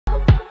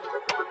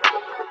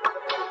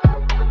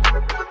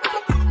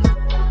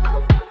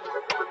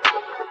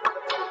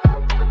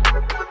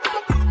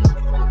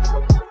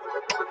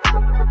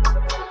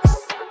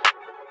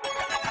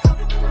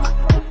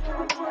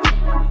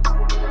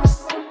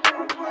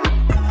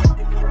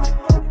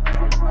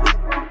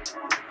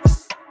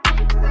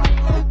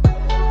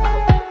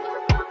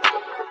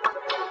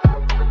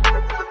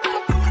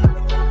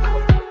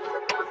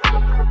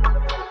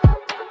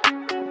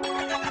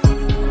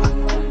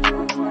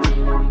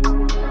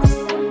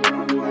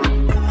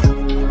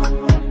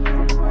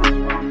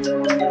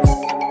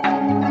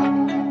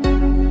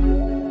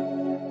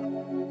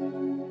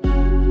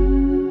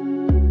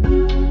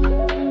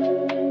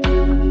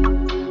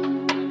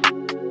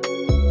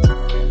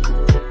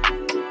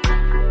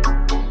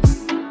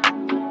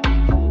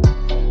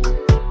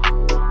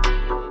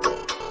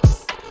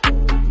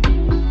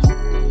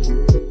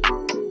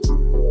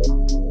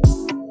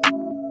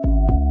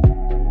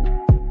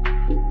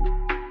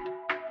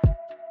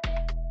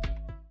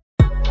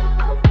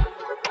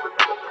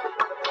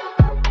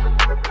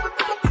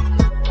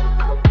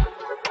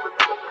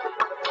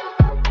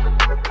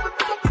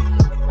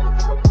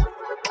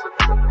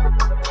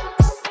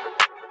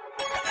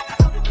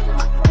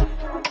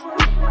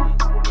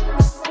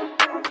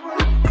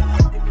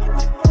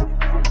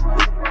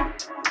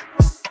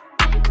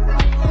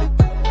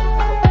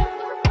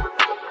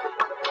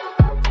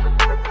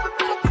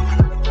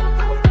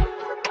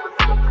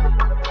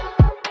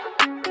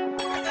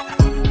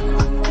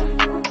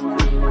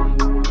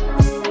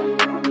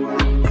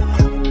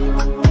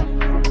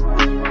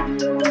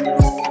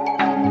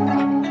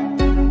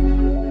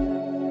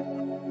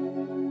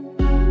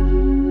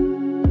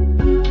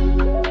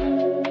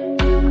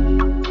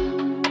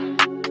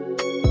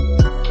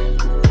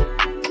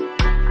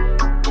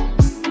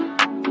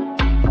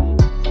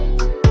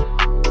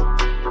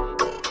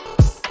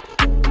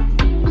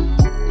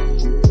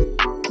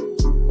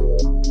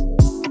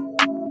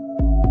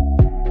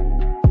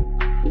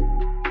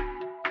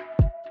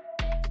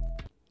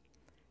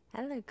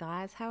Hello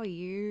guys, how are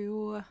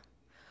you?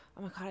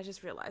 Oh my god, I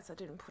just realized I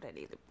didn't put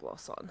any lip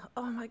gloss on.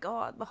 Oh my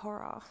god, the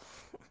horror.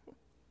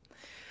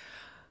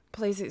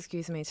 Please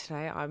excuse me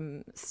today.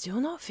 I'm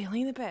still not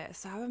feeling the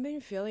best. I haven't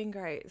been feeling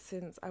great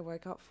since I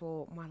woke up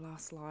for my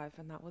last live,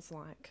 and that was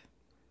like,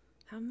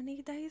 how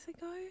many days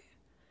ago?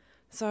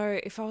 So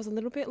if I was a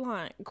little bit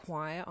like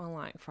quiet on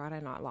like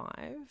Friday Night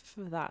Live,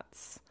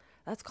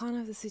 that's kind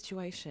of the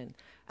situation.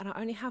 And I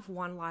only have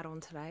one light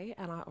on today,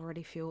 and I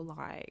already feel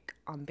like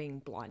I'm being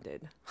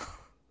blinded.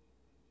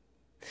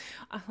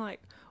 I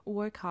like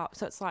woke up,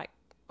 so it's like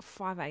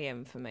 5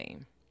 a.m. for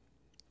me.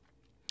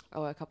 I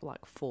woke up at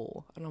like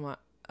 4, and I'm like,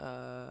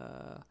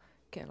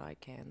 can I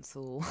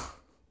cancel?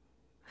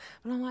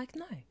 But I'm like,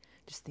 no,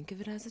 just think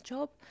of it as a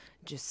job.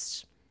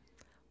 Just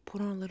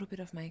put on a little bit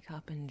of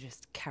makeup and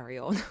just carry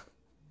on.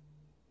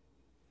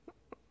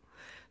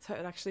 So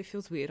it actually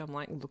feels weird. I'm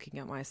like looking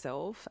at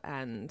myself,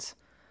 and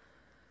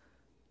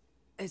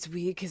it's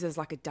weird because there's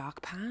like a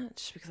dark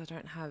patch because I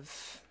don't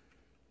have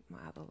my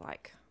other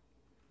like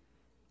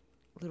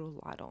little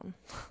light on.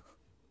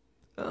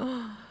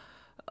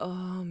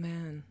 Oh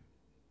man.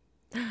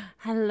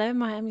 Hello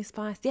Miami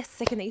Spice. Yes,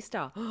 second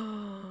Easter.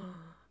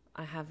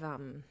 I have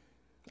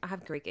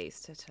Greek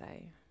Easter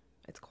today.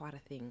 It's quite a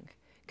thing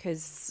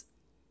because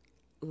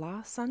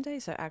last Sunday,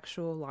 so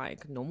actual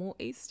like normal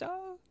Easter,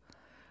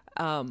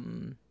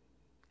 I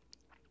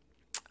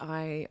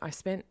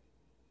spent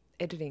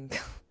editing.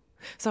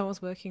 So I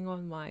was working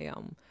on my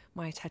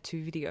my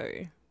tattoo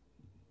video.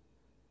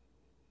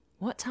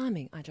 What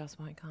timing? I just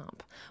woke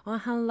up. Oh,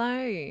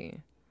 hello.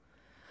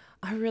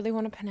 I really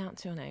want to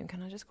pronounce your name.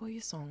 Can I just call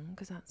you Song?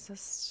 Because that's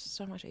just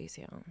so much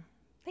easier.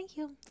 Thank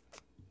you.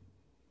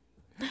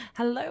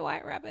 Hello,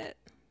 White Rabbit.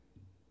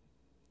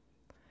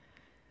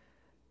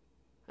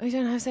 We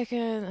don't have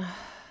second.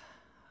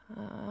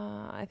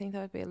 I think that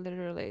would be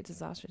literally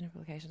disastrous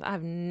implications. I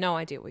have no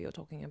idea what you're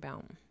talking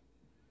about.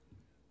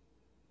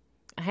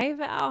 Hey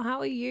Val, how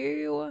are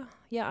you?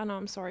 Yeah, I know,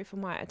 I'm sorry for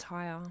my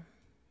attire.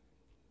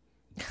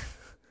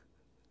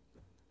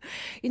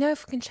 You know,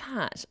 if we can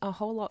chat a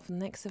whole lot for the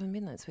next 7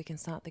 minutes, we can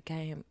start the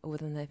game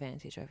with an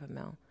advantage over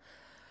Mel.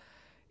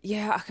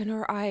 Yeah,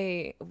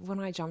 when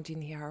I jumped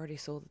in here, I already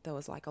saw that there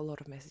was like a lot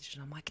of messages,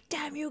 and I'm like,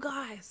 damn you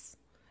guys!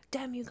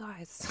 Damn you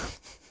guys!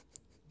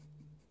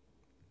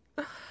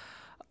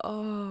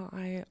 Oh,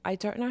 I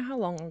don't know how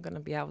long I'm going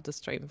to be able to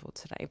stream for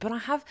today, but I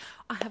have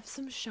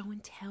some show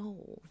and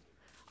tell.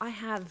 I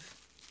have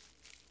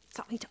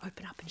something to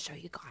open up and show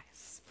you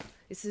guys.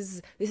 This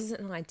is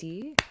an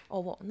idea,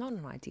 or well, not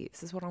an idea.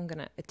 This is what I'm going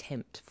to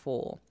attempt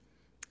for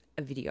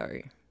a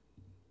video.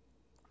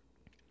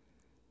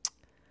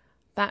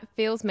 That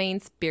feels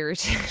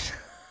mean-spirited.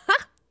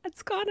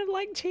 It's kind of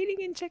like cheating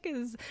in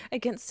checkers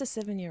against a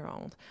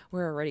 7-year-old.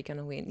 We're already going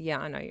to win. Yeah,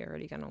 I know you're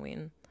already going to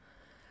win.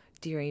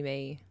 Dearie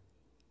me.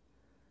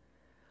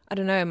 I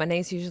don't know. My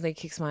niece usually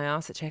kicks my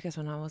ass at checkers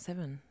when I was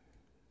 7.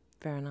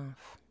 Fair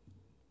enough.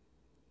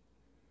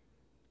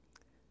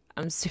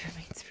 I'm super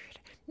mean-spirited.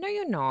 No,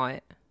 you're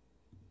not.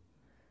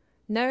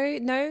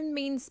 No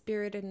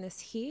mean-spiritedness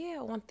here.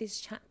 I want this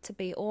chat to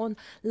be all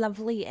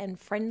lovely and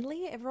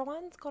friendly.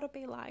 Everyone's got to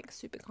be like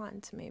super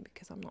kind to me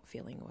because I'm not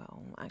feeling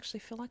well. I actually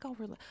feel like I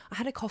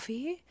had a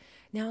coffee.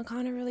 Now I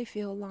kind of really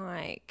feel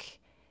like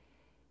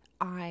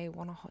I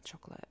want a hot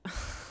chocolate.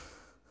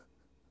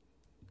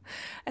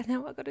 And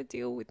now I got to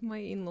deal with my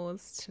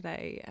in-laws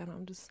today, and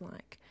I'm just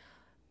like,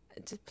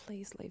 just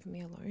please leave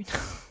me alone.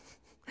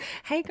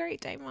 Hey,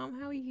 great day, Mum.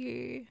 How are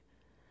you?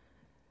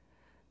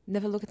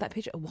 Never look at that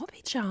picture. What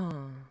picture?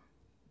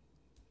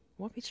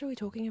 What picture are we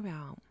talking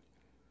about?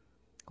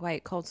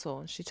 Wait, cold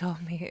sore. She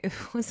told me it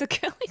was a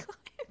curly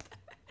clip.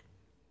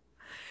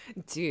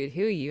 Dude,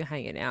 who are you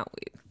hanging out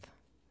with?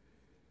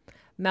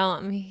 Mel,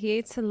 I'm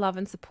here to love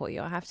and support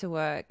you. I have to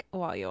work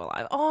while you're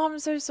alive. Oh, I'm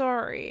so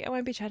sorry. I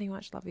won't be chatting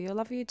much. Love you. I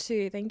love you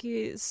too. Thank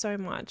you so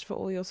much for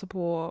all your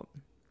support.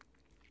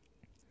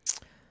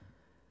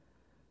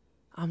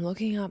 I'm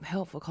looking up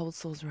help for cold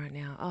sores right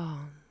now. Oh,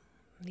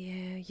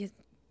 yeah,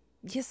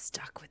 you're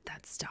stuck with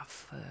that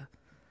stuff for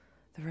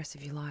the rest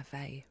of your life,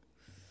 eh?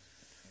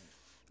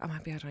 I'm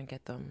happy I don't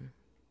get them.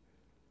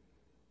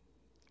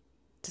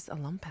 Just a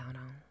lump powder.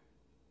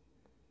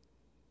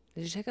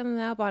 Did you check on the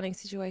nail biting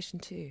situation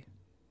too?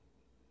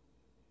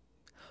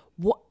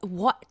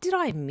 What did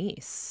I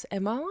miss?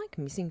 Am I like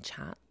missing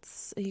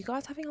chats? Are you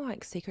guys having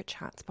like secret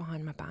chats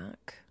behind my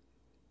back?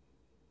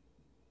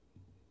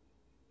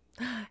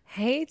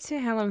 Hey to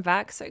Helen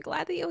back. So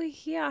glad that you're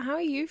here. How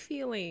are you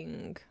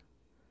feeling?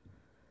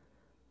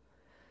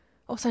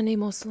 Also need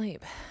more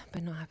sleep,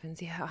 but not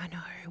happens. Yeah, I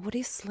know. What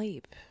is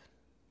sleep?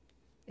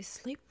 Is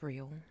sleep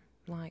real?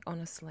 Like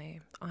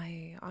honestly,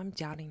 I'm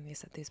doubting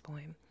this at this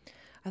point.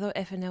 I thought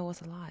FNL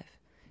was alive.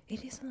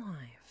 It is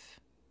alive.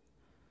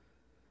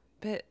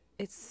 But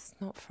it's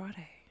not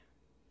Friday.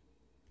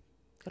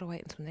 Gotta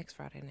wait until next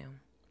Friday now.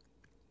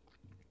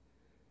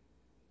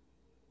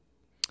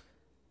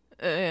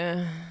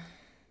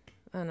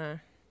 I know.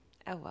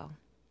 Oh well.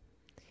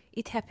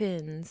 It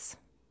happens.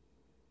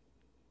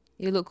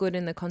 You look good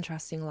in the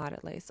contrasting light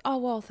at least. Oh,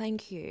 well,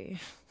 thank you.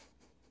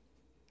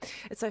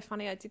 It's so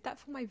funny. I did that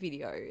for my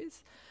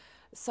videos.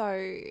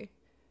 So,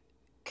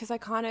 because I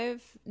kind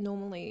of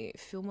normally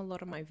film a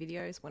lot of my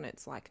videos when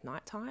it's like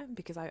nighttime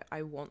because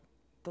I want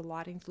the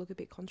lighting to look a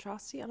bit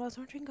contrasty. And I was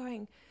wondering,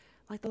 going,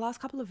 like the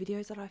last couple of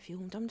videos that I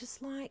filmed, I'm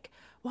just like,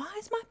 why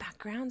is my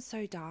background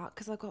so dark?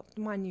 Because I got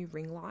my new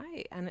ring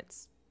light and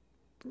it's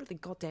really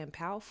goddamn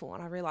powerful.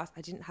 And I realized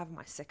I didn't have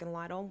my second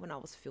light on when I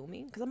was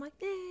filming because I'm like,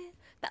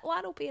 that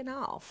light will be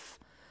enough.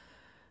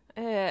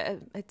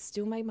 It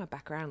still made my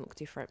background look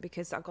different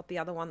because I got the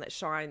other one that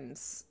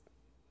shines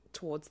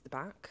towards the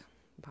back.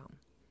 But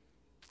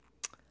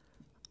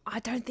I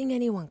don't think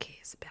anyone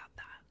cares about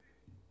that.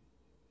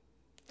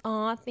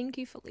 Oh, thank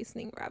you for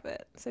listening,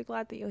 Rabbit. So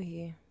glad that you're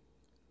here.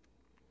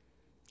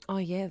 Oh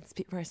yeah, the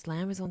Spit Roast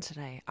Lamb is on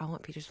today. I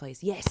want pictures,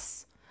 please.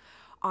 Yes.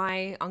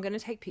 I'm going to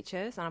take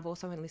pictures, and I've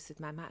also enlisted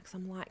Mad Max.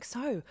 I'm like,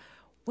 so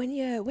when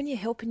you're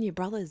helping your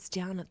brothers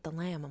down at the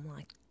lamb, I'm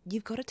like,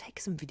 you've got to take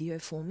some video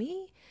for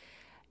me.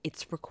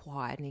 It's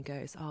required. And he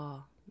goes,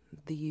 oh,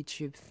 the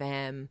YouTube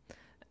fam,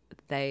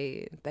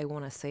 they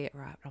want to see it,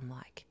 right? I'm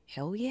like,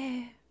 hell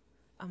yeah.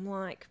 I'm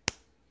like,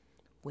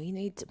 we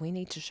need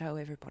to show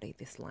everybody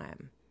this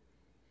lamb.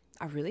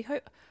 I really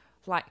hope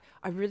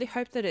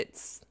that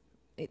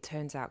it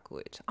turns out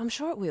good. I'm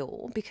sure it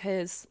will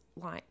because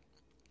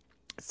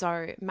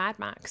so Mad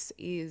Max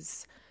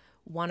is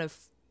one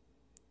of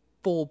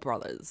 4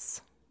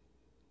 brothers.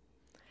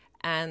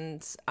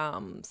 And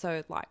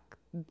so like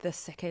the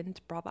second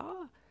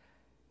brother,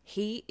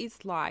 he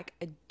is like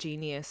a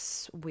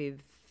genius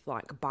with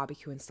like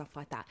barbecue and stuff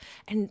like that.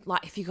 And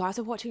like if you guys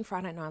are watching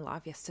Friday Night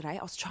Live yesterday,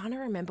 I was trying to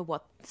remember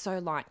so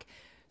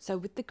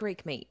with the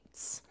Greek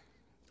meats,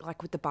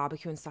 like with the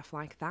barbecue and stuff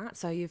like that.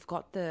 So you've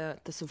got the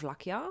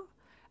souvlakia,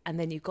 and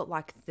then you've got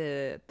like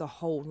the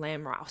whole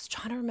lamb, right? I was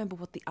trying to remember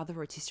what the other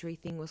rotisserie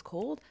thing was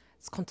called.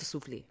 It's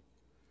contosouvli.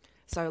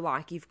 So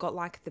like you've got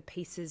like the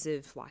pieces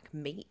of like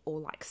meat or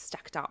like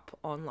stacked up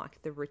on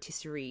like the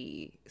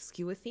rotisserie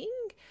skewer thing.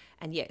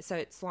 And yeah, so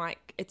it's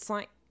like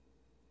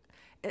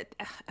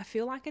I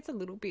feel like it's a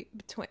little bit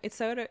between,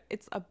 it's a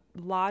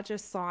larger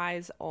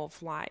size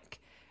of like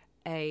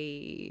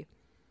a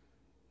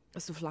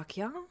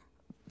souvlakia,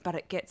 but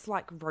it gets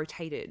like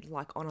rotated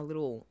like on a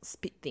little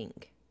spit thing,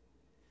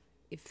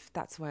 if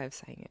that's the way of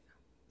saying it.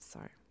 So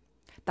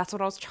that's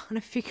what I was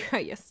trying to figure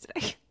out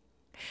yesterday.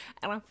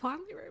 And I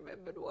finally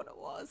remembered what it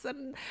was.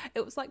 And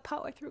it was like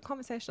partway through a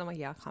conversation. I'm like,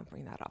 yeah, I can't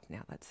bring that up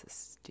now. That's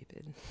just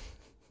stupid.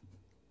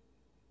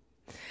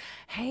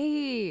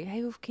 Hey,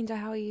 Wolfkinder,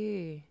 how are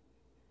you?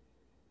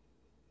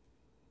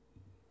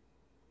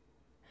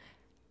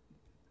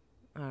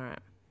 All right.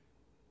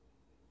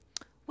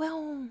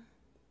 Well,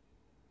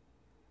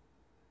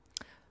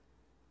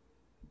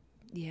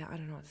 yeah, I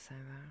don't know what to say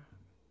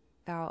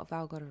there.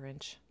 Val got a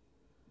wrench.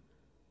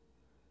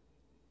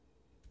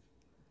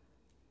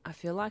 I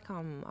feel like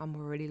I'm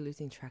already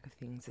losing track of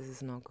things. This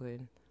is not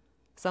good.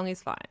 Song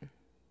is fine.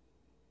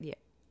 Yeah.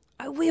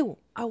 I will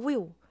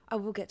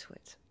get to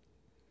it.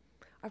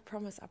 I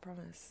promise.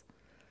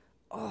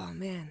 Oh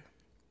man.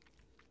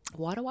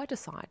 Why do I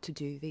decide to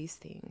do these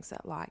things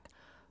at like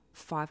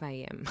 5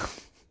 a.m?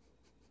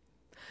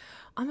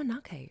 I'm a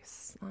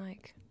nutcase.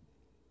 Like,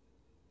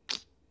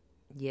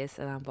 yes,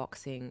 an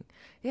unboxing.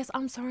 Yes,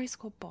 I'm sorry,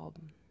 Squad Bob.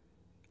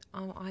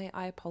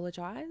 I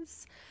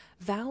apologize.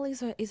 Val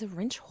is a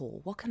wrench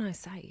haul. What can I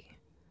say?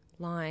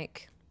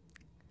 Like,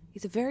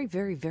 he's a very,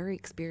 very, very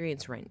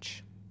experienced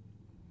wrench,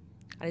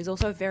 and he's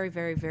also a very,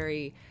 very,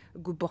 very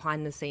good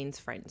behind the scenes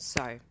friend.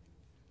 So,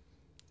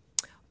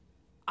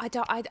 I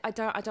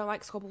don't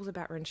like squabbles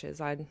about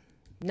wrenches.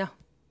 No.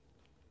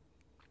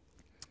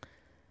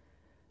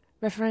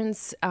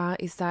 Reference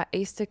is that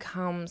Easter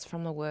comes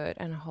from the word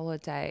and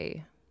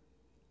holiday.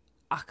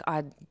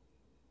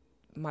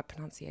 My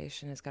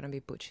pronunciation is going to be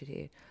butchered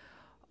here.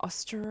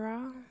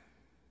 Ostera,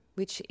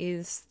 which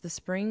is the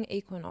spring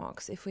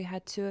equinox. If we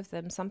had 2 of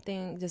them,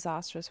 something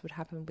disastrous would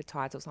happen with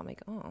tides or something.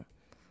 Oh,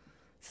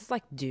 this is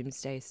like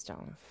doomsday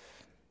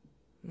stuff.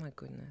 My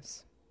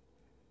goodness.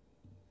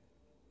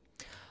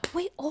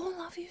 We all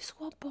love you,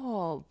 Squad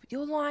Bob.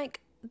 You're like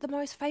the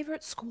most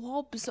favourite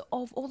squabs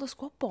of all the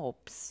Squad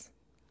Bobs.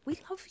 We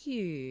love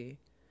you.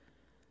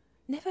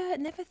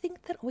 Never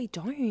think that we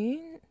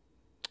don't.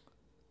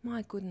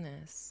 My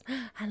goodness.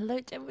 Hello,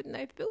 Jen with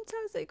no filter.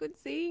 So good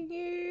seeing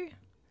you.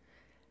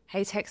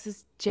 Hey,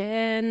 Texas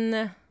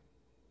Jen.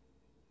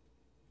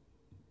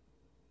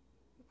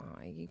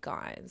 Oh, you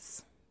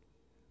guys.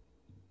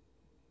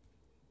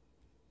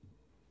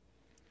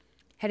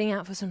 Heading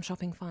out for some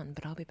shopping fun,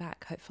 but I'll be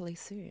back hopefully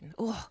soon.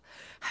 Oh,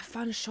 have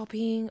fun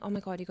shopping. Oh my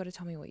God, you got to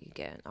tell me what you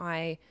get.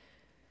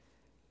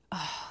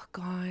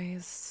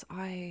 Guys,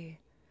 I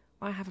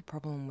have a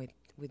problem with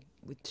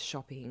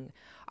shopping.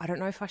 I don't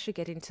know if I should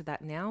get into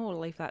that now or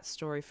leave that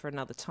story for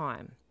another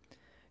time,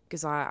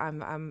 because I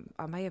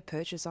may have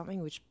purchased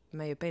something which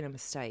may have been a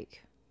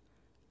mistake.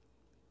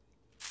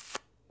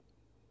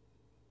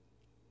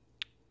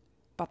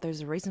 But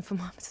there's a reason for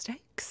my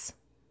mistakes.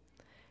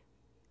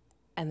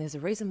 and there's a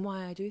reason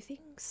why I do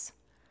things.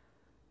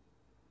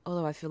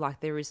 Although I feel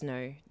like there is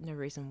no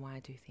reason why I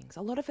do things.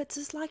 A lot of it's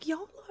just like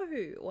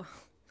YOLO.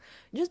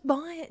 Just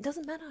buy it.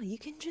 Doesn't matter. You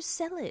can just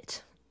sell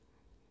it.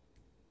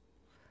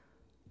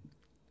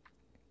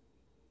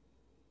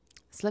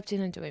 Slept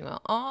in and doing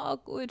well. Oh,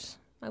 good.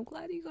 I'm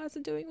glad you guys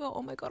are doing well.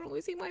 Oh my God, I'm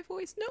losing my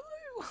voice. No.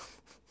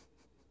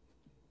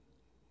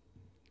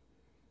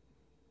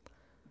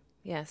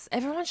 Yes,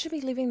 everyone should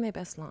be living their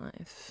best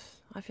life.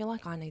 I feel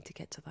like I need to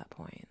get to that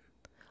point.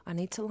 I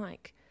need to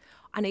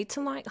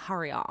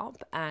hurry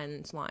up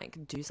and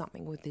like do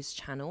something with this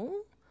channel,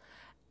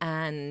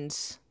 and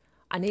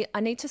I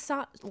need to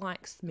start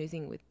like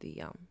smoothing with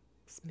the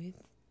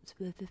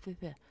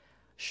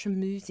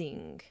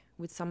schmoozing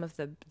with some of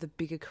the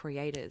bigger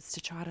creators to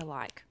try to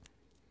like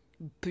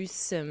boost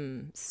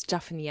some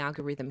stuff in the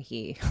algorithm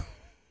here.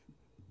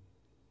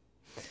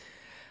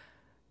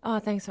 Oh,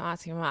 thanks for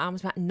asking. My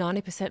arm's about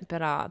 90%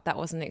 better. That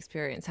was an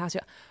experience. How's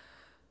your...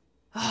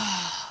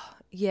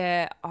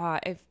 Yeah,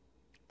 if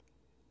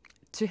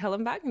To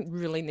Helen back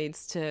really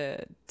needs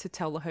to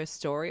tell her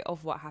story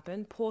of what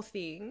happened. Poor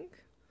thing.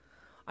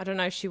 I don't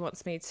know if she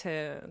wants me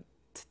to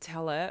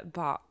tell it,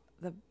 but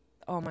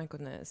oh my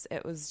goodness,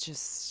 it was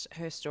just,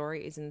 her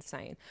story is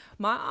insane.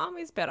 My arm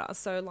is better.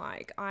 So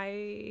like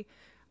I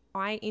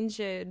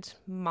injured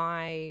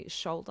my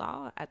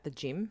shoulder at the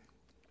gym.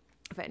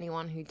 For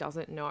anyone who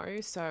doesn't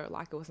know, so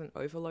like it was an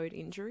overload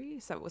injury.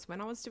 So it was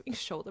when I was doing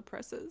shoulder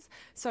presses.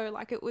 So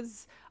like it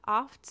was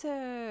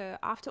after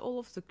all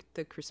of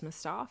the Christmas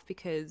stuff,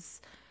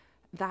 because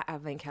that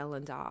advent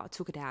calendar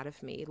took it out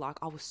of me. Like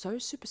I was so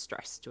super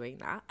stressed doing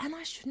that, and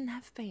I shouldn't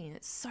have been.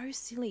 It's so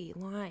silly.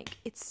 Like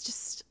it's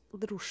just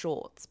little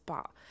shorts,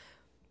 but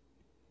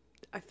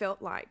I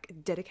felt like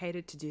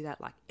dedicated to do that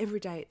like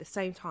every day at the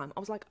same time. I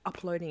was like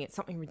uploading it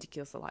something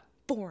ridiculous at like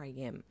 4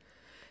 a.m.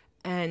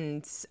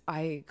 And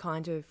I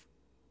kind of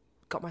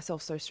got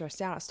myself so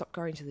stressed out, I stopped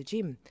going to the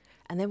gym.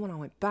 And then when I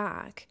went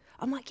back,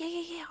 I'm like, yeah,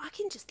 I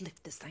can just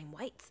lift the same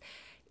weights.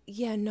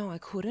 Yeah, no, I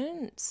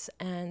couldn't.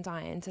 And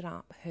I ended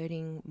up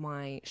hurting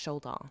my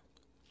shoulder.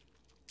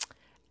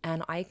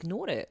 And I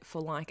ignored it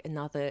for like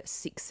another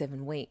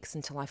 6-7 weeks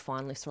until I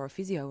finally saw a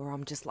physio, where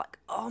I'm just like,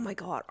 oh my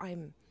God,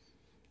 I'm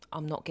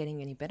not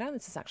getting any better.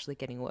 This is actually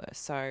getting worse.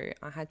 So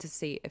I had to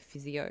see a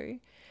physio.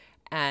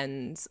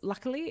 And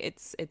luckily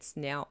it's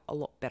now a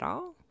lot better.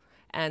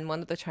 And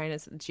one of the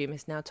trainers at the gym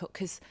is now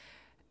because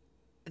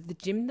the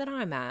gym that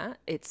I'm at,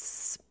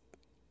 it's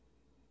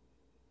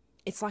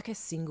like a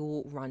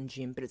single run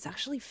gym, but it's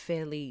actually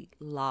fairly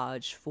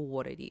large for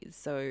what it is.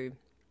 So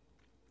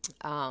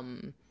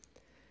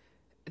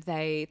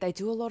they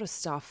do a lot of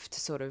stuff to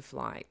sort of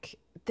like,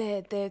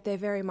 they're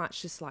very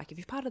much just like, if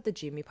you're part of the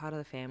gym, you're part of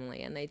the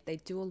family, and they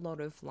do a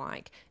lot of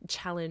like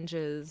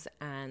challenges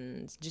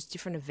and just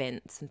different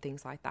events and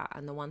things like that.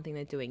 And the one thing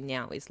they're doing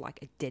now is like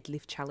a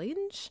deadlift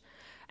challenge.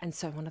 And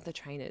so one of the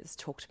trainers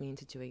talked me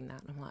into doing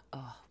that. And I'm like,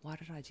 oh, why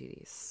did I do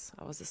this?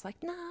 I was just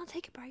like, nah,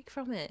 take a break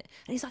from it.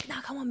 And he's like,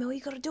 nah, come on, Mel,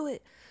 you got to do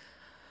it.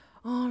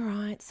 All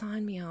right,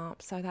 sign me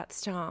up. So that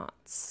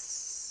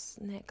starts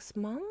next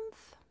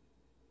month.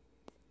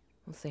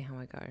 We'll see how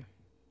I go.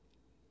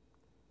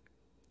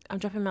 I'm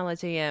dropping Mel a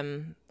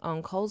DM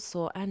on cold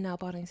sore and nail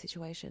biting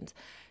situations.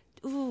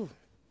 Ooh.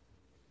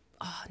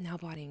 Oh, nail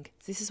biting.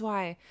 This is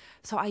why.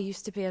 So I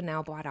used to be a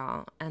nail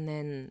biter, and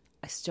then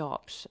I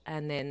stopped,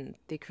 and then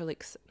the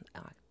acrylics,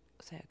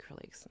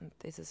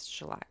 this is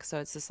shellac. So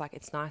it's just like,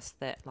 it's nice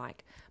that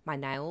like my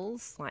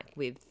nails, like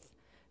with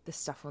the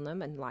stuff on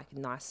them, and like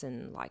nice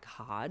and like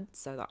hard,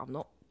 so that I'm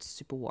not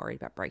super worried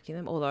about breaking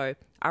them. Although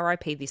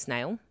RIP this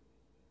nail.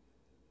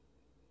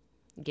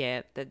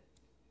 Yeah, the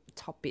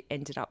top bit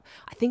ended up,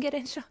 I think it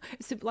ended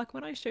up, like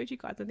when I showed you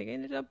guys, I think it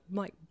ended up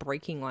like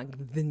breaking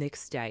like the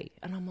next day.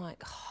 And I'm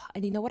like, oh,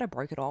 and you know what I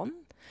broke it on?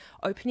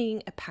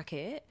 Opening a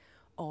packet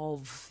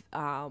of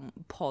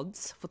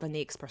pods for the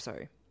knee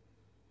espresso.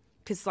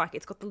 Because like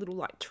it's got the little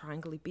like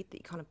triangle bit that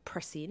you kind of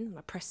press in. And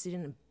I pressed it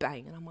in and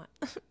bang. And I'm like,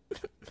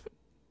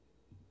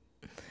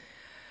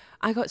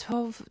 I got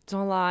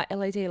 $12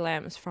 LED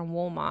lamps from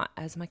Walmart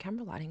as my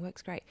camera lighting.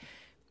 Works great.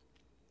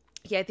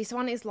 Yeah, this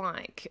one is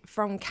like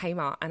from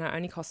Kmart, and it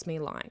only cost me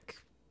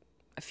like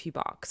a few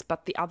bucks.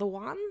 But the other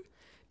one,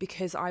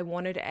 because I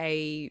wanted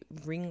a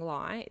ring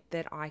light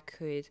that I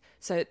could,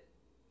 so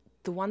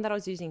the one that I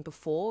was using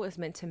before was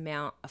meant to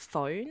mount a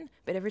phone,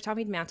 but every time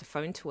you'd mount a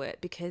phone to it,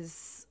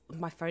 because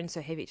my phone's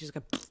so heavy,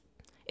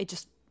 it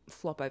just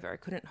flop over. I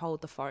couldn't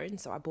hold the phone.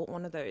 So I bought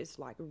one of those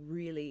like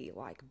really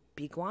like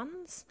big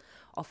ones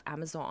off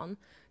Amazon.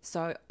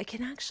 So it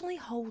can actually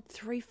hold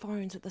 3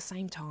 phones at the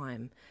same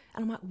time.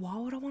 And I'm like, why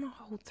would I want to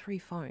hold 3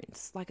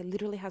 phones? Like it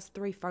literally has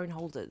 3 phone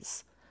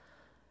holders.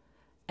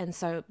 And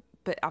so,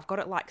 but I've got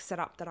it like set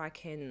up that I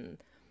can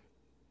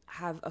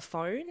have a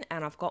phone,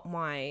 and I've got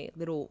my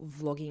little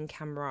vlogging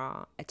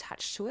camera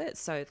attached to it.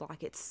 So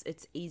like it's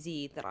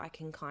easy that I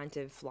can kind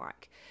of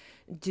like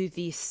do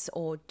this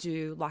or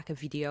do like a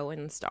video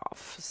and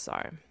stuff.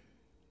 So,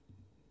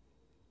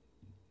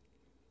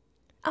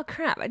 oh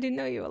crap, I didn't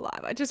know you were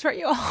live. I just wrote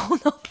you a whole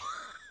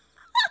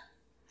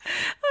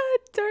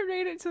Don't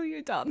read it till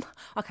you're done.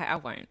 Okay, I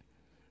won't.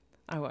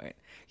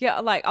 Yeah,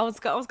 like I was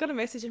gonna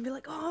message and be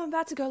like, oh, I'm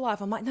about to go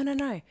live. I'm like,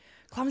 no.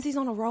 Clumsy's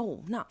on a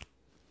roll. No,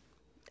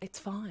 it's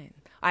fine.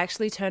 I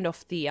actually turned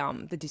off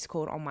the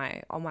Discord on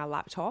my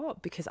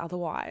laptop because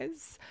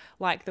otherwise,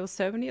 like, there was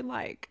so many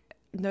like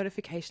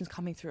notifications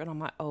coming through, and I'm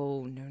like,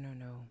 oh no.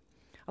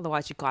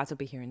 Otherwise, you guys will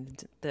be hearing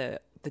the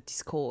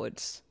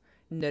Discord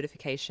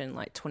notification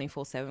like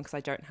 24/7 because I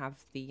don't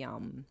have the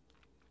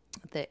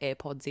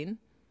AirPods in.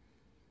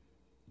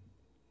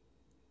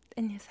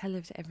 And yes, hello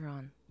to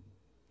everyone.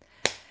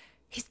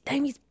 His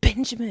name is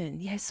Benjamin.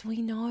 Yes,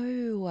 we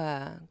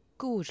know.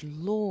 Good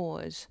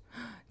Lord.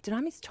 Did I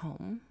miss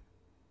Tom?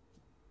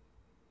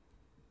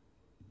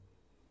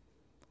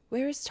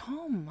 Where is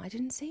Tom? I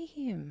didn't see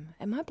him.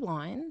 Am I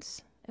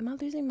blind? Am I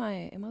losing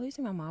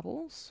my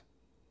marbles?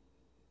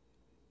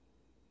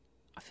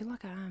 I feel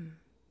like I am.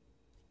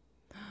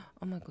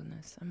 Oh my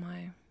goodness. Am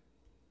I?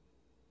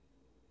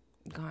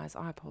 Guys,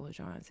 I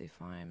apologize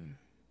if I'm...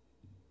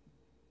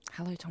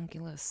 Hello, Tom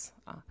Gillis.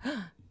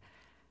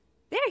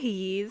 There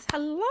he is.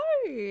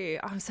 Hello.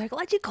 I'm so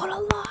glad you got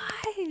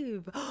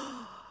alive.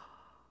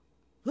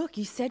 Look,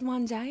 you said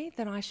one day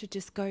that I should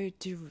just go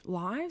do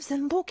lives,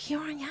 and look, here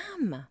I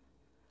am.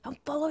 I'm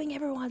following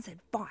everyone's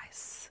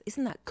advice.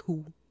 Isn't that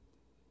cool?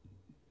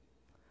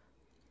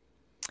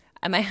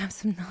 I may have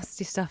some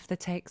nasty stuff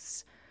that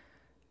takes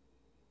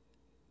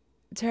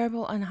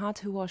terrible and hard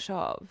to wash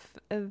off.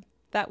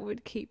 That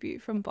would keep you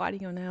from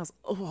biting your nails.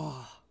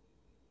 Oh.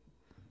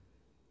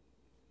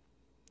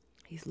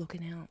 He's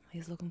looking out.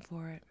 He's looking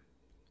for it.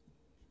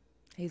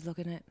 He's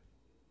looking it.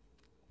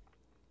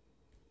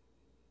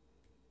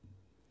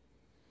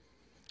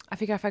 I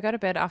figure if I go to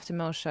bed after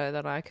Mel's show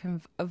that I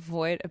can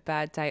avoid a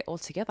bad day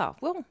altogether.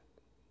 Well,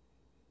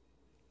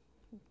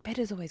 bed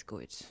is always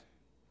good.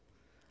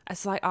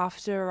 It's like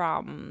after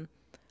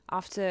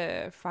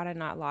Friday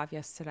Night Live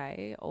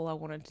yesterday, all I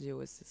wanted to do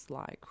was just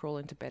like crawl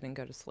into bed and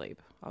go to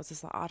sleep. I was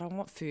just like, I don't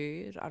want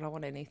food. I don't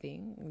want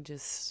anything.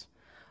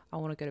 I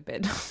want to go to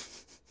bed.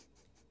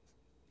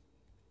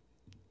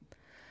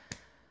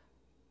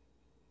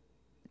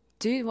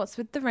 Dude, what's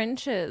with the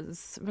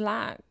wrenches?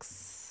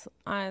 Relax.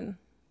 I'm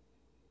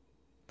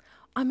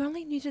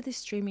only new to this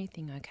streaming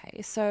thing,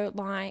 okay? So,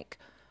 like,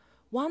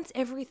 once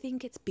everything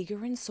gets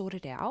bigger and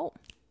sorted out,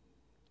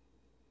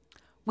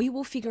 we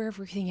will figure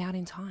everything out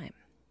in time.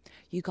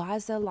 You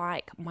guys are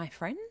like my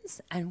friends,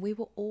 and we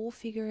will all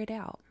figure it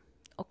out,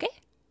 okay?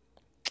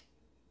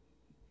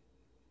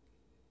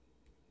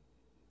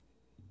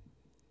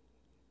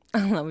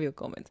 I love your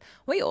comments.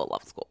 We all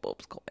love Squat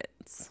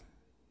comments.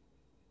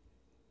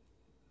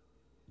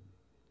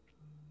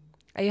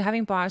 Are you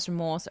having buyer's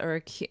remorse over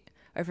a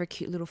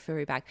cute little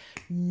furry bag?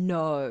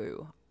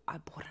 No, I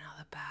bought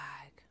another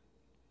bag.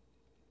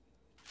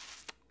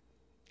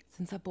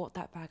 Since I bought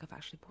that bag, I've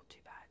actually bought 2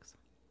 bags.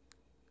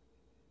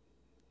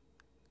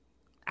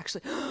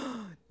 Actually,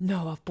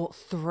 no, I've bought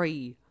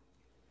 3.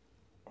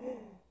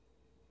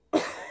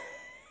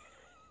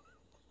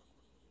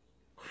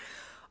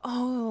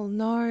 Oh,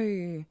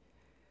 no.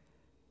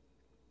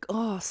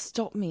 Oh,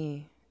 stop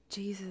me.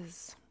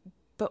 Jesus.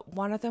 But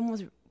one of them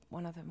was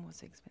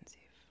expensive.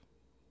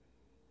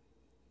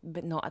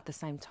 But not at the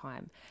same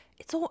time.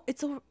 It's all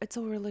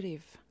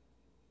relative.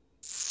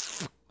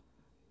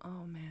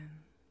 Oh man.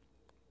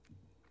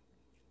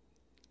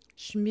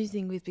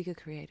 Schmoozing with bigger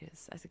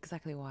creators. That's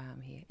exactly why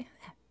I'm here.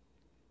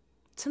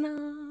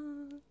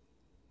 Ta-da!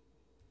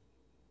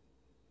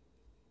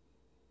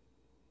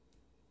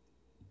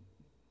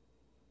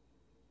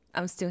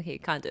 I'm still here,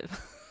 kind of.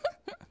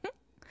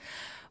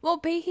 Well,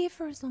 be here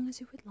for as long as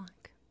you would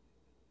like.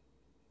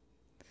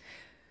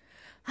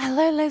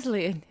 Hello,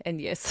 Leslie.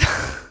 And yes.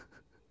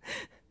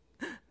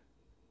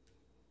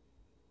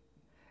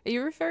 Are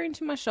you referring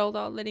to my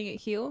shoulder, letting it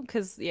heal?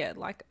 Because yeah,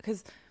 like,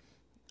 because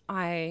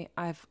I've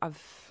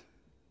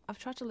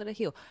tried to let it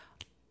heal.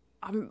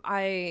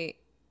 I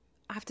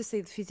have to see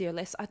the physio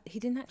less.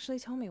 He didn't actually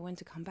tell me when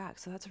to come back,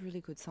 so that's a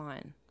really good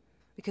sign.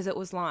 Because it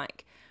was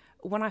like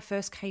when I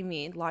first came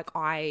in, like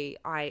I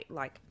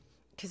like,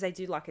 because they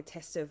do like a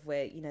test of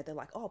where, you know, they're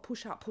like, oh,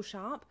 push up.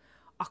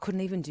 I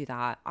couldn't even do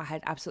that. I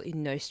had absolutely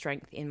no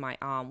strength in my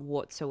arm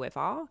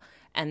whatsoever.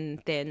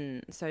 And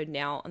then, so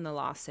now in the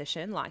last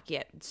session, like,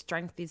 yeah,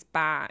 strength is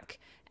back.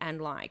 And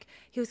like,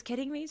 he was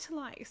getting me to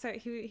like, so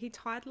he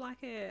tied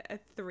like a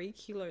 3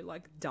 kilo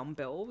like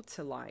dumbbell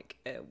to like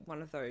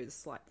one of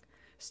those like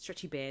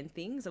stretchy band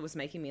things that was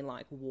making me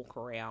like walk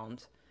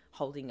around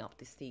holding up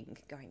this thing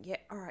going, yeah,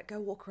 all right, go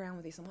walk around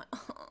with this. I'm like,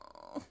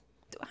 oh,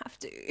 do I have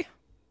to?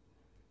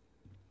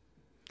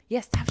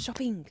 Yes, have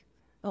shopping.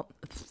 Oh,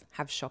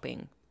 have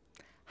shopping.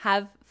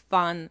 Have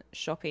fun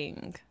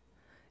shopping.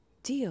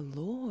 Dear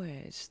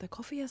Lord, the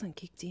coffee hasn't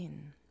kicked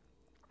in.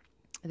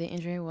 The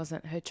injury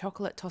wasn't her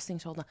chocolate tossing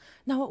shoulder.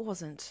 No, it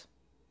wasn't.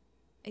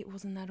 It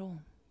wasn't at all.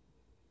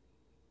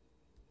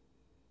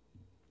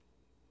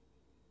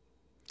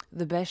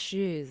 The best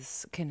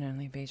shoes can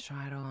only be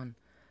tried on.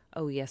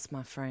 Oh yes,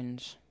 my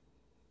friend.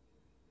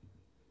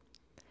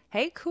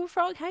 Hey, Cool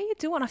Frog, how you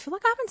doing? I feel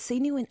like I haven't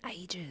seen you in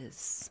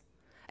ages.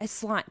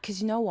 It's like,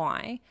 because you know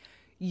why?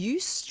 You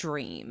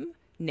stream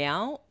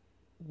now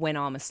when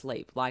I'm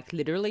asleep. Like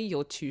literally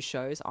your two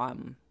shows,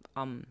 I'm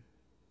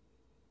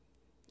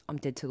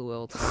dead to the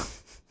world.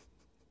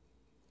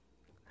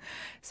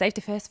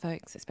 Safety first,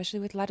 folks, especially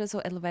with ladders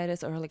or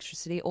elevators or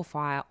electricity or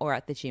fire or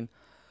at the gym.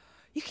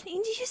 You can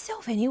injure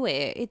yourself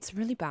anywhere. It's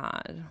really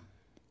bad.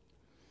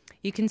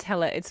 You can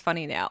tell it. It's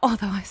funny now,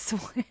 although I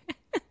swear.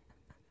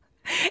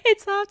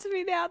 It's after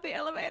me now. The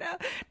elevator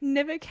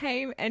never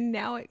came and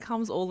now it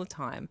comes all the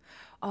time.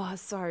 Oh,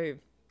 so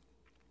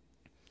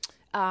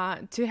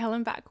To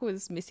Helen back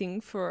was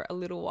missing for a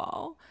little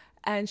while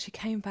and she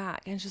came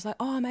back and she's like,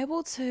 oh, I'm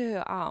able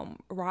to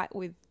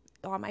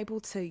I'm able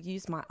to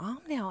use my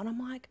arm now. And I'm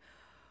like,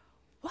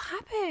 what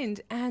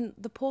happened? And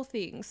the poor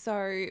thing.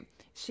 So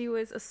she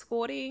was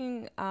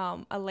escorting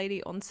a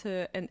lady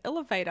onto an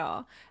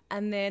elevator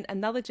and then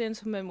another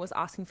gentleman was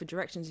asking for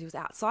directions. He was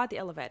outside the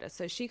elevator.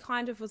 So she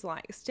kind of was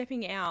like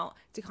stepping out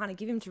to kind of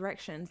give him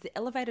directions. The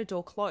elevator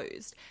door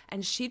closed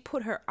and she'd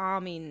put her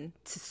arm in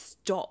to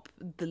stop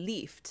the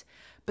lift,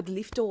 but the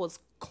lift door was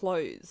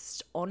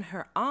closed on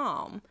her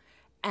arm.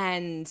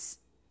 And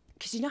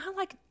because you know how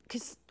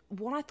because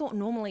what I thought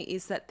normally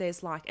is that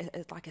there's like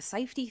a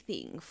safety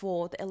thing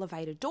for the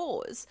elevator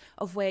doors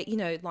of where, you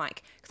know,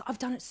 like, because I've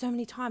done it so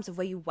many times of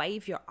where you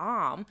wave your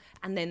arm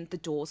and then the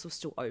doors will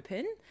still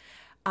open.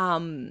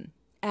 And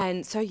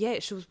so, yeah,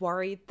 she was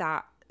worried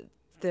that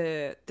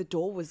the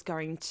door was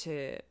going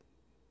to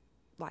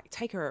like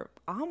take her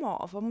arm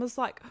off. I was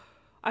like,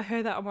 I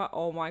heard that. I'm like,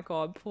 oh my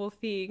God, poor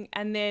thing.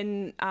 And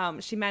then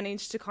she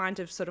managed to kind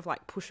of sort of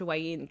like push her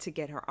way in to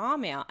get her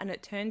arm out. And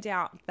it turned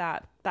out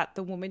that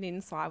the woman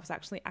inside was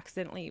actually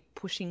accidentally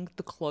pushing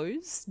the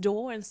closed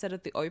door instead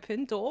of the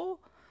open door.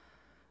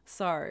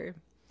 So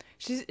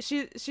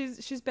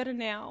she's better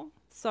now.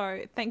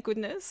 So thank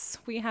goodness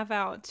we have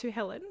our To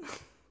Helen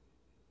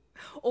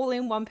all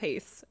in one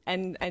piece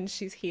and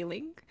she's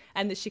healing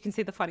and that she can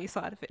see the funny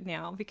side of it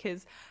now,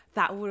 because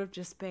that would have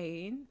just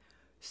been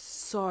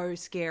so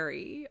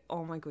scary.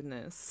 Oh my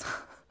goodness.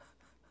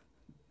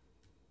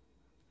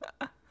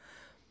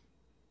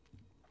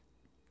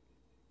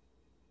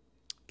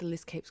 The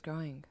list keeps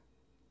growing.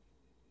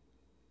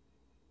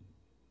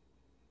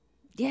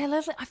 Yeah,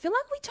 Leslie, I feel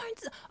like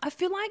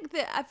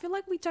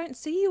we don't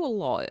see you a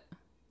lot.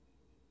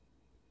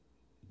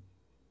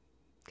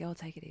 Girl,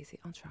 take it easy.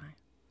 I'll try.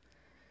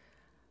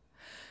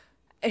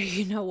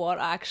 You know what?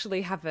 I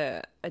actually have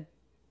a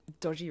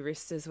dodgy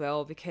wrist as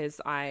well,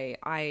 because I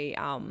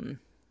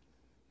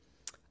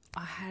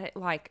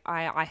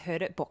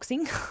hurt it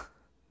boxing.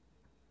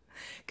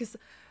 Because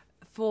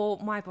for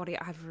my body,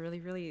 I have really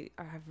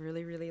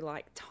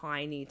like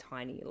tiny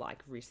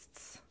like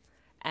wrists,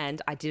 and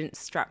I didn't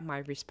strap my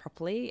wrist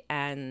properly,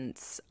 and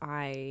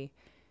I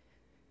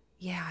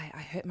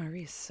hurt my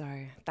wrist.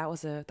 So that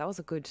was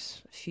a good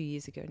few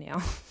years ago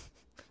now.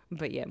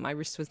 But yeah, my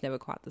wrist was never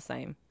quite the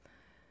same.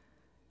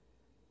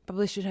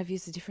 Probably should have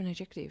used a different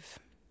adjective.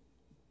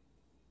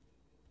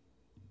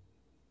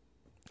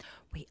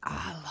 We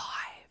are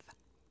live.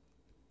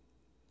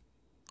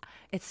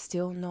 It's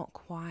still not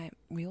quite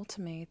real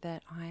to me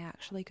that I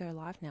actually go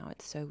live now.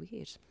 It's so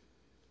weird.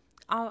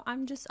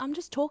 I'm just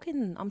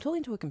talking. I'm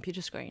talking to a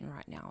computer screen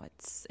right now.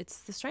 It's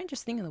the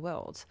strangest thing in the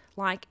world.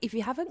 Like, if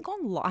you haven't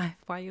gone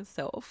live by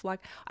yourself,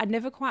 like, I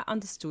never quite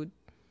understood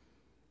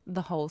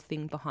the whole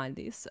thing behind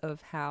this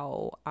of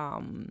how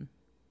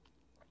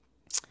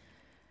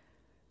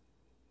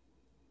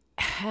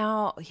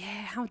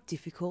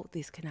difficult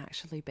this can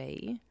actually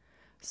be.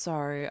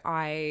 So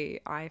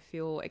I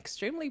feel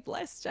extremely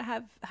blessed to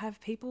have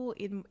people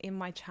in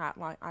my chat.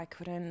 Like, I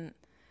couldn't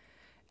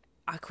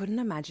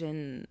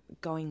imagine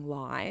going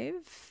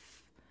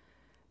live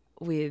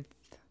with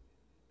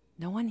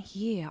no one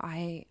here.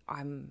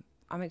 I'm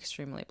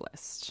extremely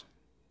blessed.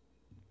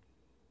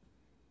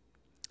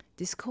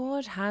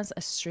 Discord has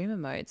a streamer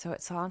mode, so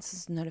it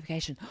silences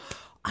notification.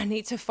 I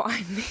need to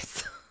find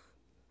this.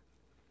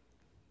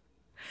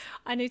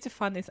 I need to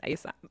find this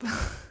ASAP.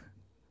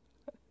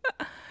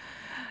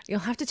 You'll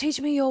have to teach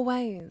me your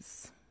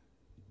ways.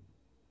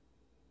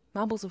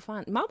 Marbles are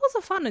fun. Marbles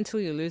are fun until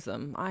you lose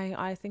them.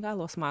 I think I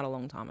lost mine a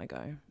long time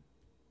ago.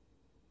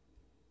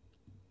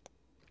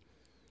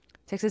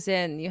 Text us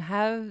in. You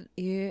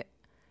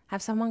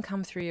have someone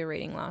come through your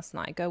reading last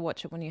night. Go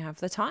watch it when you have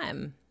the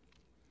time.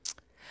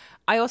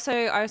 I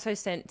also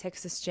sent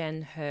Texas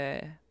Jen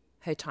her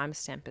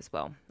timestamp as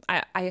well.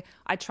 I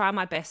try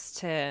my best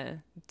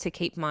to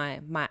keep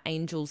my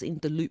angels in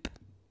the loop.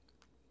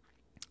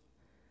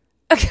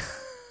 Okay.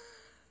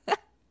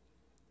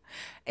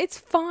 It's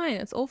fine.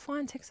 It's all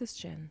fine, Texas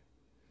Jen.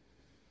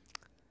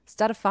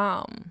 Start a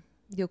farm.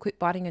 You'll quit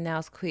biting your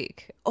nails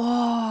quick.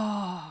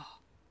 Oh.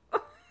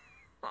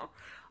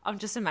 I'm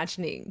just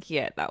imagining.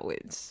 Yeah, that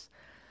would.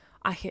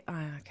 I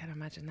can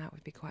imagine that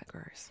would be quite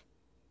gross.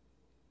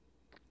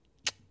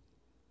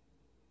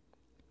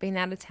 Been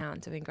out of town,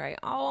 doing great.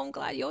 Oh, I'm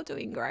glad you're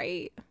doing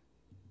great.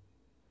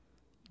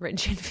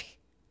 Rich envy.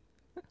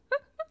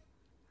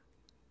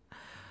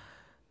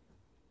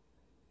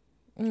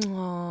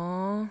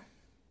 Aww.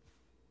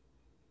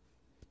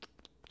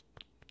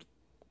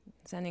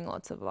 Sending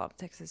lots of love,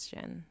 Texas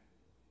Jen.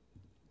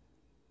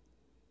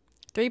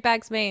 3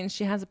 bags means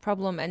she has a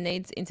problem and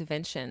needs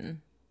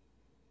intervention.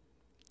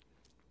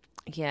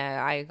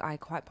 Yeah, I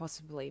quite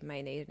possibly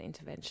may need an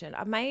intervention.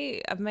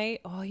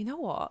 Oh, you know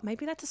what?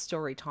 Maybe that's a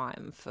story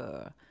time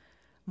for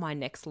my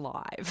next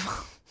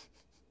live.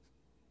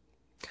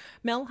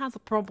 Mel has a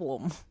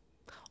problem.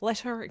 Let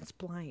her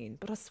explain.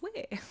 But I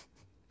swear,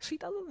 she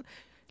doesn't.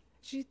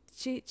 She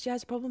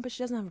has a problem, but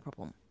she doesn't have a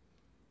problem.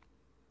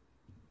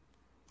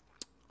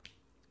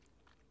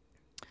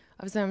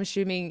 Obviously, I'm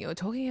assuming you're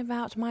talking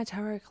about my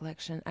tarot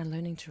collection and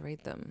learning to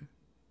read them.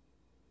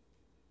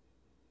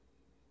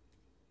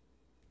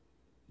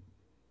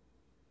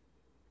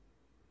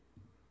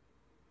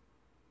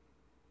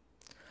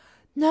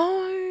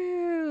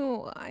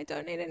 No, I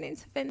don't need an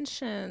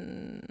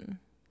intervention.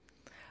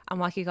 I'm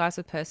like you guys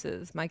with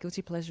purses. My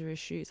guilty pleasure is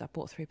shoes. I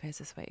bought 3 pairs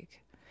this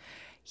week.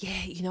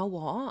 Yeah, you know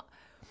what?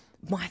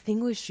 My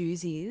thing with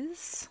shoes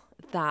is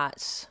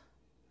that,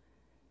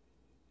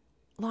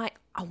 like,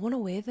 I want to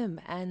wear them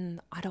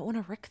and I don't want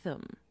to wreck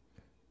them.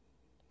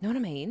 Know what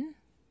I mean?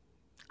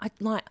 I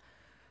can't.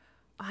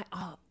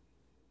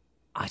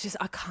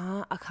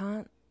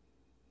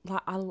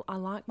 Like, I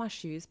like my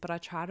shoes, but I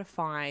try to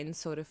find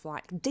sort of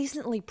like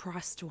decently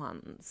priced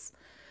ones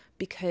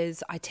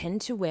because I tend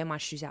to wear my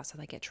shoes out so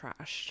they get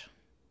trashed.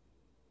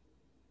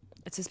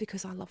 It's just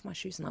because I love my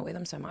shoes and I wear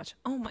them so much.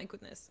 Oh my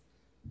goodness.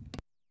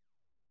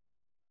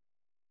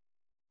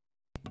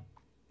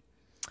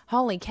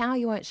 Holy cow,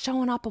 you weren't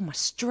showing up on my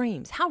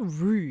streams. How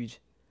rude.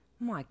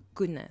 My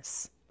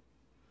goodness.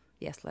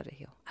 Yes, let it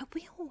heal. I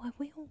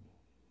will.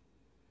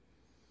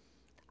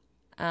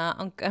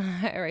 I'm going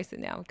to erase it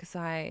now because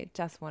I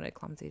just wanted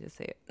Clumsy to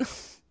see it.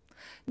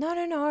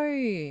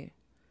 No.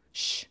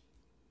 Shh.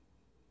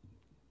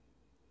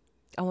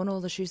 I want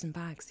all the shoes and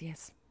bags,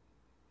 yes.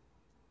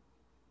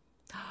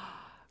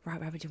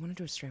 Right, Rabbit, do you want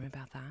to do a stream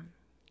about that?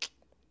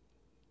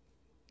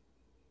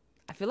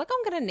 I feel like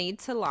I'm going to need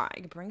to,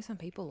 like, bring some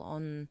people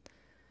on.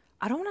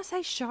 I don't want to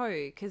say show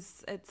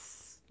because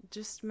it's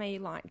just me,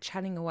 like,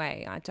 chatting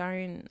away. I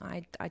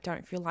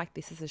don't feel like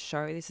this is a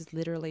show. This is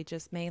literally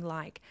just me,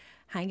 like,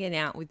 hanging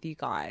out with you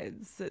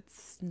guys.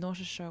 It's not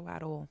a show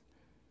at all.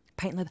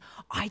 Patent leather.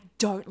 I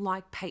don't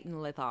like patent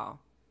leather.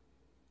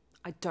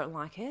 I don't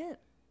like it.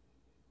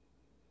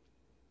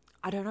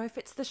 I don't know if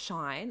it's the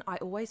shine. I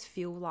always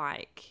feel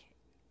like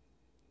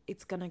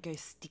it's going to go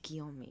sticky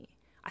on me.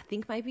 I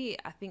think maybe,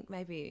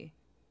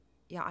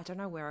 yeah, I don't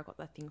know where I got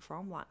that thing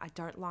from. Like, I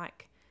don't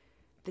like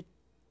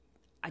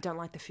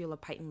the feel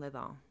of patent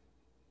leather.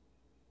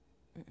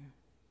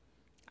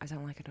 I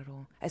don't like it at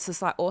all. It's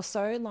just like,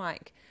 also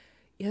like,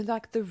 you know,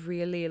 like the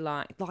really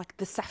like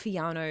the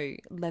Saffiano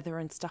leather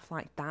and stuff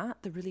like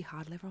that, the really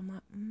hard leather. I'm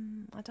like,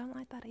 I don't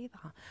like that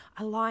either.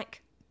 I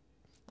like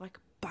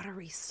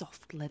buttery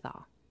soft leather.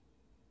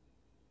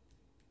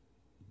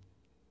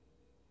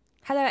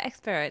 Hello,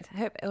 expert. I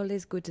hope all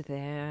is good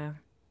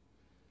there.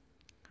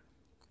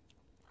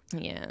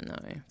 Yeah, no,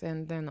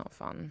 they're not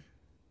fun.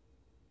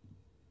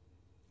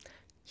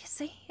 You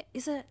see,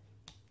 is it?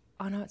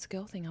 I know it's a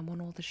girl thing. I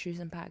want all the shoes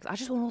and bags. I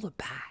just want all the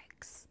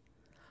bags.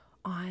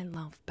 I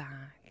love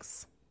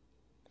bags.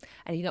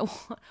 And you know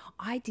what?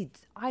 I did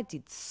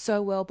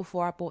so well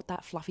before I bought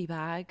that fluffy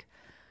bag.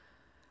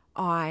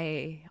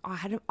 I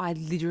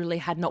literally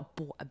had not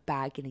bought a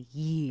bag in a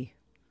year.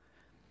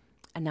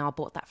 And now I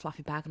bought that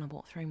fluffy bag and I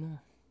bought 3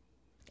 more.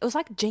 It was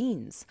like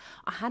jeans.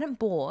 I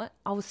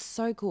was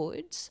so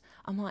good.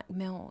 I'm like,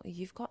 Mel,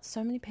 you've got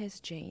so many pairs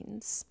of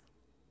jeans.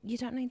 You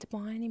don't need to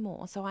buy any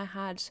more. So I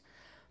had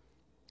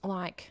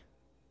like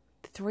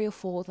 3 or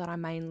 4 that I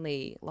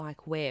mainly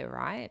like wear,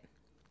 right?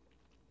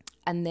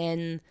 And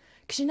then,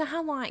 because you know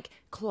how like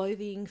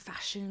clothing,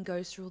 fashion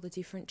goes through all the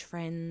different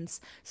trends.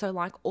 So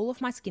like all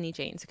of my skinny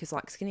jeans, because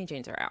like skinny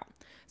jeans are out.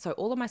 So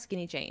all of my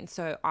skinny jeans.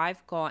 So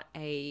I've got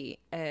a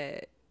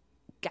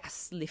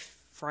gas lift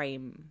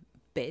frame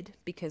bed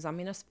because I'm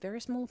in a very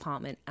small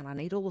apartment and I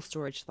need all the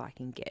storage that I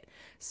can get.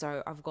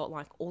 So I've got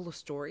like all the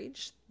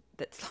storage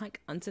that's like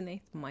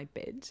underneath my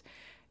bed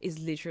is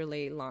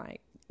literally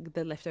like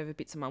the leftover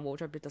bits of my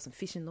wardrobe that doesn't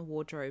fit in the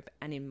wardrobe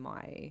and in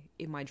my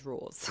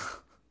drawers.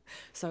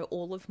 So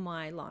all of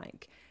my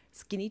like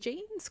skinny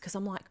jeans, because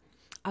I'm like,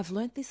 I've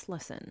learned this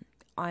lesson.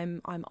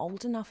 I'm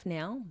old enough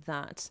now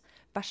that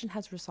fashion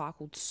has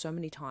recycled so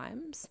many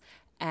times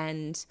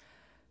and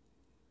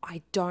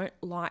I don't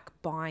like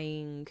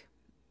buying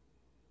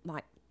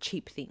like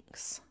cheap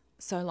things.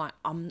 So like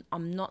I'm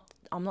not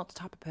the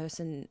type of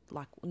person,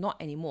 like not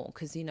anymore,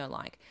 because you know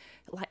like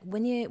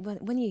when you're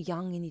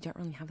young and you don't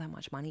really have that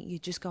much money, you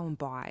just go and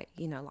buy,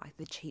 you know, like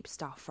the cheap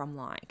stuff from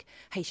like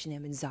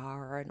H&M and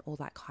Zara and all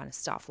that kind of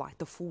stuff, like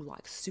the full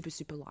like super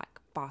like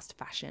fast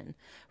fashion.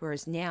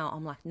 Whereas now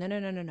I'm like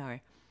no,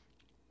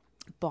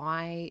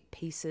 buy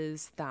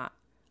pieces that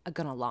are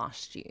gonna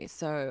last you.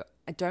 So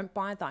I don't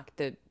buy like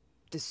the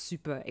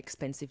super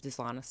expensive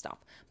designer stuff,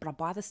 but I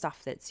buy the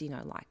stuff that's, you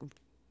know, like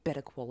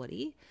better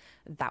quality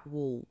that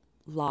will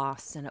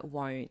last, and it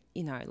won't,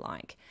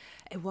 like,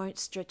 it won't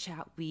stretch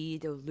out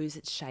weird or lose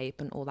its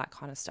shape and all that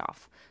kind of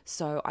stuff.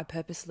 So I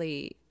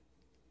purposely,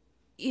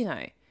 you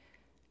know,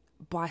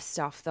 buy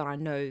stuff that I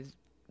know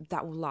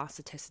that will last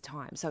the test of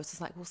time. So it's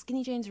just like, well,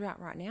 skinny jeans are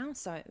out right now,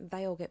 so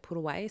they all get put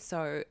away.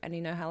 So, and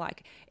you know how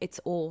like it's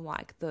all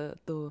like the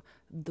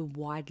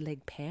wide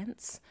leg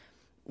pants.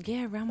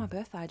 Yeah, around my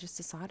birthday, I just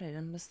decided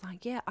and was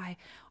like, yeah,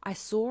 I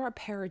saw a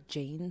pair of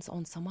jeans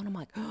on someone. I'm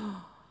like,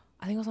 oh,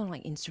 I think it was on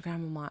like Instagram.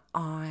 I'm like,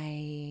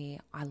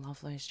 I love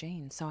those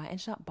jeans. So I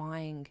ended up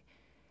buying,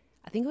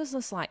 I think it was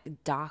just like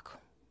dark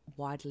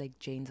wide leg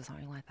jeans or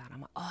something like that. I'm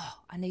like, oh,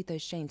 I need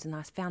those jeans. And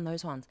I found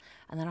those ones.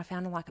 And then I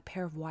found like a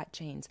pair of white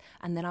jeans.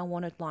 And then I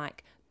wanted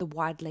like the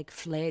wide leg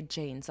flared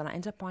jeans. And I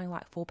ended up buying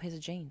like 4 pairs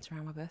of jeans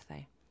around my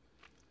birthday.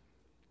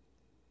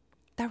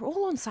 They were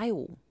all on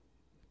sale.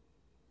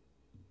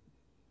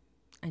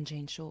 And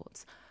jean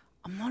shorts.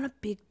 I'm not a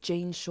big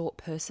jean short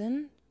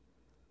person,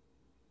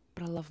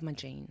 but I love my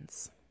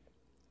jeans.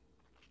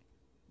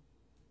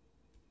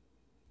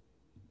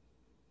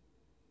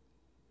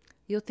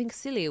 You'll think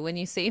silly when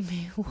you see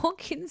me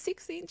walk in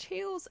 6-inch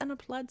heels and a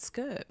plaid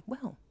skirt.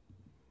 Well,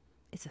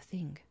 it's a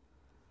thing.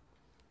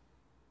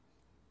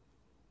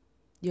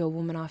 You're a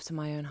woman after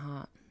my own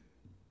heart.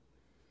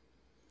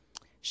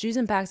 Shoes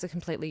and bags are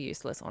completely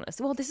useless, honest.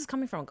 Well, this is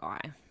coming from a guy.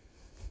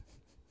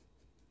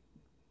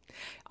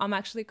 I'm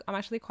actually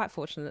quite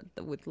fortunate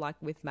that with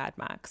Mad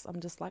Max,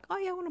 I'm just like, oh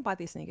yeah, I want to buy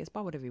this, and he goes,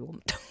 buy whatever you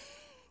want.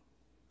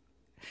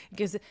 he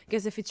goes,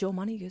 if it's your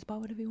money, he goes, buy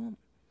whatever you want.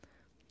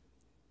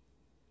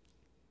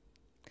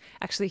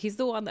 Actually, he's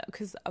the one that,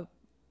 because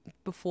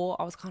before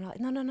I was kind of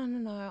like,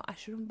 no, I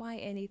shouldn't buy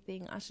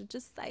anything. I should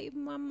just save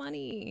my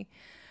money,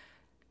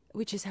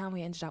 which is how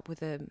we ended up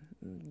with a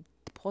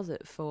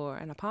deposit for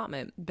an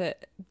apartment.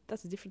 But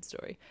that's a different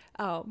story.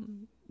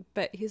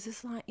 But he's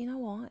just like, you know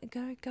what?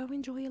 Go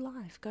enjoy your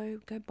life. Go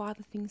buy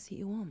the things that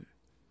you want.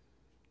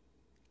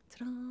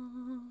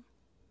 Ta-da!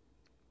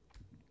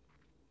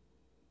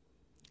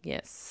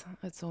 Yes,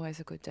 it's always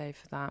a good day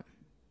for that.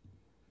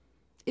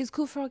 Is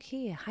Cool Frog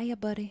here? Hiya,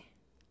 buddy.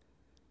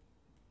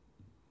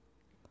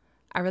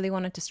 I really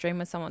wanted to stream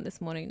with someone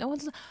this morning. No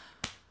one's...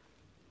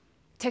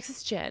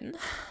 Texas Jen,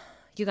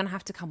 you're going to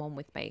have to come on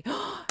with me.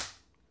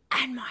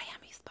 And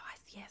Miami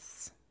Spice,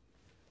 yes.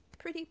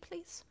 Pretty,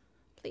 please.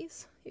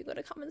 Please, you got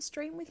to come and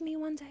stream with me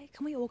one day.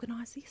 Can we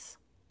organise this?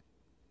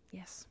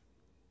 Yes.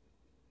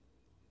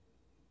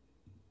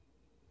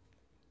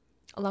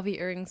 I love your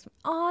earrings.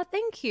 Oh,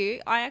 thank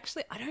you. I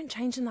don't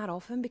change them that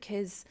often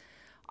because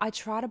I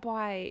try to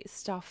buy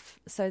stuff.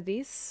 So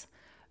this,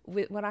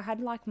 when I had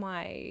like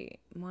my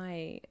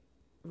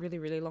really,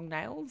 really long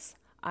nails,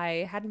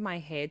 I had my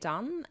hair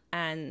done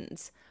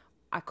and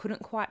I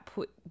couldn't quite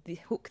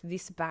hook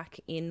this back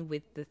in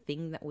with the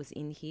thing that was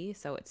in here,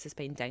 so it's just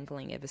been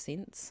dangling ever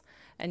since.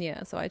 And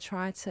yeah, so I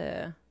try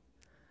to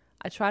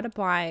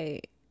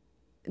buy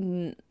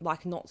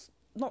like not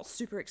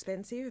super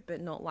expensive,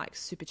 but not like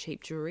super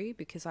cheap jewelry,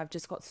 because I've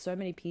just got so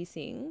many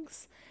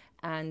piercings,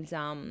 and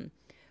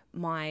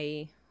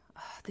my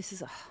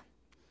ears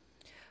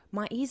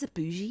are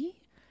bougie.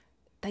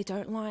 They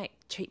don't like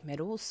cheap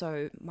metal,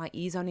 so my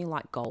ears only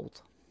like gold.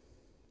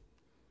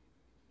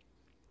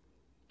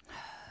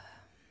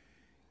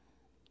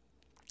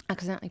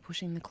 Accidentally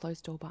pushing the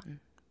closed door button.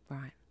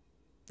 Right.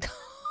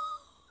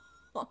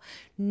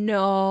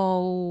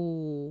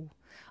 No.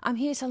 I'm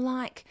here to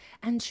like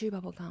and chew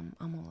bubblegum.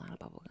 I'm all out of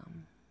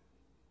bubblegum.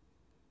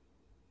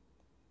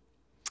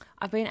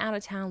 I've been out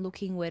of town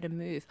looking where to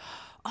move.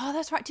 Oh,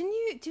 that's right. Didn't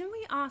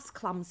we ask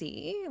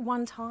Clumsy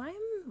one time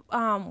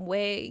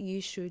where you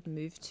should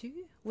move to?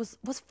 Was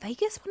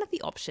Vegas one of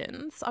the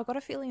options? I got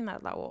a feeling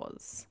that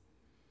was.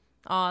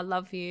 Oh, I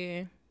love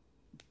you.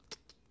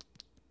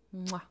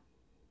 Mwah.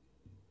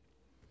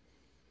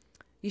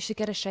 You should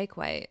get a shake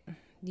weight.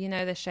 You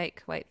know the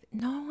shake weight.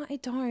 No, I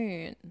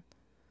don't.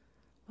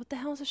 What the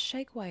hell is a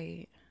shake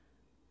weight?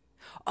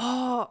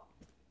 Oh,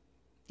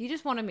 you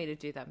just wanted me to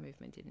do that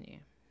movement, didn't you?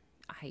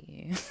 I hate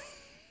you.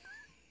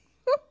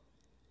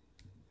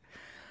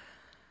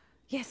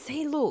 Yeah,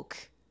 see,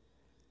 look.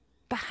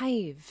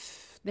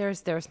 Behave.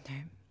 There's no...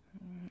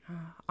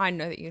 I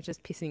know that you're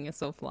just pissing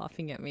yourself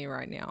laughing at me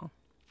right now.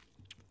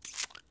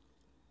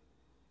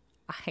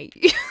 I hate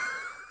you.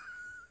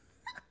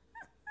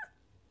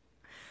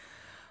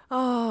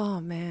 Oh,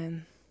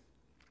 man.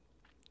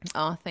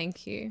 Oh,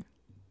 thank you.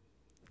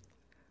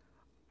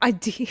 I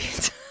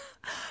did.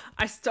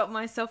 I stopped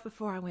myself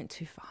before I went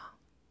too far.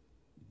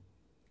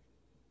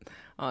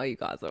 Oh, you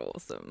guys are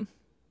awesome.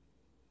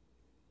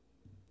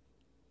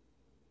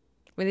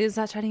 We need to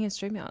start chatting in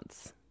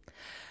StreamYards.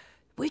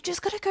 We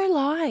just got to go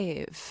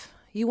live.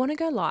 You want to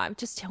go live?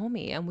 Just tell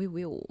me and we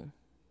will.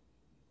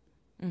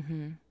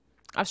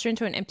 I've streamed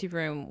to an empty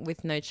room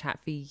with no chat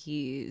for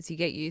years. You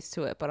get used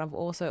to it, but I've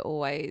also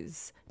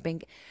always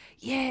been...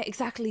 Yeah,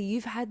 exactly.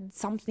 You've had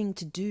something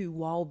to do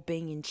while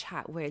being in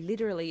chat where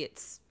literally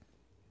it's...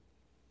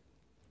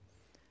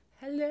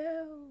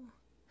 Hello.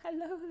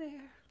 Hello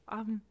there.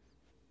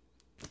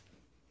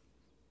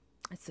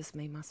 It's just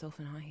me, myself,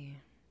 and I here.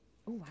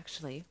 Oh,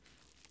 actually,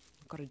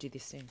 I've got to do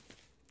this soon.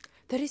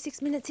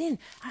 36 minutes in.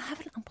 I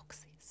haven't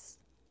unboxed this.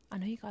 I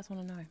know you guys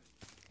want to know.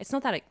 It's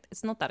not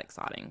that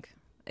exciting.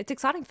 It's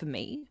exciting for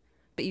me,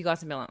 but you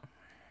guys will be like,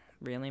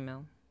 really,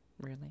 Mel?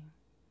 Really?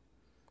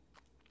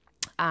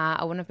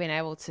 I wouldn't have been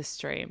able to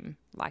stream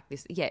like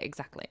this. Yeah,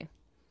 exactly.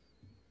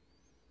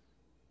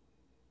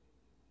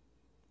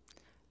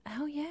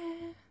 Oh,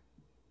 yeah.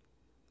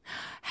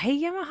 Hey,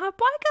 Yamaha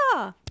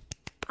Biker!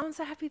 I'm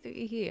so happy that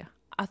you're here.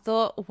 I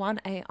thought one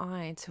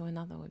AI to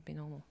another would be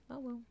normal. Oh,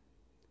 well.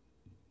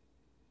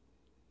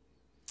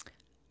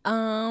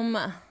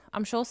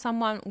 I'm sure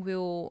someone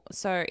will.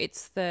 So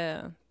it's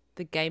the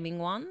gaming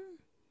one,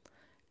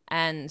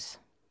 and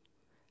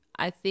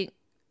I think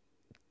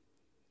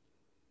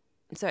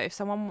so. If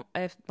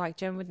like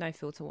Jen with No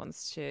Filter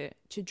wants to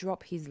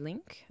drop his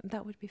link,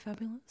 that would be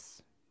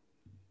fabulous.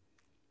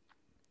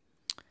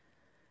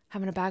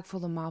 Having a bag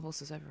full of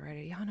marbles is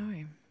overrated. I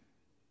know.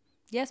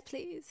 Yes,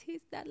 please.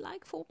 Here's that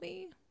like for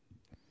me.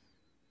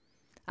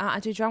 I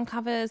do drum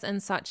covers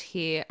and such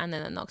here, and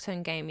then the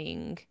Nocturne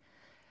Gaming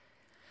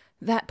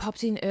that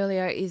popped in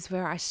earlier is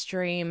where I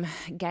stream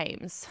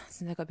games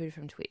since I got booted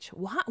from Twitch.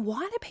 Why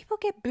do people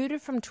get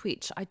booted from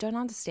Twitch? I don't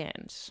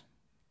understand.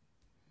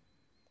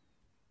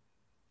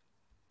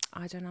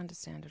 I don't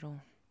understand at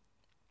all.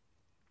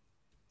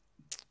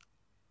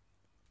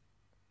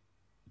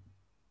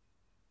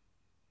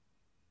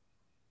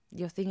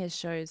 Your thing is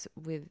shows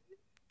with...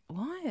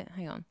 What?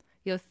 Hang on.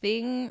 Your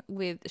thing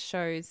with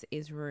shows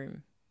is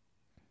room.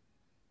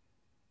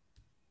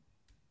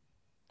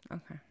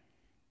 Okay.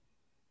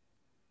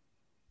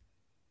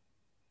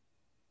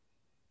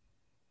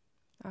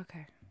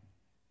 Okay.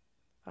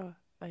 Oh,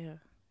 yeah.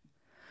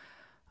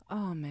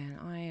 Oh, man.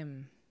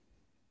 I'm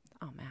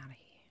out of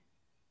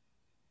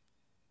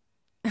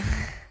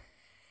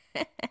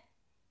here.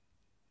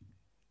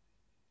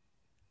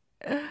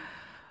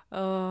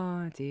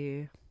 Oh,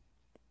 dear.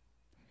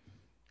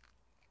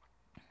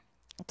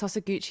 Toss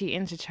a Gucci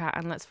into chat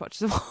and let's watch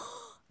the...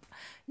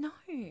 No.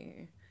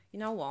 You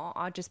know what?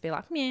 I'd just be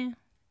like, meh.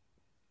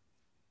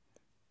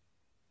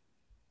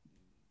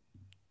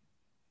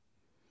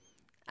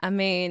 I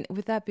mean,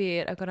 with that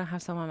beard, I've got to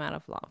have someone out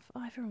of love.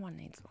 Oh, everyone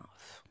needs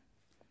love.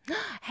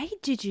 Hey,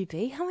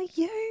 Jujubee, how are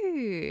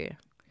you?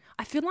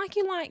 I feel like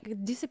you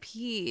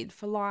disappeared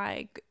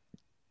for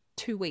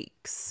 2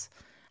 weeks,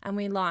 and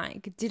we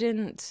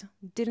didn't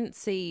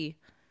see.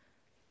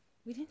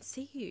 We didn't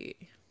see you.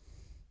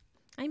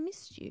 I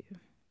missed you.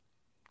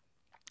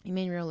 You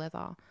mean real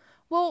leather?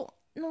 Well,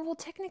 no. Well,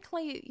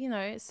 technically,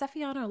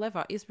 Saffiano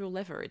leather is real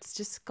leather. It's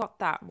just got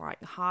that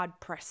hard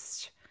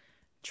pressed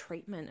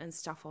treatment and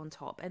stuff on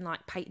top, and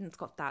Peyton's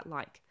got that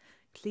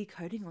clear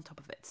coating on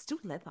top of it. It's still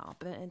leather,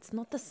 but it's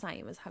not the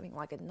same as having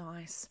a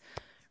nice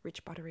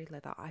rich buttery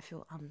leather. I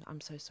feel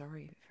I'm so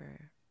sorry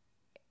for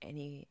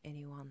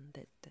anyone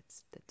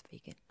that's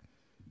vegan.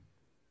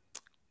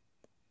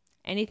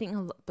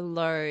 Anything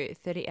below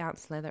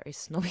 30-ounce leather is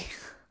snobby.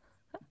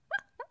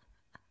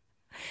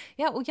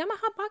 Yeah, well,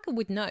 Yamaha Biker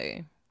would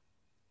know.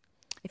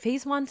 If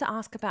there's anyone to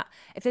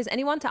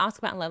ask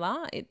about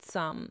leather, it's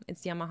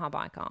Yamaha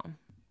Biker.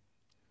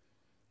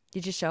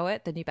 Did you show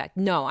it, the new bag?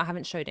 No, I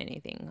haven't showed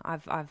anything.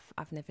 I've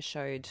never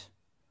showed.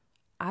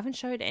 I haven't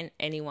showed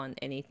anyone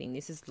anything.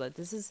 This is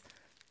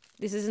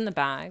in the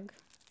bag.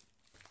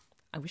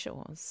 I wish it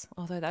was.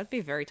 Although that'd be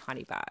a very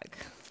tiny bag.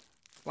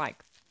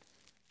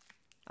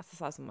 That's the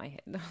size of my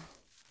head.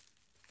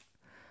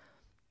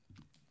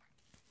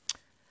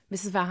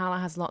 Mrs. Valhalla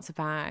has lots of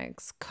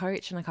bags.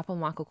 Coach and a couple of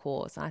Michael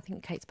Kors. And I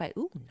think Kate Spade.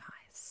 Ooh,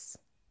 nice.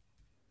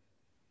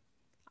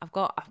 I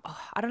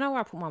don't know where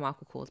I put my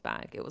Michael Kors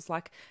bag. It was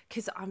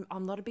because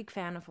I'm not a big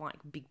fan of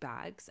big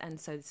bags. And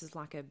so this is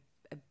a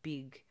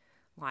big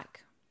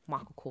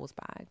Michael Kors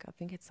bag. I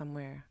think it's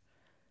somewhere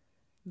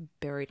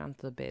buried under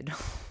the bed.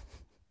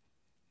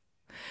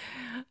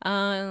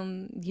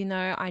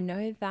 I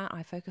know that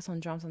I focus on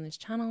drums on this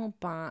channel,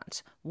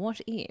 but what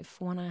if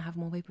when I have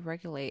more people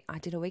regularly, I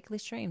did a weekly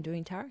stream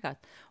doing tarot cards?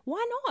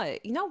 Why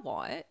not? You know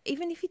what?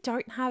 Even if you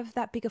don't have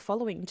that big a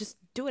following, just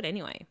do it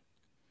anyway.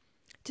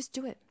 Just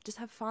do it. Just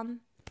have fun.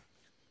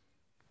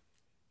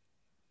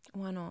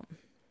 Why not?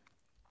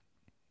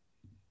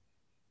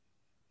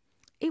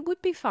 It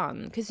would be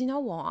fun because you know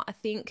what? I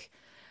think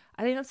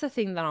that's the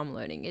thing that I'm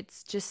learning.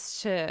 It's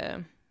just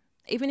even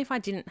if I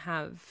didn't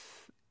have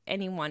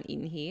anyone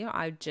in here,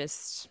 I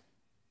just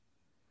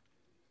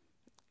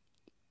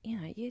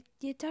you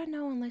don't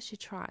know unless you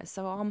try.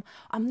 So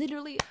I'm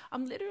literally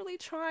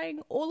trying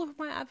all of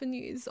my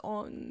avenues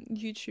on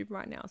YouTube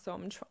right now. So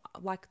I'm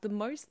the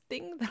most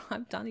thing that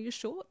I've done is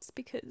shorts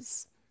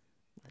because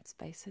let's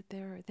face it,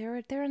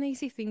 they're an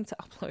easy thing to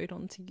upload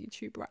onto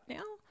YouTube right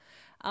now.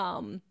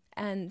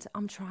 And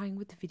I'm trying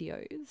with the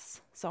videos.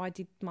 So I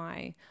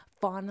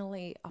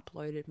finally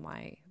uploaded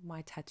my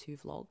tattoo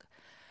vlog.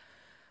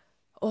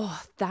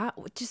 Oh, that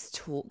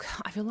just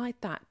I feel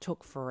like that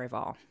took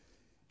forever.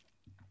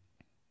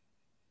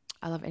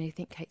 I love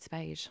anything Kate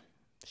Spade.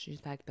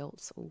 Shoes, bag,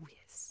 belts. Oh,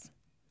 yes.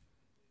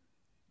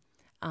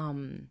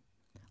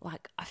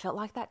 Like, I felt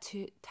like that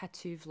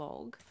tattoo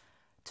vlog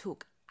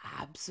took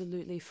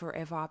absolutely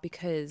forever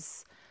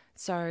because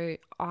so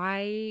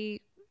I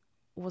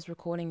was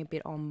recording a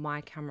bit on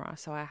my camera,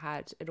 so I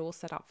had it all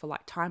set up for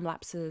like time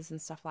lapses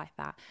and stuff like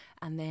that.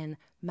 And then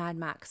Mad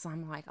Max,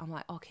 I'm like,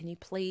 oh, can you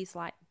please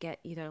like get,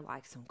 you know,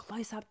 like some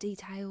close-up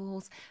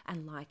details,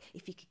 and like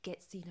if you could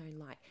get, you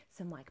know, like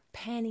some like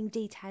panning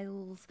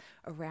details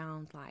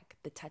around like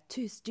the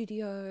tattoo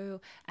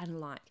studio,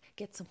 and like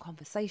get some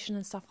conversation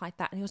and stuff like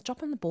that. And he was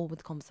dropping the ball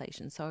with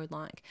conversation, so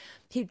like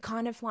he'd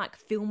kind of like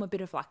film a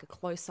bit of like a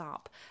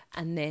close-up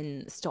and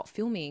then stop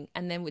filming,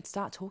 and then we'd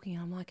start talking,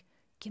 and I'm like,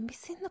 you're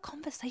missing the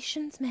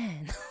conversations,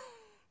 man.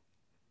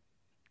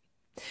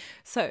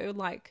 So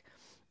like,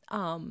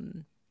 I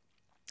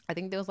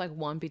think there was like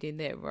one bit in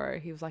there where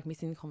he was like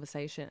missing the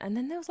conversation, and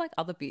then there was like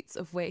other bits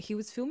of where he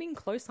was filming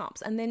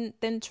close-ups and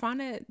then trying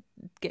to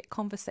get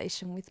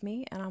conversation with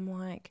me, and I'm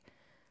like,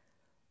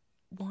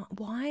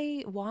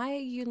 why are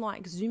you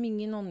like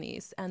zooming in on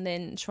this and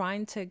then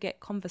trying to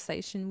get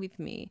conversation with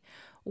me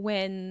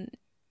when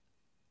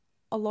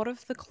a lot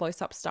of the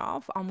close-up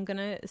stuff I'm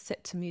gonna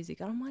set to music?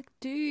 And I'm like,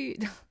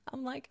 dude,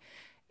 I'm like,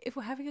 if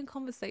we're having a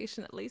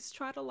conversation, at least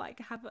try to like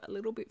have it a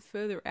little bit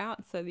further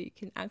out so that you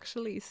can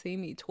actually see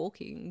me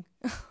talking.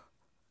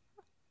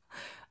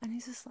 And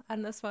he's just,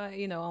 and that's why,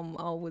 you know,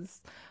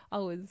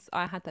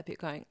 I had that bit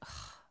going,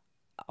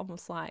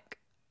 almost like,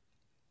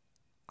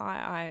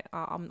 I'm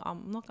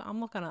not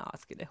gonna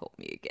ask you to help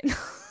me again.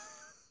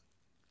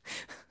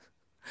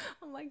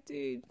 I'm like,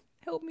 dude,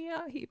 help me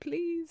out here,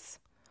 please.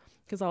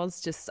 Because I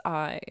was just,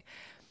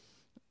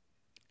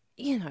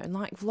 you know,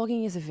 like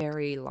vlogging is a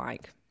very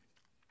like,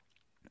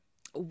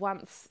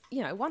 once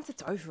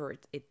it's over,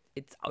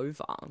 it's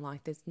over.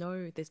 Like there's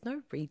no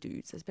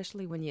redos,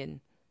 especially when you're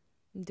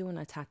doing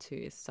a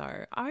tattoo.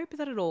 So I hope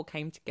that it all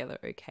came together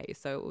okay.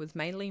 So it was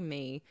mainly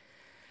me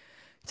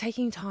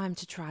taking time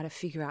to try to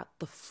figure out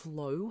the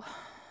flow.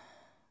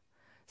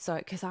 So,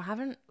 because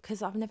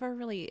I've never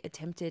really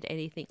attempted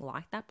anything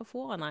like that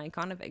before, and I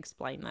kind of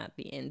explained that at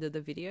the end of the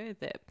video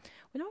that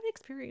we're not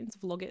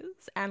experienced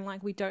vloggers, and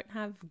like we don't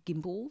have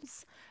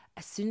gimbals.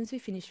 As soon as we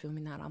finish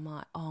filming that, I'm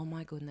like, oh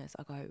my goodness,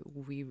 I go,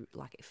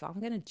 if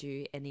I'm gonna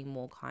do any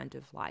more kind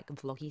of like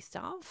vloggy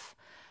stuff,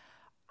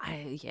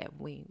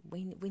 we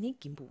need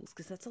gimbals,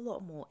 because that's a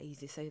lot more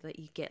easy, so that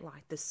you get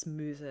like the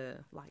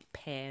smoother like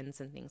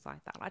pans and things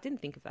like that. I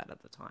didn't think of that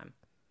at the time.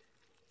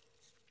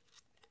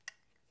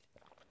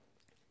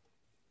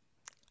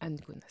 And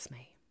goodness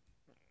me,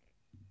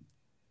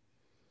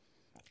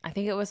 I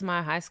think it was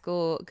my high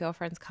school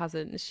girlfriend's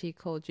cousin. She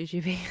called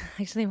Jujubee.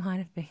 Actually, might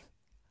have been.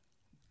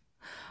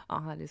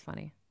 Oh, that is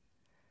funny.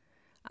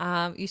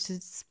 You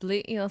should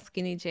split your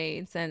skinny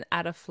jeans and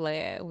add a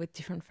flare with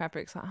different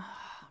fabrics. Oh,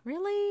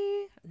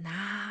 really?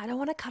 Nah, I don't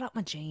want to cut up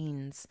my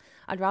jeans.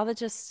 I'd rather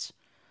just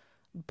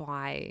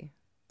buy,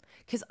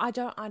 because I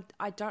don't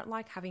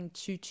like having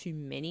too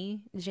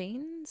many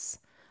jeans.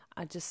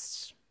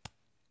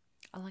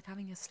 I like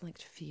having a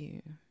select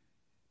few.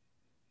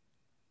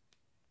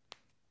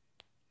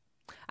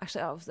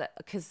 Actually, I was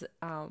because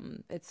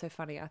it's so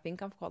funny. I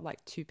think I've got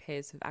like 2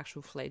 pairs of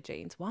actual flare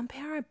jeans. One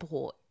pair I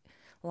bought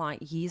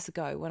like years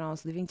ago when I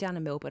was living down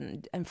in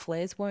Melbourne, and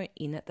flares weren't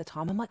in at the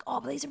time. I'm like,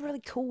 oh, but these are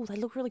really cool. They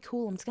look really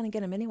cool. I'm just gonna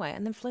get them anyway.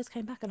 And then flares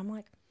came back, and I'm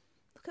like,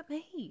 look at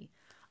me.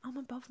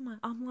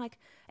 I'm like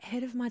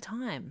ahead of my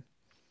time.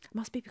 It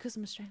must be because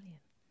I'm Australian.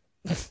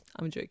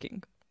 I'm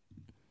joking.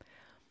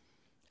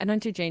 I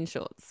don't do jean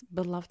shorts,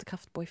 but love to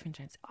cuff boyfriend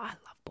jeans. I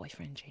love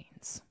boyfriend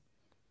jeans.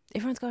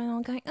 Everyone's going,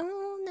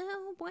 oh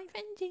no,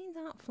 boyfriend jeans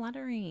aren't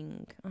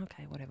flattering.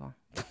 Okay, whatever.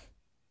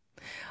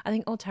 I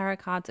think all tarot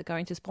cards are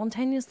going to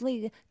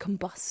spontaneously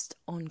combust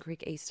on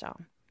Greek Easter.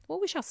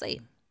 Well, we shall see.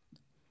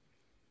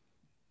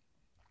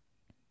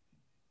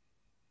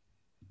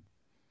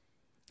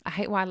 I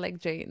hate wide leg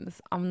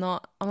jeans. I'm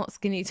not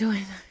skinny to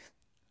it.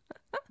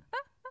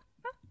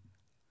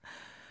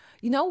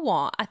 You know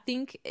what? I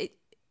think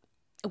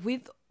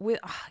with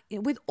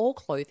all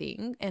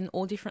clothing and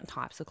all different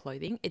types of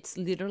clothing, it's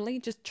literally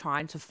just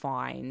trying to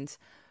find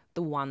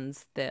the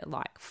ones that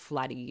like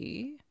flatter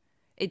you.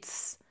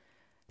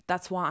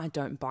 That's why I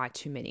don't buy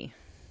too many,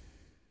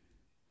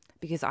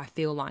 because I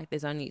feel like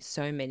there's only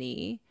so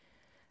many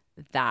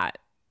that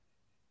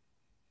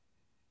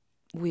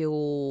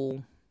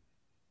will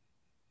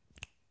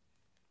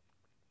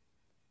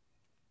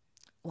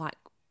like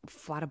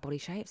flatter body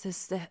shapes.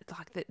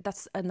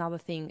 That's another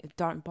thing.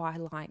 Don't buy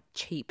like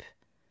cheap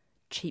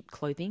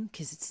clothing,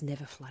 because it's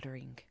never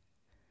flattering.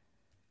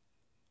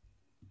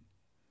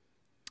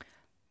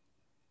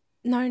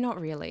 No, not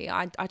really.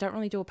 I don't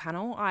really do a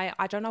panel.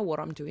 I don't know what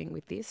I'm doing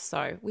with this,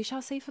 so we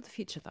shall see for the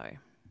future though.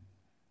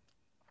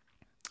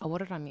 Oh, what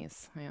did I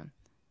miss? Hang on.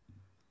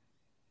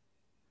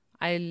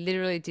 I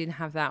literally didn't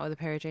have that with a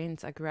pair of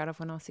jeans I grew out of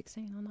when I was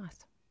 16. Oh, nice.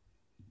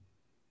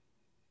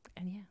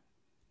 And yeah.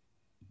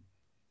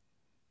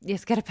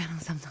 Yes, get a panel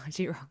sometimes,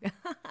 you're wrong.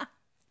 All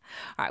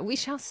right, we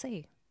shall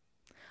see.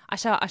 I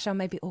shall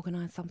maybe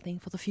organise something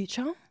for the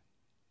future.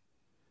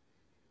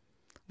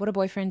 What are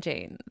boyfriend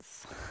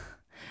jeans?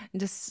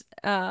 Just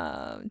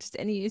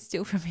any you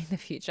steal from me in the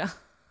future.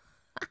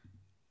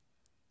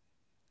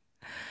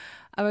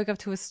 I woke up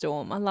to a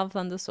storm. I love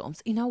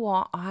thunderstorms. You know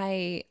what?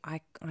 I'm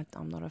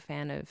not a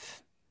fan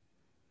of.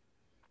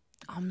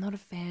 I'm not a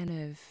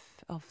fan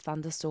of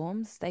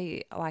thunderstorms.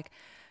 They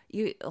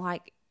you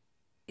like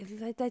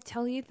they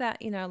tell you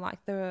that,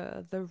 like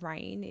the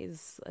rain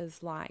is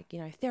like,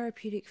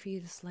 therapeutic for you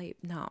to sleep.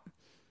 No.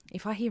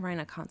 If I hear rain,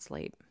 I can't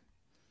sleep.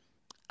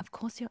 Of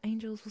course your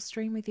angels will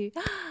stream with you.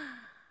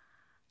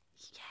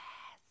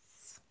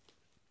 Yes.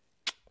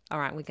 All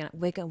right,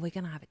 we're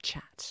gonna have a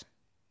chat.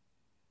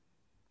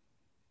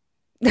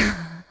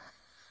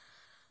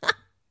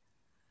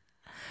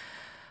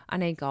 I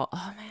need gold.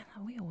 Oh man,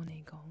 we all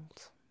need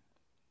gold.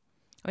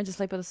 I went to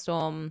sleep with a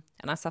storm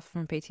and I suffer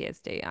from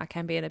PTSD. I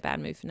can be in a bad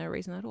mood for no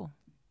reason at all.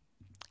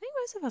 I think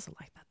most of us are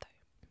like that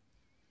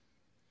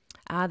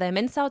though. Their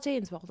men's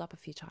jeans rolled up a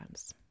few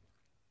times.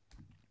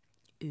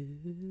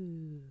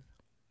 Ooh.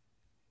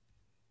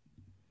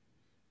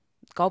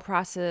 Gold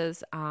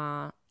prices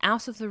are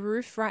out of the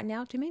roof right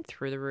now. Do you mean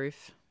through the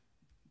roof?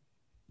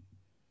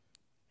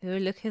 Ooh,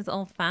 look who's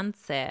all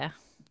fancy. I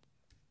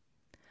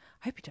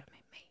hope you don't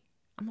mean me.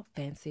 I'm not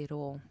fancy at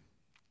all.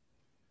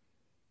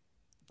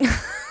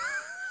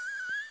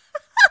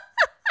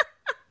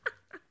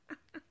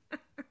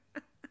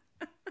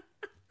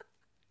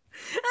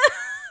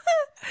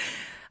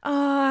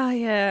 Oh,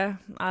 yeah.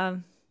 I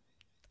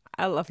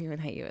love you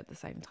and hate you at the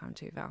same time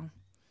too, Val.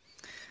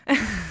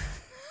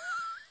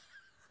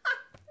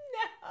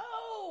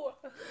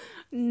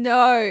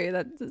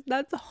 No,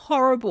 that's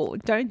horrible.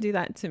 Don't do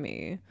that to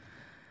me.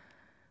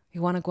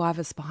 You want to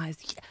guava spies?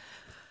 Yeah.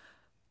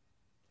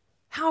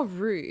 How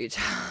rude.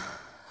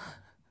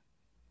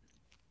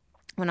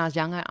 When I was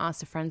young, I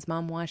asked a friend's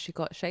mum why she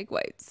got shake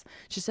weights.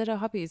 She said her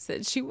hubby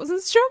said she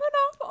wasn't strong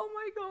enough. Oh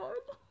my God.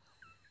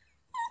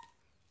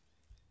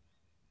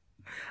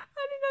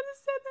 I didn't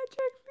understand that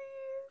joke for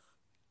years.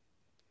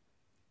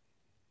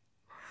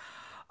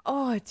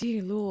 Oh,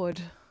 dear Lord.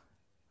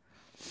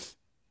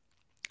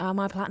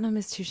 My platinum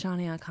is too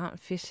shiny. I can't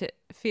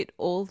fit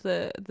all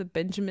the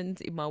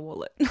Benjamins in my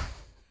wallet.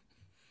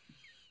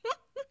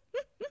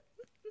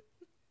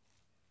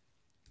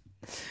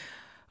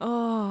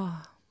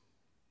 Oh,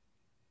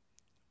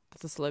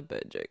 that's a slow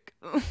bird joke.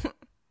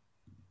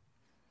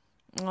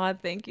 Oh,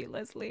 thank you,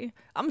 Leslie.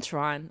 I'm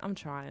trying.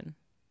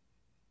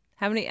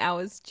 How many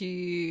hours do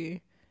you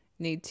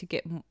need to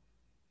get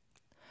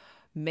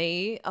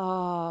me?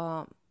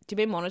 To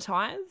be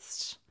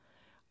monetized?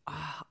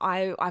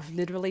 I've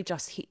literally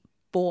just hit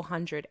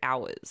 400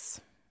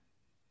 hours.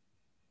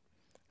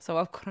 So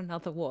I've got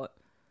another, what?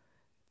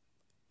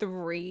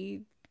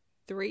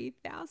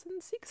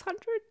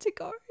 3,600 to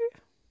go.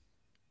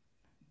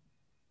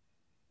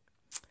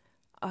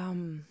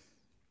 I'm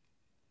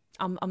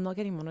not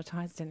getting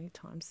monetized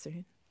anytime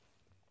soon,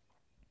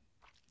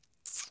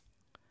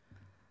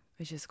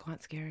 which is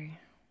quite scary.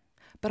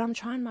 But I'm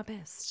trying my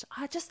best.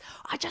 I just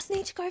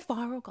need to go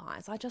viral,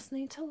 guys. I just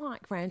need to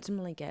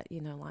randomly get,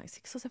 like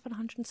 600 or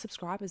 700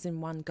 subscribers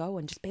in one go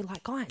and just be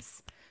like,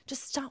 guys,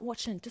 just start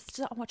watching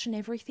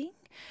everything.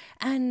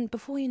 And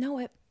before you know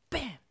it,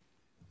 bam,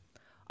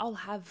 I'll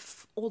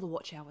have all the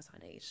watch hours I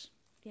need.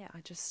 Yeah,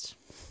 I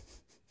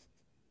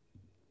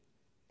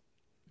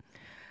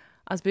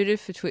was booted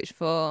for Twitch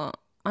for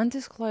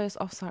undisclosed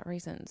offsite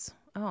reasons.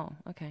 Oh,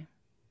 okay.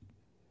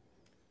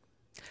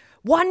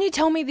 Why didn't you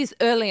tell me this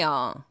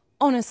earlier?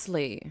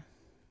 Honestly.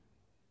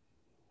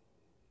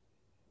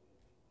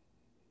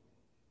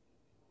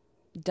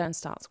 Don't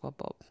start, Squad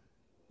Bob.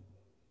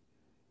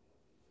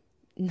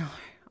 No,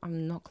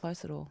 I'm not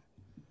close at all.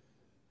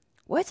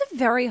 Words are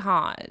very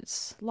hard.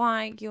 Look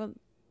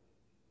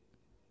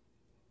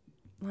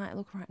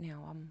right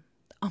now.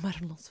 I'm at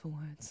a loss for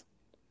words.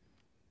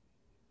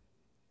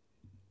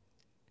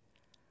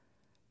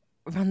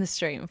 Run the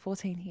stream,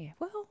 14 here.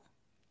 Well,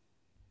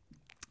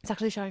 it's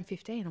actually showing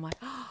 15. I'm like,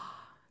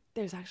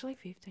 there's actually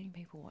 15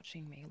 people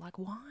watching me. Like,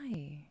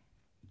 why?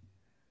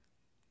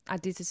 I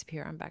did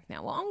disappear. I'm back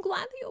now. Well, I'm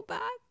glad that you're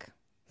back.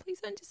 Please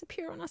don't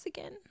disappear on us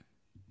again.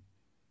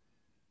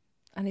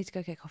 I need to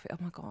go get coffee. Oh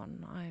my God.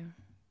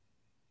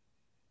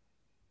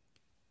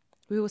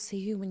 We will see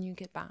you when you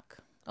get back.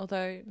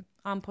 Although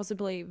I'm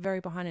possibly very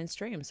behind in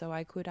stream, so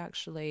I could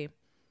actually...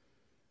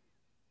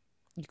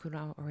 You could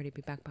already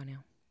be back by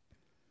now.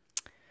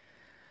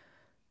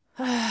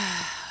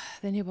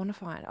 Then you're bona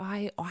fide.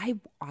 I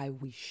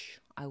wish.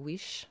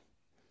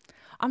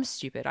 I'm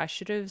stupid. I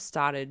should have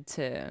started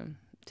to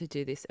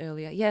do this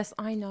earlier. Yes,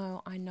 I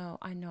know.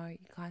 You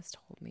guys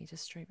told me to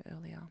stream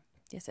earlier.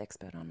 Yes,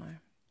 expert, I know.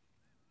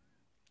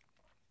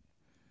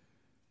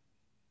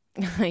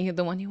 You're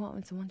the one you want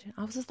with the one.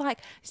 I was just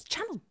like, this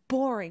channel's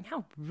boring.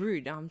 How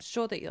rude. I'm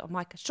sure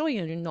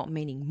you're not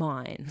meaning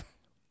mine.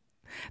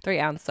 3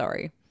 ounce,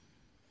 sorry.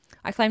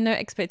 I claim no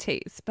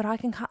expertise, but I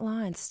can cut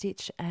lines,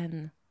 stitch,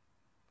 and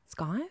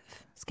skeeve.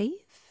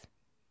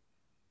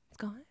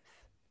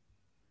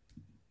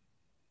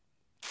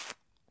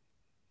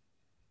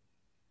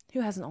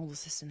 Who has an older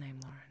sister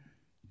named Lauren?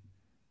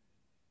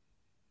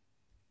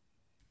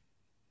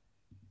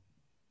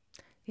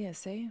 Yeah,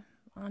 see?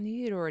 I knew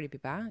you'd already be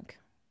back.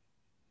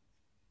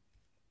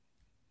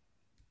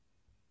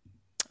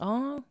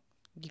 Oh,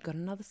 you got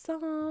another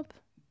sub.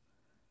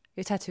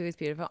 Your tattoo is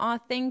beautiful. Oh,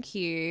 thank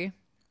you.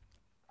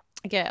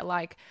 Yeah,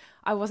 like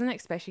I wasn't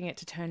expecting it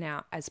to turn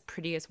out as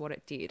pretty as what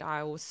it did.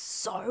 I was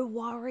so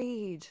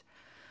worried.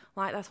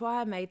 Like that's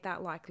why I made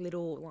that like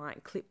little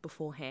like clip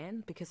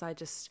beforehand because I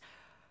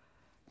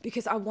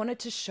wanted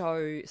to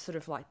show sort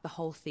of like the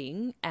whole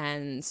thing,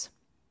 and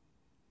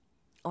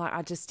like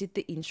I just did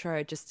the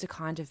intro just to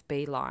kind of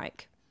be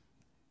like,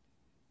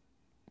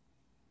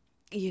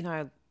 you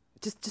know,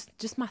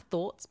 just my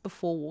thoughts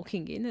before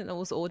walking in, and it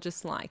was all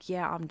just like,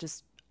 yeah,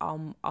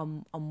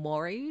 I'm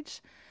worried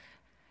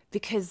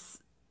because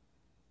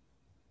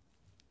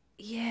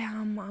yeah,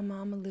 I'm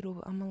a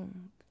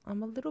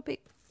little bit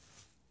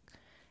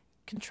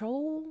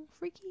control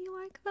freaky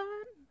like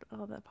that.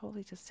 Oh, that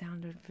probably just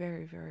sounded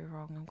very, very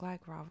wrong. I'm glad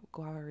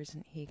Guava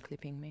isn't here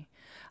clipping me.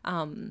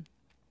 Um,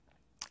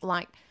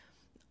 like,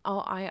 oh,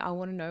 I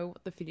want to know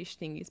what the finished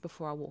thing is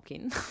before I walk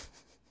in.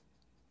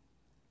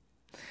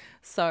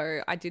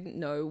 So I didn't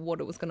know what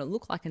it was going to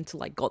look like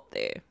until I got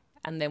there.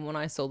 And then when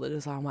I saw the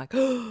design, I'm like,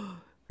 oh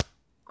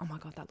my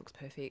God, that looks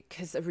perfect.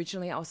 Because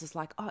originally I was just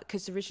like, oh,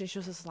 because originally she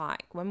was just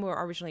like, when we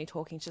were originally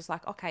talking, she's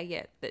like, okay,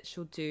 yeah, that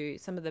she'll do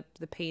some of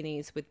the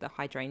peonies with the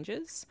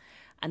hydrangeas.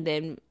 And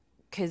then,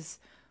 because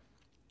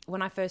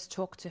when I first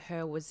talked to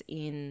her was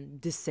in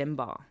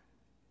December.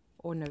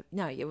 Or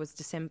no, it was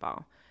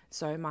December.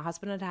 So my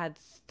husband had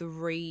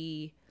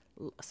 3.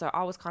 So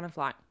I was kind of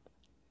like,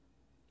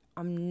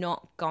 I'm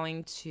not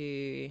going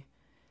to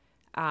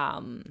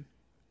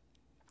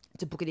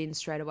book it in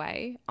straight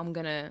away. I'm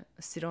going to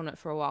sit on it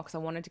for a while because I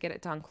wanted to get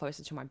it done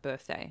closer to my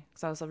birthday.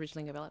 Because I was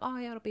originally going to be like, oh,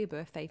 yeah, it'll be a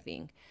birthday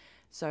thing.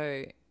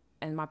 So,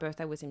 and my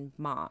birthday was in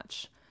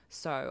March.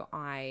 So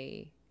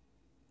I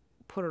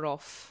put it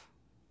off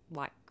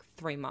like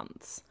 3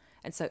 months.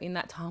 And so in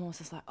that time, I was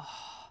just like,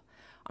 oh,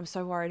 I'm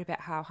so worried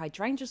about how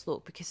hydrangeas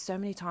look because so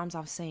many times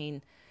I've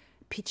seen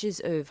pictures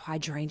of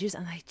hydrangeas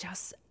and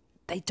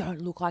they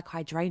don't look like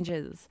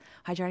hydrangeas.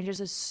 Hydrangeas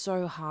are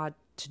so hard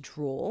to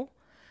draw.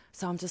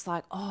 So I'm just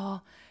like,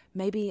 oh,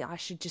 maybe I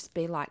should just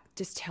be like,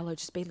 just tell her,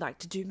 just be like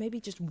to do maybe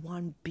just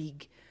one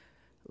big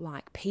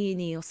like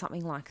peony or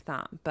something like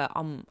that. But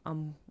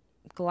I'm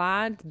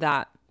glad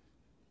that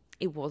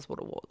it was what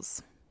it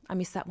was. I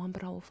missed that one,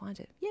 but I will find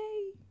it. Yay.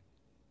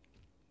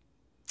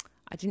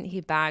 I didn't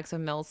hear bags, so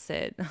Mel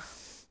said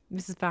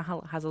Mrs.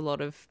 Val has a lot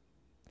of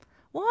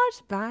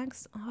what?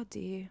 Bags? Oh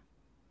dear.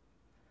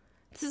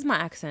 This is my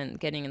accent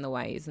getting in the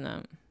way, isn't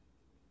it?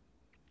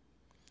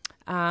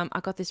 I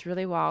got this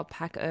really wild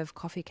pack of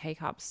coffee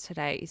K-cups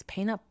today. Is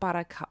peanut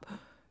butter cup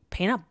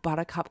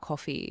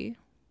coffee.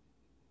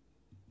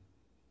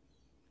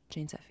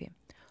 Jean Sophia.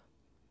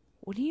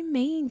 What do you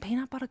mean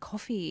peanut butter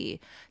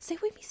coffee? See,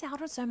 we miss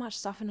out on so much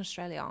stuff in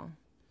Australia.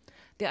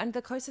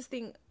 The closest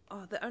thing,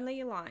 the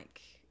only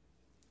like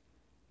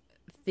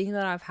thing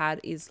that I've had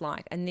is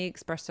like a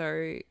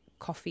Nespresso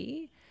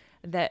coffee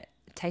that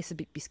tastes a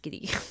bit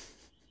biscuity.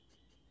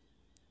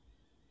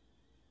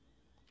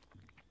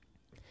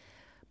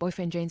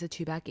 Boyfriend jeans are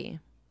too baggy.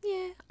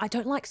 Yeah, I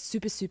don't like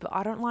super.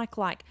 I don't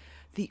like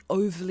the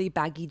overly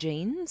baggy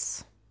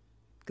jeans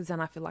because then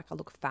I feel like I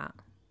look fat.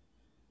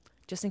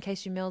 Just in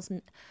case you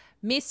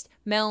missed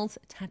Mel's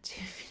tattoo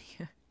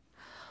video.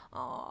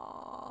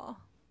 Oh,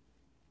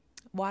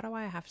 why do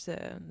I have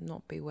to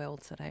not be well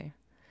today?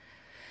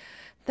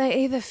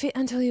 They either fit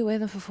until you wear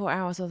them for 4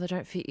 hours or they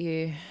don't fit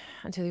you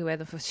until you wear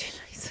them for 2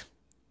 days.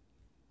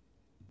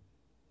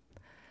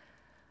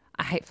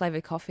 I hate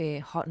flavored coffee,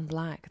 hot and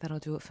black. That'll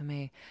do it for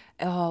me.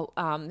 Oh,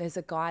 there's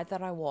a guy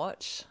that I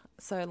watch.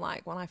 So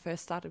like when I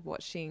first started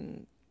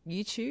watching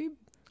YouTube,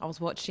 I was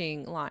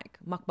watching like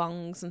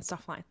mukbangs and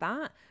stuff like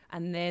that.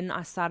 And then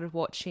I started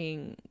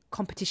watching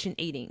competition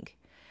eating.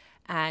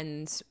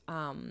 And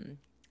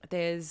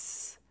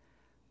there's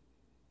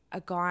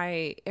a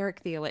guy,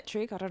 Eric the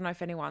Electric. I don't know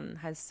if anyone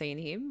has seen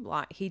him.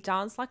 Like he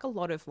does like a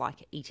lot of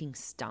like eating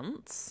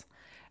stunts.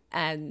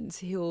 And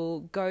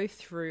he'll go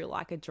through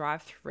like a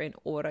drive-through and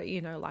order,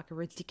 you know, like a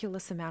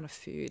ridiculous amount of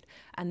food.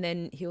 And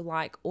then he'll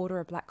like order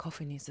a black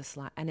coffee and he's just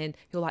like, and then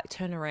he'll like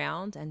turn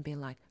around and be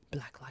like,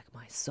 black like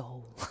my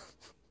soul.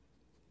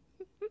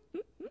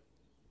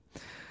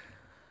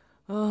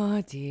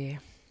 Oh dear.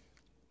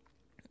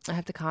 I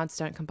hope the cards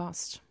don't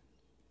combust.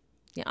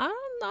 Yeah, I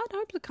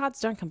hope the cards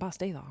don't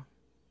combust either.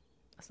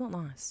 That's not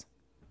nice.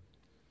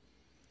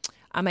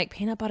 I make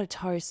peanut butter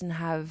toast and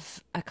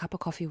have a cup of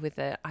coffee with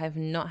it. I have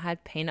not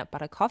had peanut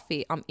butter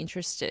coffee. I'm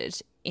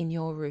interested in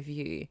your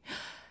review.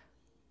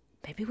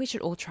 Maybe we should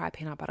all try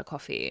peanut butter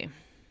coffee.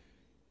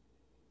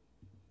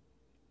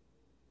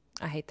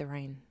 I hate the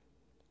rain.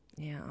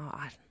 Yeah,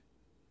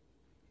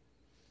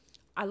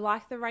 I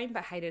like the rain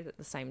but hate it at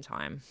the same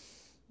time.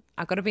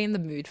 I've got to be in the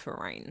mood for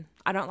rain.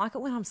 I don't like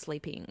it when I'm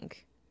sleeping.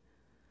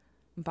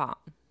 But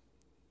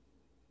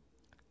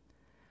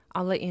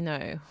I'll let you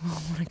know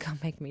when I come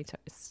make me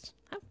toast.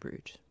 How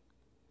rude.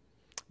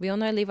 We all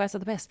know Levi's are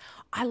the best.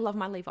 I love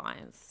my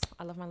Levi's.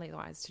 I love my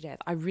Levi's to death.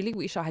 I really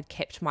wish I had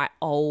kept my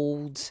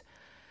old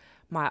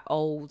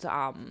Levi's,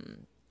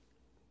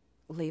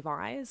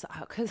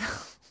 because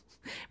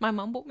my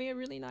mum bought me a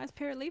really nice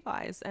pair of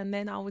Levi's, and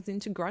then I was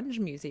into grunge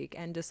music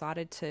and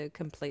decided to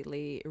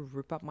completely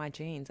rip up my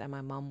jeans, and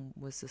my mum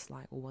was just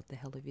like, well, what the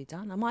hell have you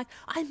done? I'm like,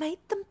 I made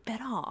them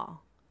better.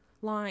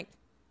 Like,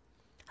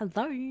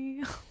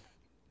 hello.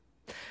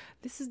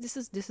 This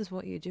is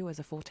what you do as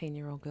a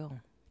 14-year-old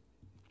girl.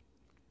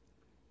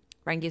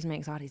 Rain gives me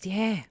anxieties.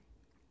 Yeah.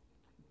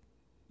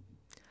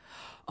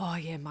 Oh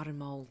yeah, mud and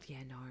mold.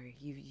 Yeah, no.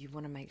 You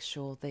want to make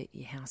sure that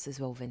your house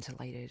is well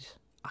ventilated.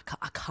 I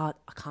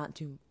can't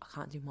do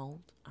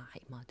mold. I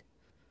hate mud.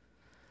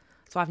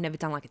 So I've never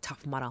done like a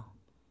tough mudder.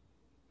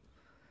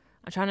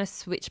 I'm trying to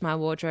switch my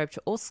wardrobe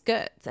to all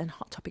skirts and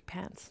Hot Topic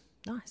pants.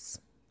 Nice.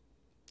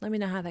 Let me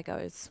know how that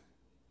goes.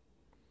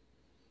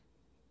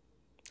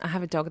 I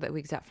have a dog that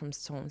wigs out from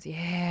storms.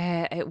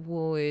 Yeah, it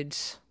would.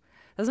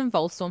 Doesn't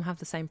Volstorm have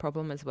the same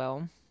problem as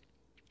well?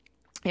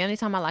 The only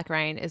time I like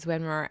rain is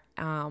when we're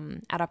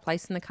at a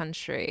place in the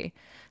country,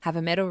 have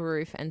a metal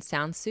roof and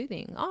sounds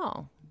soothing.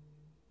 Oh.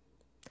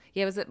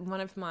 Yeah, was it one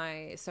of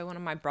my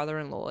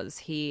brother-in-laws,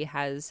 he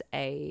has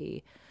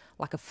a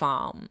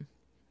farm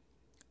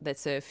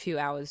that's a few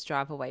hours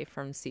drive away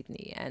from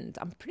Sydney, and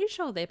I'm pretty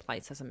sure their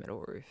place has a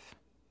metal roof.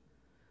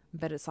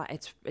 But it's like,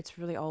 it's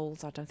really old.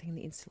 So I don't think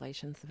the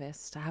installation's the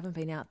best. I haven't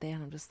been out there,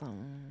 and I'm just like,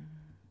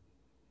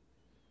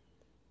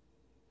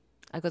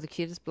 I got the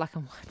cutest black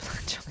and white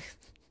plancholies.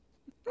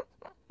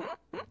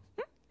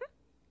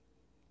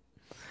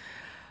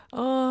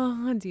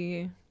 Oh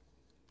dear.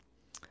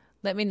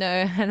 Let me know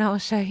and I'll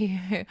show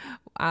you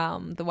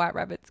the White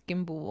Rabbit's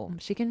gimbal.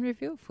 She can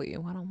review it for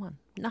you one-on-one.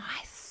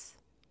 Nice.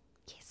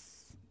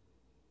 Yes.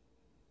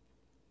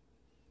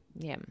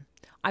 Yeah.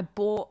 I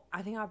bought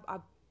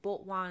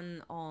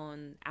one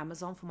on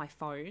Amazon for my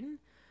phone,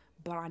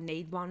 but I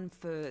need one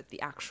for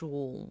the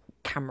actual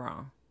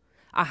camera.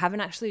 I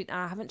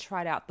haven't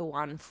tried out the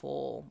one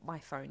for my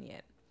phone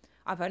yet.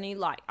 I've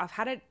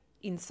had it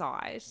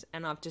inside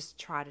and I've just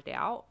tried it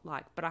out,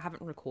 but I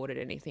haven't recorded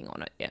anything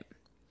on it yet.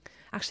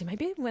 Actually,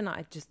 maybe when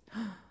I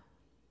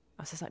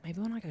was just like, maybe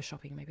when I go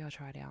shopping, maybe I'll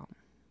try it out.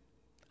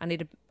 I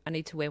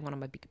need to wear one of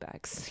my big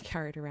bags to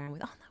carry it around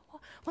with. Oh no,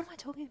 what am I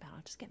talking about?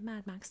 I'll just get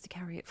Mad Max to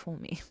carry it for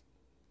me.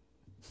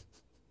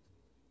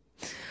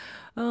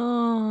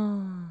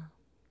 Oh,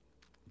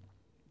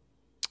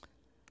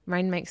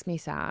 rain makes me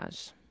sad.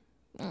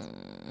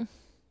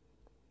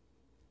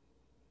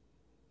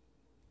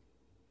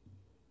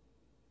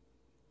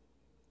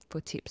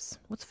 For tips.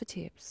 What's for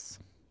tips?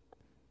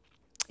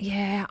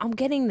 Yeah, I'm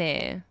getting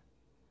there.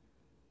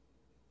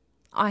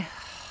 I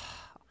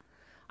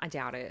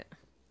doubt it.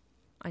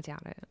 I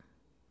doubt it.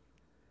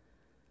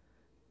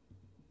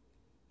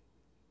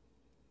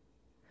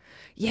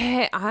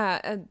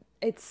 Yeah,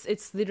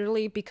 it's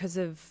literally because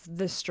of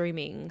the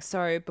streaming.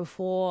 So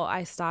before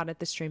I started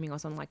the streaming, I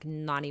was on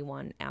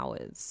 91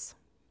 hours.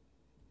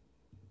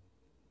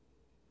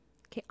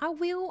 Okay, I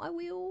will.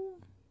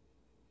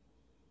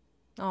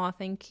 Oh,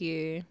 thank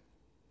you.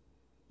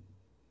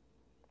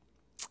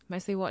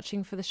 Mostly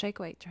watching for the shake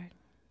weight, Joe.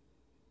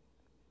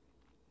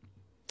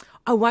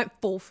 I won't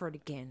fall for it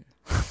again.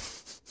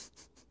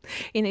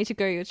 You need to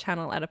grow your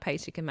channel at a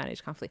pace you can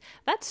manage comfortably.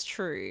 That's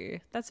true.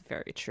 That's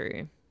very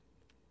true.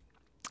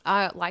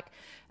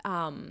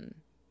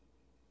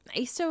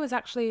 Easter was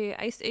actually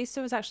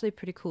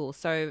pretty cool.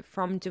 So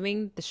from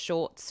doing the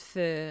shorts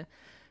for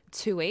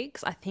 2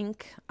 weeks, I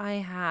think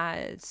I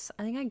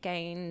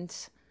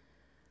gained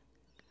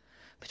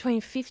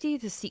between 50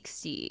 to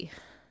 60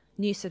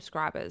 new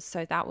subscribers.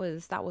 So that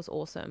was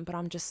awesome. But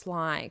I'm just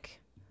like,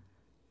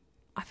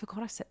 I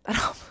forgot I set that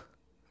up.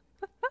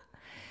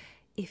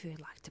 If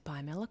you'd like to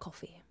buy Mela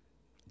coffee,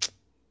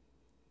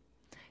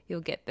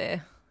 you'll get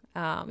there.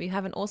 You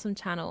have an awesome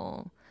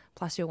channel,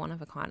 plus you're one of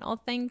a kind. Oh,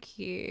 thank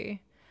you.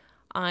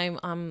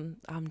 I'm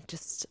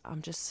just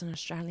an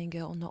Australian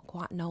girl, not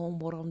quite knowing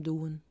what I'm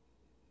doing.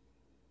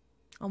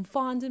 I'm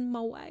finding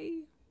my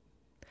way.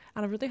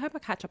 And I really hope I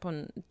catch up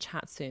on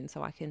chat soon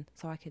so I can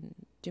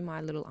do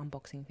my little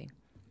unboxing thing.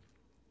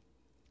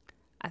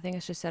 I think I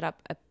should set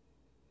up a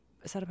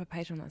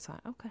page on that site.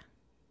 Okay.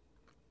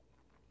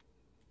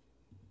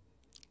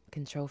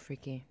 Control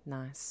freaky.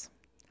 Nice.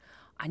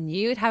 I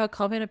knew you'd have a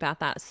comment about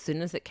that as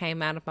soon as it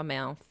came out of my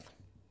mouth.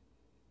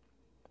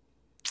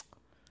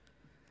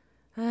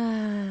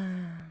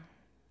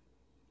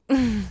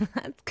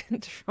 That's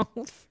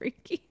control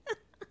freaky.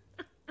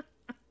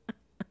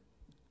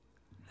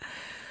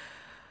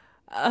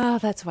 Oh,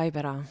 that's way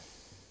better.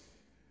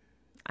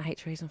 I hate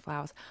trees and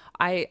flowers.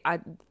 I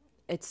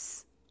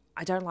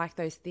don't like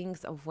those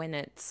things of when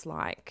it's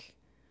like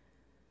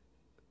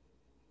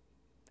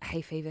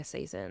hay fever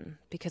season,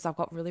 because I've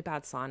got really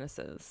bad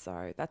sinuses.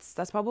 So that's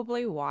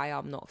probably why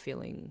I'm not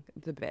feeling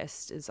the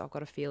best, is I've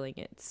got a feeling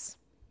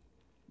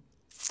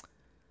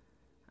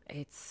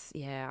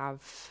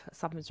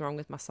something's wrong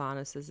with my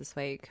sinuses this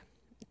week.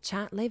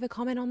 chat, leave a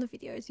comment on the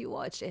videos you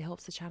watch. It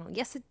helps the channel.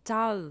 Yes, it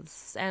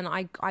does. And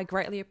I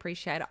greatly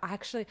appreciate it.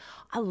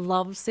 I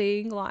love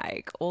seeing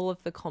like all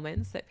of the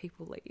comments that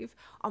people leave.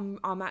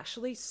 I'm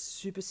actually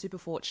super, super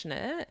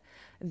fortunate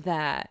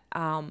that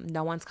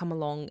no one's come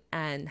along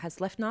and has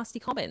left nasty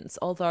comments.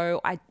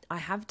 Although I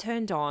have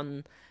turned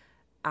on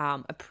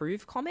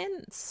approve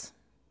comments,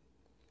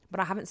 but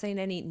I haven't seen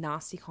any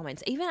nasty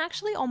comments. Even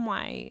actually on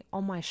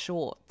my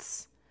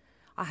shorts,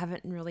 I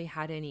haven't really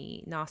had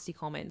any nasty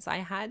comments. I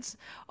had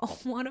on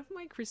one of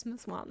my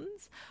Christmas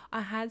ones,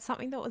 I had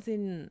something that was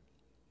in,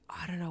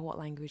 I don't know what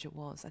language it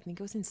was. I think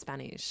it was in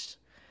Spanish.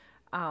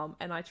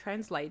 And I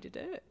translated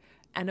it,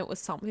 and it was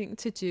something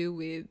to do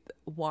with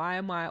why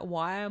am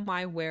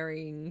I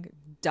wearing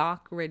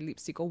dark red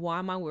lipstick, or why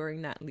am I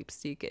wearing that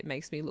lipstick? It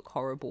makes me look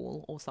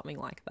horrible, or something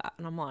like that.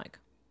 And I'm like,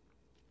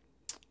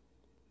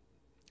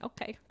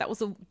 okay, that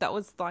was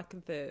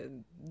like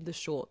the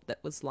short that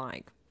was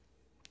like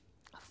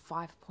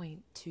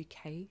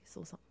 5.2k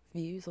or something,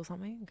 views or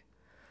something.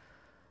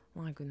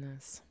 My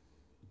goodness.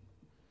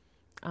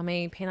 I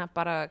mean, peanut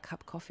butter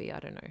cup coffee, I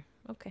don't know.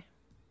 Okay.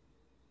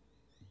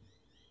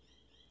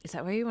 Is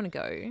that where you want to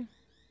go?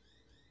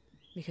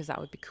 Because that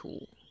would be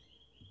cool.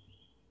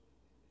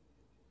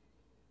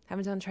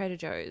 Haven't done Trader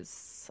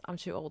Joe's. I'm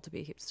too old to be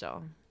a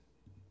hipster.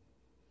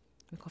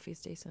 The coffee is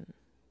decent.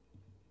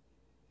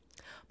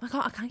 My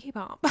God, I can't keep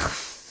up.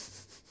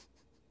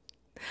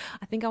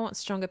 I think I want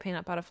stronger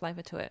peanut butter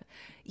flavor to it.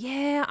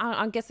 Yeah,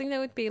 I'm guessing there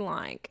would be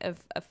like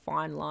a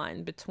fine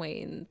line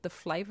between the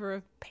flavor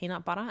of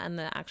peanut butter and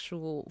the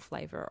actual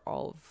flavor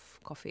of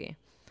coffee.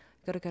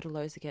 Got to go to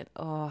Lowe's again.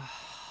 Oh,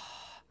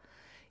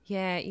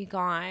 yeah, you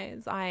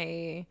guys,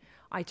 I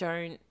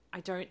don't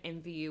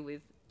envy you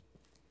with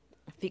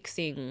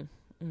fixing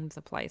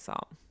the place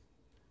up.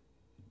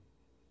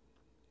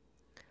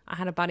 I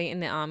had a buddy in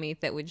the army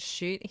that would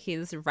shoot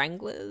his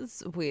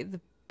Wranglers with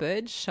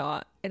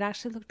birdshot. It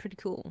actually looked pretty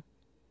cool.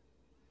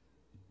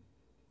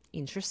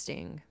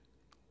 Interesting.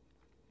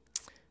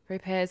 3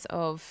 pairs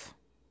of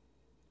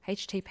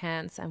HT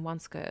pants and 1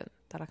 skirt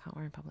that I can't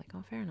wear in public.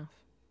 Oh, fair enough.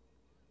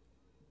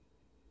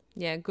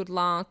 Yeah, good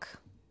luck.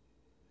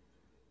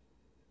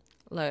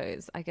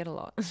 Lowe's, I get a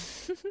lot.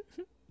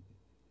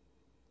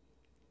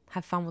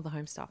 Have fun with the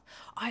home stuff.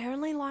 I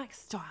only like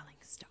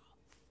styling stuff.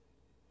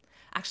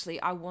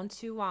 Actually, I want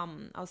to, I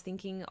was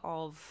thinking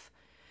of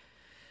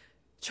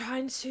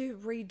trying to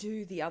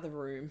redo the other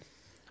room,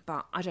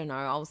 but I don't know.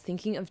 I was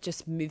thinking of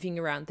just moving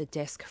around the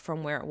desk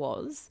from where it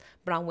was,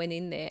 but I went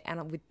in there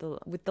and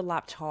with the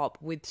laptop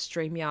with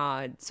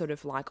StreamYard sort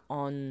of like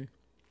on,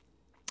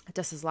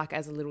 just as like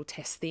as a little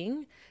test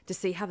thing to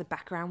see how the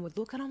background would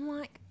look, and I'm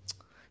like,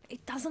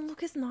 it doesn't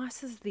look as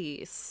nice as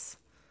this.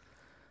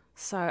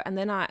 So, and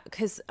then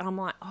because I'm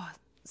like, oh,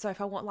 so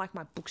if I want like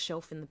my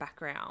bookshelf in the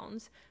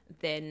background,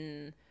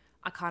 then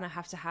I kind of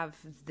have to have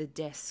the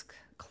desk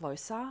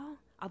closer.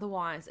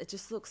 Otherwise, it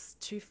just looks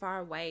too far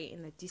away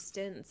in the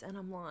distance. And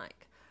I'm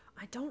like,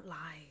 I don't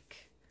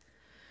like.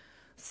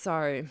 So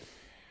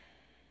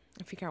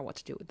I figure out what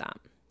to do with that.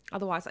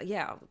 Otherwise,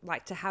 yeah,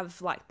 like to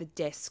have like the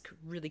desk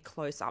really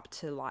close up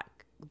to like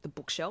the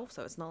bookshelf,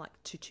 so it's not like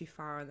too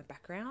far in the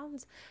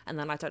background. And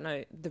then I don't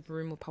know, the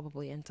room will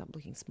probably end up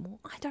looking small.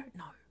 I don't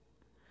know.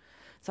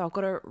 So I've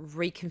got to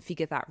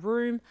reconfigure that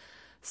room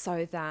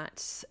so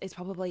that it's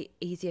probably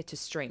easier to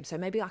stream. So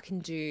maybe I can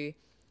do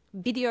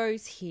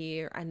videos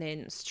here and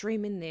then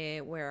stream in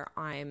there where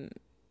I'm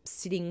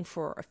sitting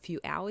for a few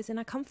hours in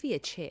a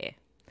comfier chair.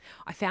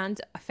 I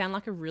found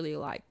like a really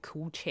like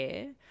cool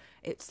chair.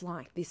 It's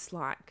like this,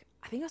 like,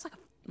 I think it's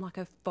like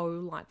a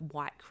faux like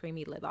white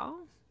creamy leather.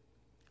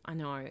 I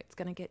know it's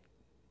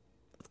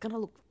gonna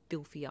look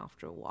filthy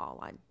after a while.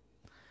 I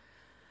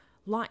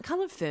light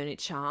colored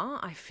furniture,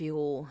 I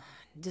feel,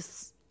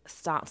 just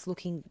starts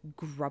looking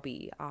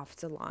grubby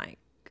after like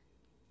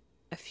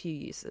a few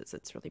uses.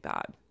 It's really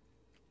bad.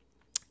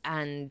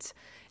 And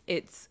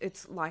it's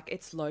like,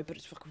 it's low, but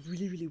it's like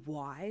really, really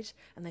wide.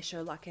 And they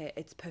show like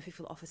it's perfect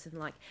for the office, and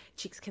like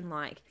chicks can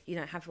like, you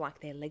know, have like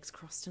their legs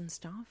crossed and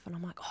stuff. And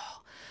I'm like,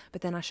 oh,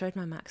 but then I showed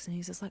my Max and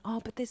he's just like,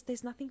 oh, but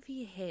there's nothing for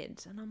your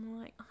head. And I'm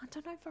like, oh, I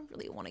don't know if I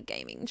really want a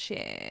gaming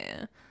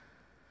chair.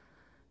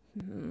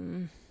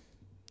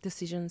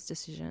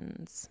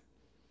 Decisions.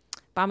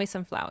 Buy me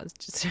some flowers.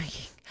 Just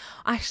joking.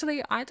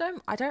 Actually, I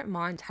don't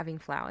mind having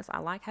flowers. I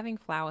like having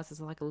flowers as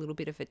like a little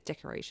bit of a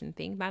decoration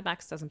thing. Mad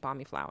Max doesn't buy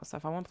me flowers, so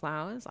if I want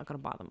flowers, I gotta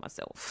buy them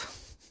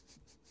myself.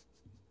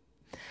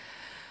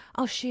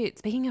 Oh shit!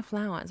 Speaking of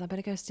flowers, I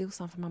better go steal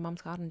some from my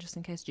mum's garden just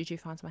in case Juju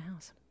finds my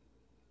house.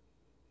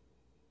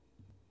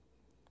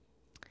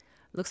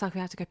 Looks like we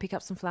have to go pick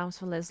up some flowers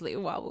for Leslie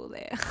while we're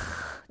there.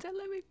 Don't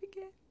let me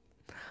forget.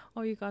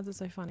 Oh, you guys are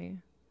so funny.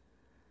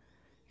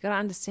 You gotta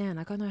understand,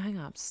 I got no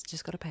hang-ups,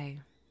 just gotta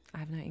pay. I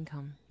have no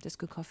income, just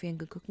good coffee and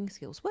good cooking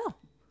skills. Well,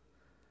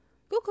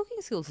 good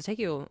cooking skills to take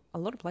you a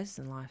lot of places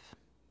in life.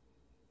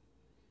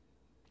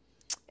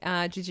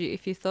 Juju,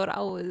 if you thought I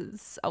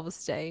was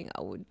staying,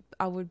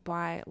 I would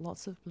buy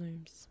lots of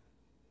blooms.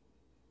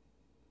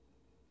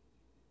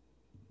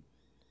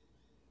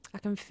 I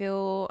can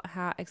feel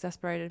how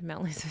exasperated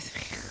Mel is with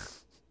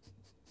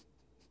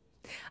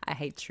me. I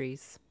hate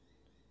trees.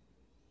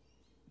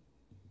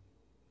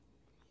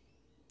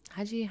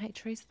 How do you hate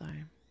trees though?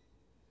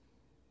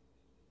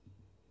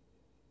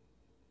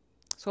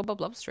 So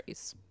Bob loves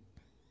trees.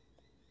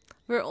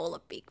 We're all a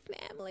big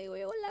family.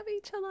 We all love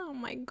each other. Oh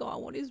my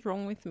God, what is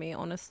wrong with me?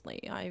 Honestly,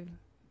 I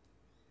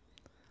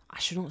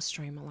shouldn't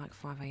stream at like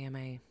 5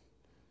 a.m.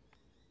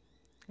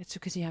 It's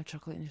because you have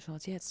chocolate in your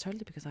shorts. Yeah, it's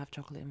totally because I have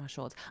chocolate in my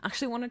shorts. I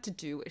actually wanted to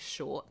do a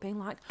short being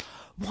like,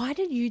 why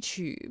did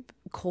YouTube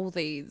call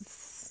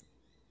these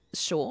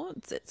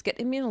shorts? It's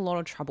getting me in a lot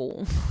of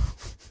trouble.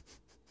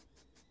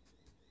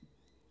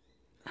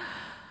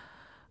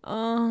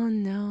 Oh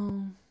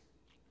no.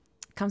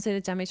 Come see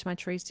the damage my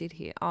trees did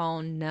here.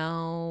 Oh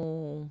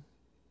no.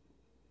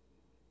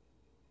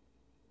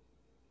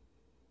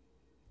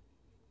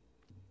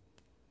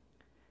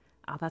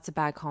 Oh, that's a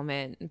bad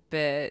comment,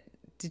 but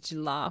did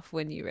you laugh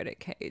when you read it,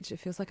 Cage? It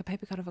feels like a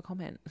paper cut of a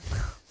comment.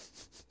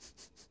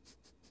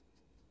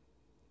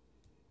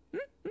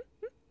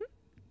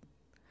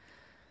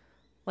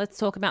 Let's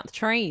talk about the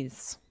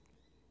trees.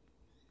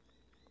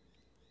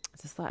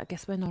 It's just like, I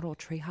guess we're not all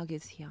tree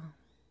huggers here.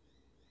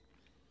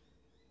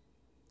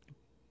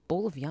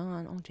 Ball of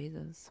yarn. Oh,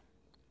 Jesus.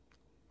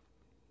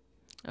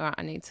 All right,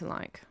 I need to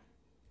like...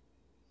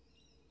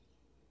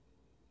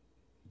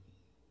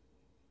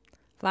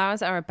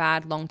 Flowers are a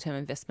bad long-term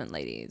investment,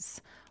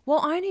 ladies. Well,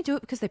 I only do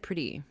it because they're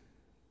pretty.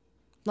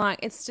 Like,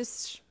 it's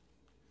just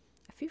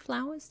a few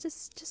flowers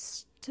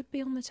just to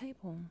be on the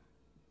table.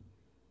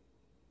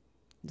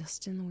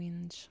 Dust in the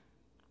wind.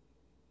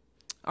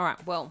 All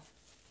right, well,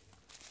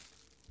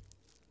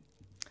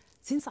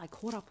 since I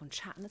caught up on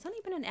chat, and it's only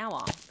been an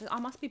hour, I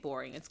must be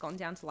boring. It's gone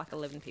down to like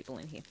 11 people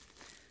in here.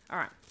 All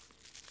right,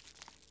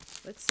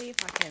 let's see if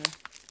I can...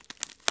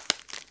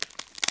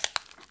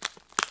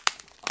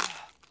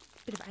 Oh,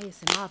 bit of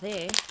ASMR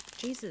there.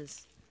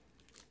 Jesus.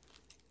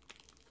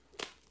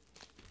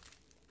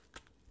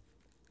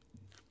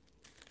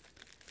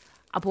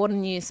 I bought a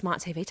new smart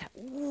TV.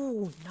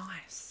 Ooh,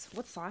 nice.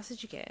 What size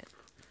did you get?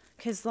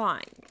 Because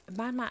like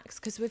Mad Max,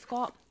 because we've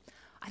got,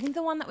 I think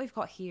the one that we've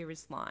got here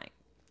is like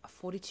a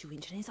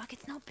 42-inch, and he's like,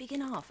 it's not big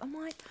enough. I'm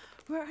like,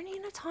 we're only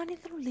in a tiny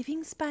little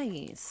living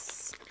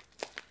space.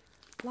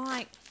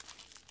 Like,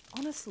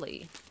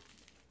 honestly,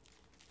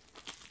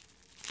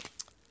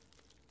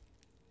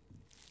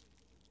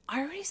 I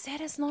already said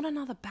it's not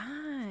another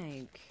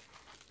bag.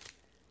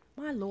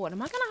 My Lord,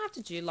 am I gonna have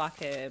to do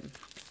like a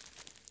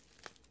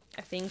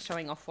thing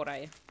showing off what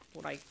I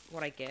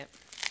get?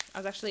 I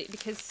was actually,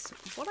 because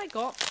what I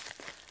got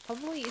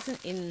probably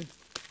isn't in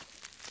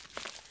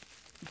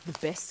the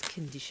best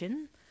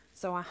condition,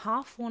 so I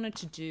half wanted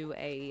to do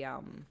a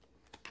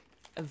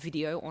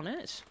video on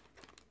it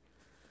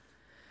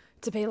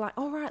to be like,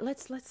 all right,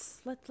 let's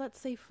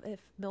see if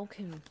Mel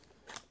can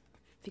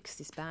fix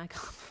this bag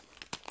up.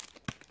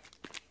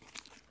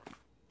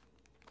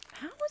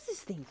 How was this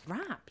thing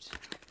wrapped?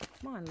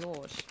 My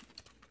Lord.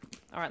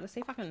 All right, let's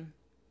see if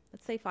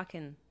I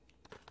can.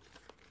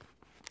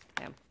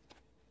 Damn.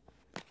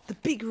 The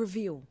big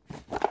reveal.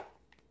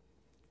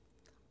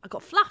 I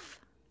got fluff.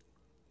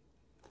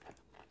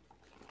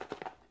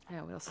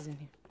 Yeah, what else is in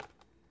here?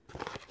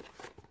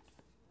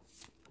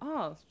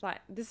 Oh, like,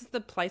 this is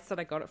the place that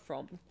I got it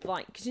from.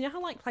 Like, because you know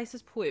how, like,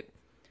 places put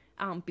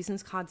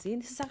business cards in?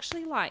 This is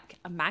actually, like,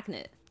 a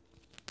magnet.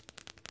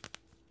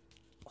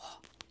 Oh.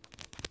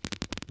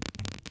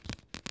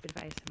 Bit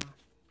of ASMR.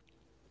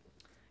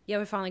 Yeah,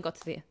 we finally got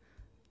to the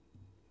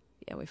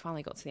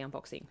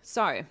unboxing.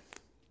 So,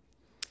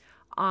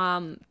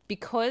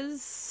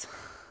 because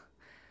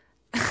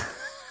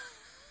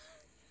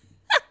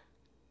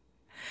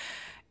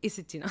is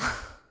it dinner?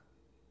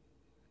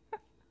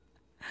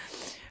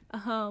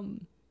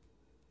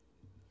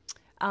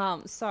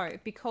 So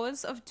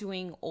because of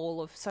doing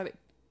all of, so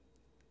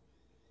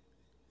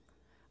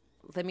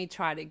let me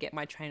try to get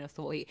my train of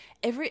thought here.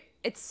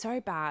 It's so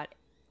bad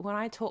when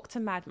I talk to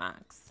Mad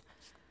Max.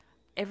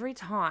 Every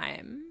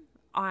time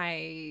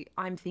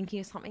I'm thinking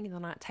of something and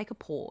then I take a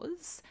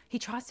pause, he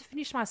tries to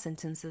finish my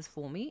sentences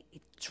for me.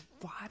 It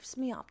drives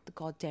me up the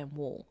goddamn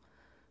wall.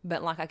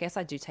 But like, I guess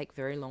I do take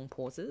very long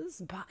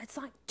pauses, but it's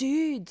like,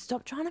 dude,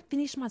 stop trying to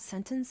finish my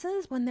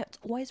sentences when that's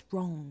always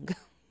wrong.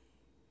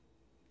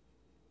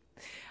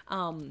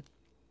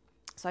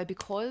 So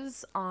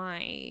because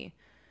I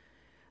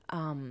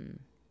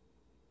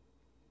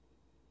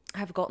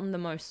have gotten the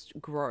most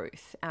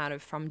growth out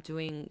of from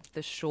doing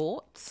the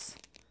shorts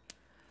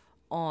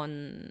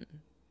on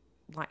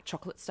like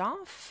chocolate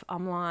stuff,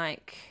 I'm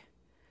like,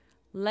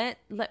 let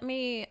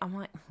me I'm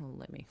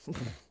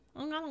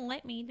gonna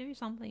let me do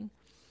something.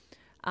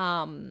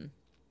 I'm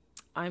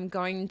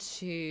going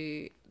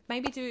to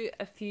maybe do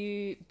a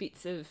few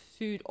bits of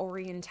food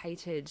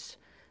orientated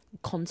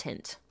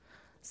content.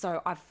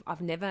 So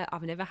I've never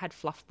had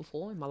fluff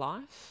before in my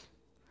life.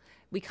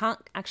 We can't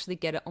actually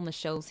get it on the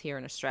shelves here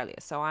in Australia,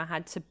 so I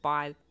had to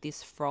buy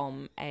this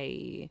from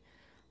a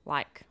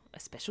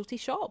specialty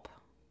shop.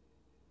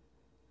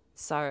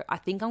 So I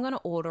think I'm going to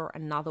order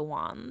another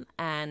one.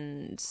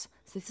 And so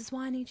this is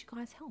why I need you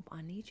guys' help.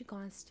 I need you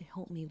guys to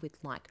help me with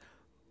like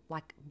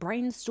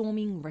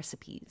brainstorming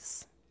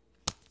recipes.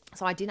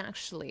 So I didn't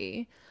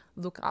actually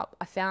look up.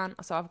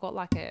 So I've got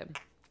like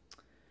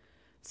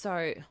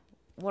so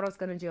what I was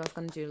going to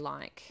do,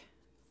 like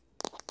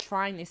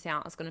trying this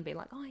out. I was going to be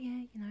like, oh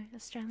yeah,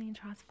 Australian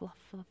tries fluff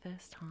for the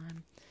first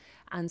time.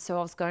 And so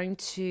I was going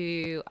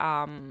to,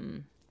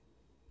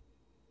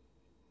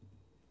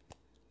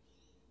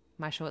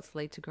 my shorts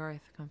lead to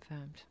growth,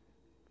 confirmed.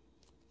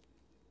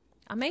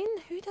 I mean,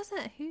 who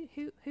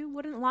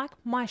wouldn't like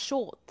my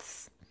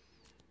shorts?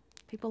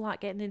 People like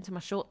getting into my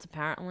shorts,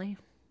 apparently.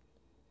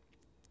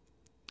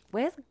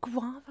 Where's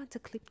Guava to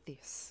clip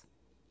this?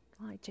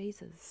 Like,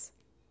 Jesus.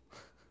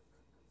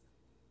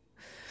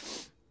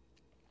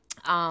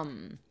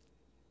 It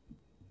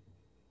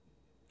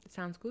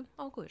sounds good.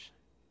 Oh, good.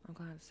 I'm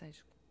glad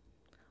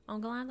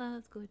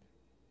that's good.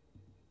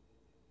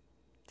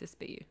 Just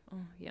be you.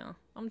 Oh, yeah.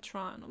 I'm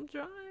trying.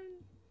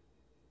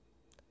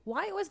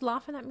 Why are you always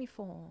laughing at me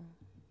for?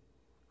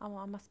 Oh,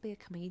 I must be a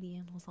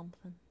comedian or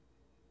something.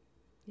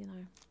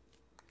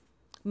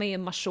 Me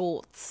and my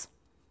shorts.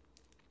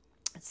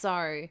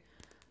 So,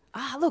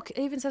 look, it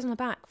even says on the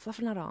back,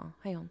 Fluffernutter.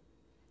 Hang on.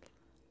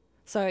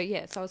 So,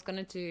 yeah, I was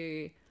going to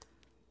do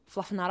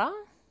Fluffernutter.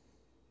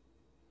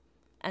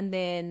 And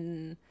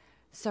then,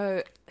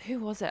 so who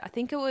was it? I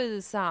think it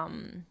was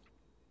To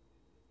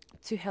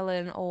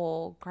Helen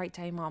or Great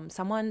Day Mum.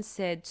 Someone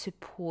said to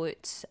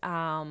put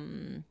I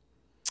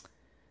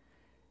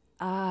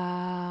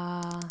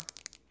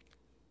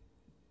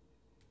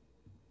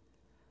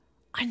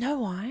know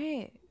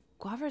why.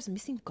 Guava is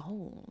missing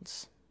gold.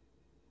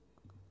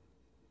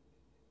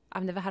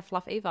 I've never had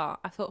fluff either.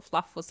 I thought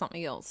fluff was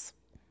something else.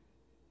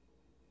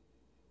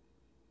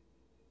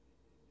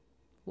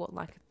 What,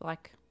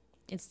 like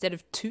instead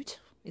of toot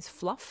is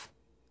fluff?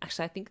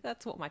 Actually, I think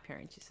that's what my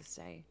parents used to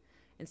say.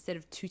 Instead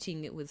of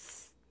tooting,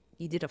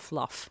 you did a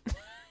fluff.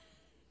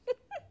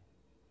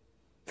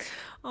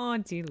 Oh,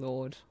 dear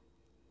Lord.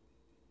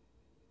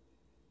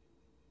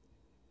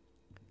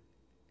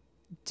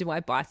 Do I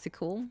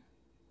bicycle?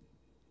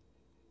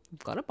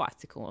 I've got a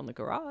bicycle in the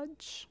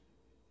garage.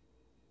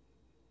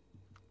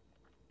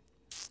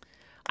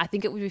 I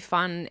think it would be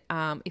fun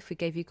if we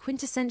gave you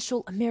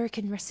quintessential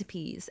American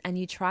recipes and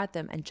you tried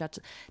them and judged.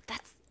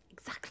 That's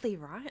exactly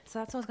right. So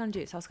that's what I was going to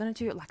do. So I was going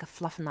to do like a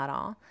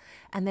fluffernutter.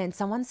 And then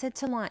someone said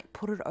to like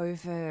put it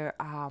over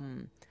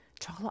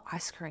chocolate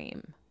ice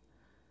cream.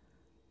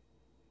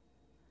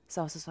 So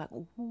I was just like,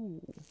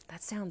 ooh,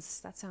 that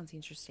sounds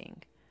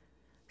interesting.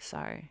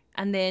 So,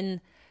 and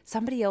then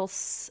somebody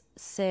else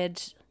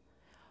said,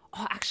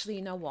 oh, actually,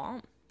 you know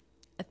what?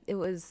 It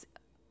was,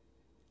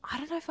 I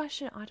don't know if I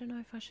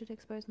should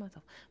expose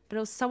myself, but it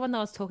was someone that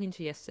I was talking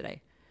to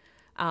yesterday.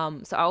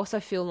 So I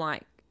also feel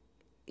like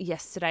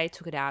yesterday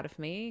took it out of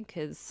me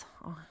because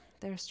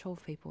there's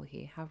 12 people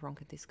here. How wrong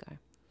could this go?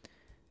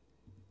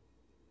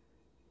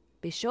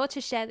 Be sure to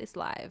share this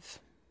live.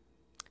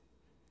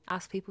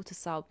 Ask people to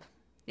sub.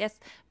 Yes,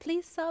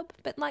 please sub,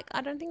 but like,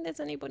 I don't think there's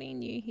anybody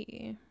new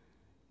here.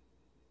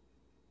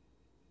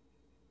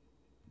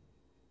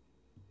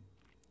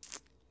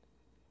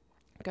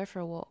 Go for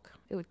a walk.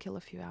 It would kill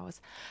a few hours.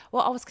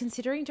 Well, I was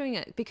considering doing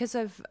it because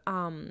of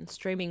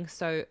streaming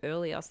so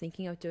early. I was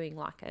thinking of doing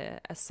like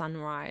a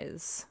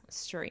sunrise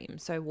stream.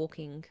 So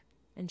walking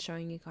and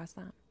showing you guys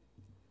that.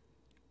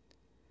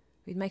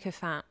 We'd make her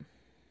fat.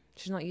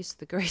 She's not used to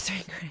the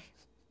greasy grain.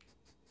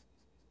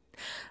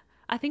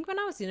 I think when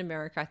I was in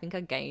America, I think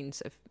I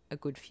gained a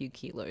good few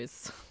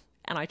kilos.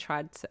 And I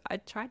tried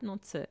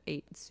not to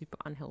eat super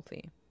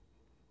unhealthy.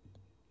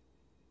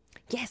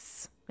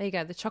 Yes. There you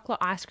go. The chocolate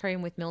ice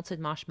cream with melted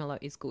marshmallow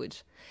is good.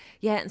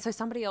 Yeah, and so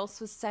somebody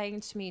else was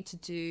saying to me to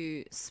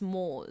do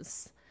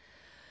s'mores.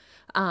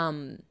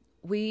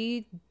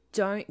 We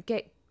don't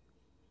get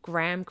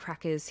graham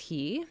crackers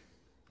here.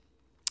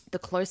 The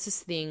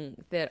closest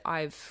thing that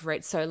I've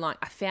read, so like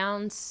I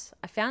found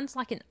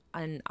like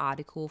an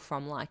article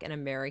from like an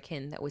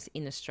American that was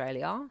in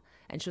Australia,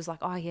 and she was like,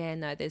 oh yeah,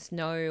 no, there's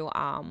no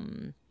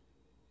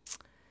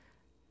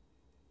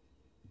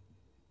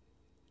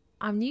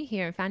I'm new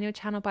here and found your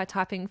channel by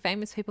typing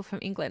famous people from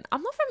England.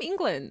 I'm not from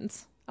England.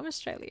 I'm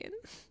Australian.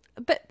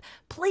 But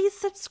please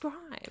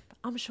subscribe.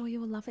 I'm sure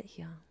you will love it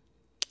here.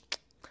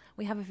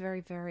 We have a very,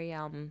 very,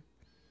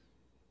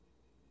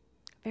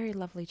 very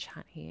lovely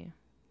chat here.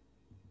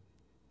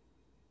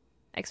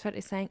 Expert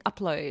is saying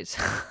upload.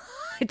 I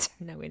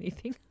don't know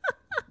anything.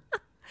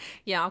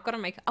 Yeah, I've got to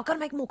make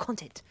more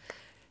content.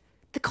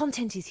 The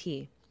content is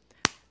here.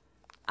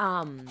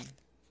 Actually,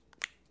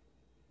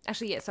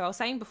 yeah, so I was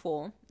saying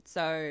before,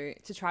 so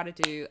to try to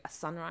do a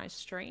sunrise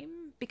stream,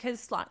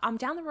 because like I'm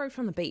down the road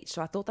from the beach,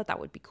 so I thought that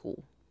would be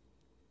cool.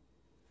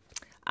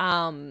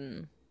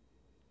 Mel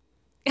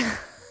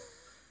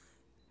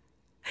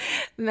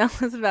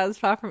is about as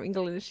far from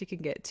England as she can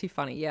get. Too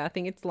funny. Yeah, I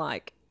think it's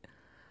like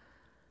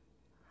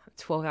a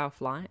 12-hour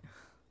flight.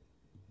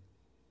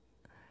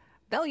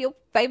 Mel, you're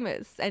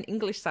famous and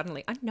English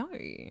suddenly. I know.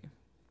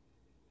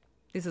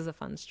 This is a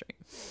fun stream.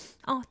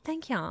 Oh,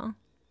 thank you.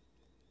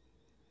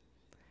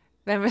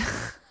 Remember?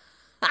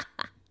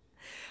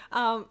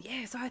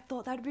 Yeah, so I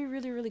thought that'd be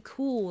really, really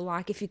cool.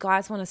 Like if you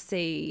guys want to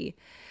see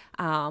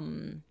a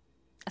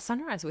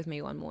sunrise with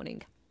me one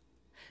morning.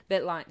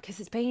 But like, because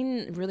it's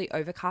been really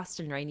overcast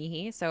and rainy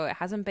here, so it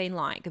hasn't been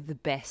like the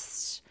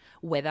best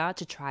weather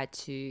to try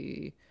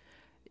to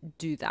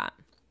do that.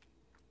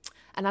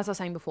 And as I was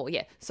saying before,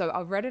 yeah, so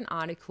I read an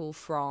article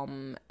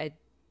from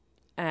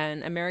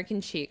an American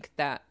chick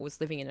that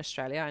was living in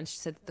Australia, and she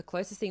said the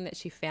closest thing that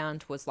she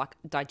found was like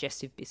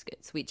digestive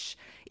biscuits, which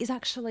is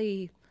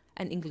actually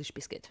an English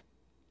biscuit.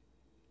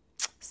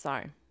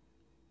 So,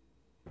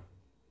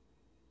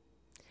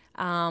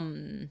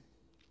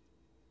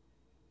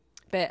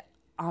 but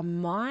I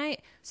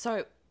might,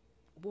 so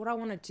what I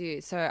want to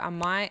do, so I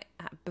might,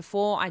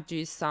 before I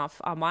do stuff,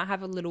 I might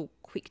have a little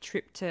quick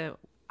trip to,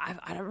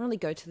 I don't really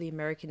go to the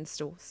American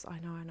stores. I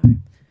know.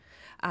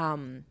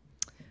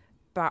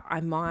 But I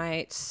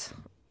might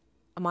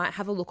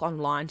have a look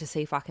online to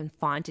see if I can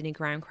find any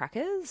graham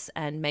crackers,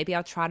 and maybe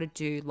I'll try to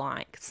do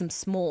like some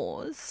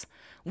s'mores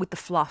with the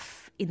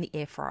fluff in the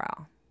air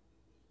fryer.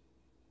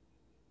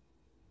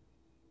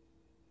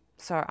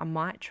 So I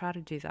might try to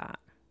do that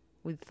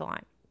with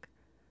like,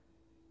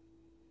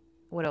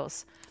 what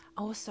else?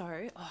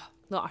 Also,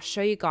 look, I'll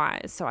show you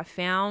guys. So I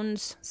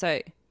found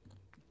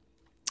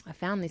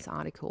this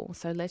article.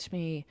 So let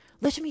me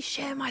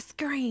share my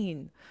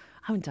screen.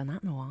 I haven't done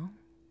that in a while.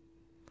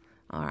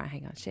 All right,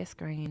 hang on. Share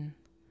screen.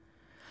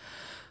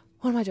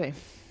 What am I doing?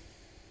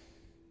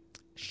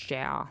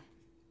 Share.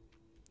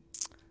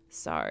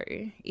 So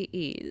it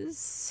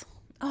is.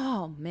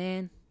 Oh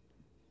man.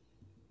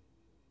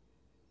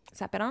 Is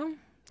that better?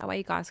 That way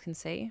you guys can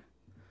see.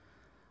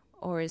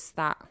 Or is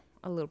that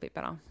a little bit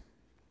better?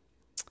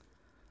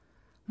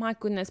 My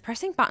goodness,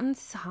 pressing buttons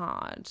is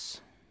hard.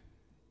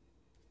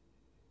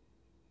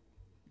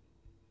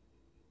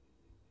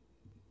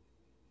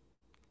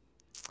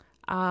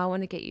 I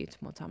want to get you to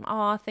more time.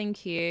 Oh,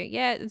 thank you.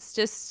 Yeah, it's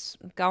just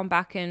going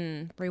back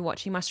and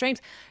rewatching my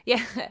streams.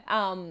 Yeah,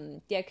 yeah,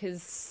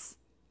 because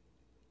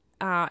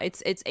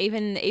it's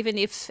even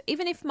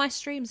if my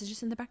streams are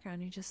just in the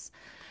background, you just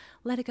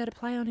let it go to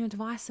play on your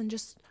device and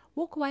just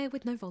walk away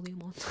with no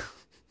volume on.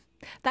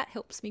 That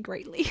helps me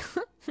greatly.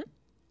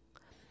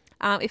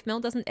 If Mel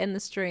doesn't end the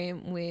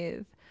stream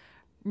with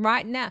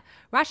right now,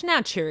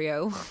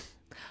 cheerio.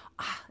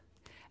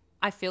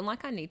 I feel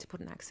like I need to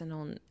put an accent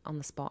on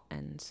the spot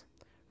and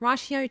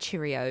ratio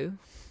cheerio.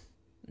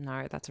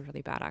 No, that's a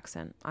really bad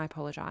accent. I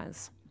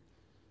apologize.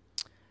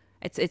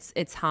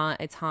 It's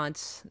hard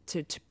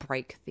to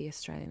break the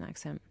Australian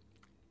accent.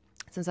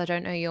 Since I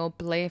don't know your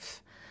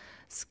belief,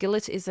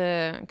 Skillet is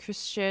a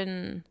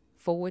Christian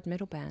forward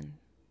metal band.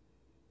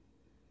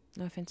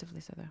 No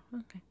offensively so though.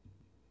 Okay.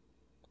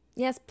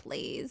 Yes,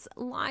 please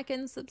like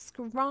and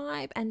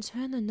subscribe and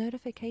turn the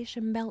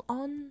notification bell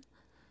on.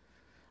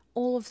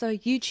 All of the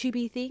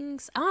YouTubey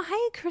things. Oh,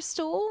 hey,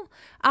 Crystal.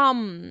 Are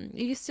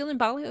you still in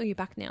Bali or are you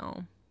back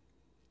now?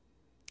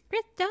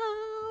 Crystal.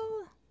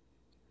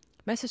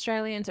 Most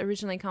Australians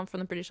originally come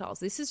from the British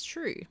Isles. This is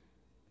true.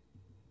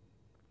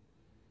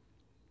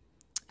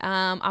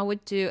 I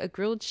would do a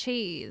grilled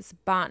cheese,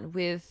 but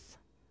with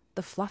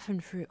the fluff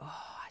and fruit.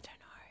 Oh,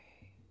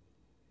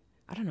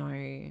 I don't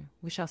know.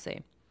 We shall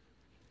see.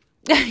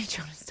 You're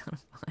trying to start a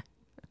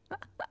fire.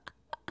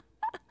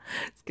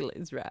 Skillet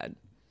is rad.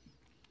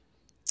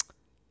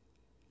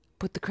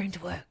 Put the cream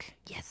to work.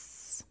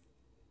 Yes.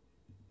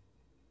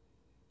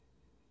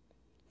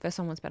 First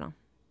one was better.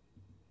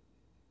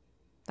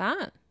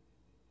 That?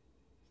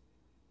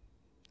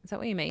 Is that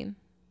what you mean?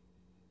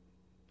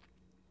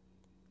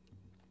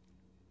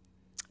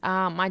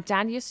 My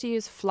dad used to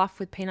use fluff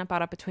with peanut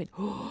butter between.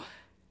 Oh,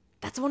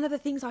 that's one of the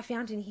things I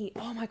found in here.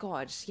 Oh my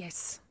God.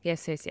 Yes.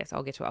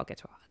 I'll get to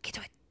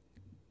it.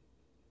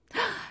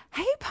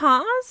 Hey,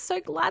 Paz.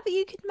 So glad that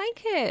you could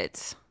make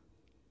it.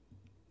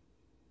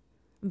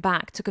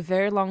 Back. Took a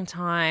very long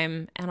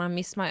time and I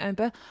missed my own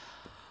birth.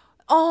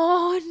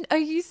 Oh, are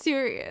you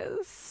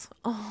serious?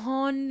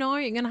 Oh no,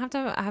 you're gonna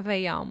have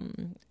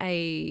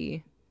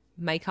a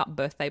makeup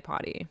birthday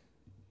party.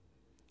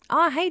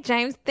 Oh, hey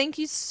James, thank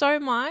you so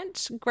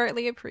much.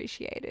 Greatly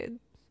appreciated.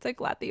 So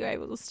glad that you were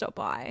able to stop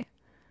by.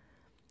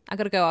 I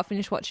gotta go. I'll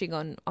finish watching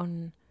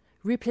on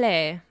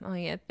replay. Oh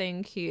yeah,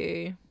 thank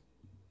you.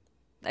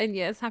 And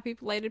yes, happy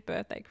belated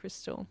birthday,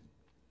 Crystal.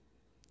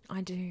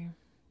 I do.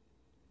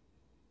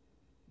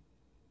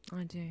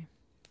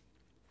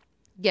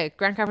 Yeah,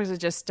 graham crackers are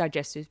just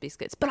digestive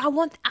biscuits. But I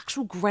want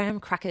actual graham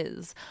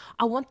crackers.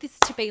 I want this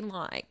to be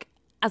like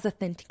as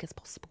authentic as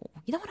possible.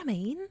 You know what I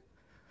mean?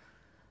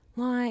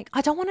 Like,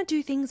 I don't want to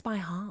do things by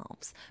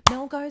halves.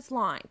 Mel goes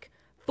like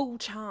full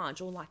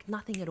charge or like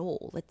nothing at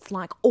all. It's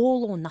like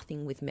all or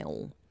nothing with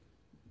Mel.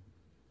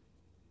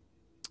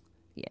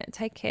 Yeah,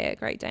 take care.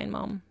 Great day,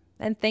 Mum.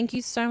 And thank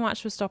you so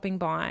much for stopping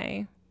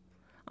by.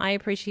 I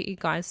appreciate you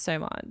guys so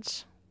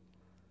much.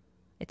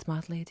 It's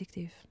mildly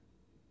addictive.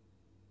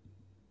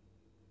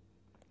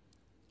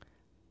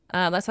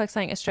 That's like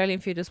saying Australian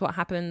food is what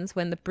happens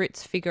when the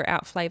Brits figure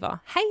out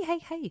flavour. Hey, hey,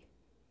 hey.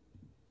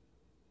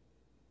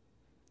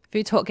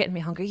 Food talk getting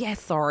me hungry. Yeah,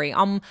 sorry.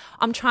 I'm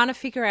trying to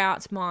figure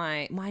out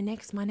my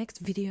next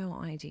video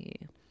idea.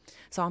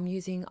 So I'm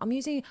using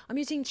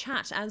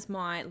chat as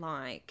my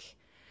like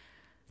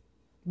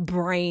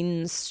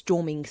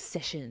brainstorming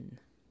session.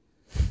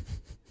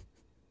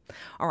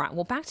 All right,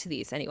 well, back to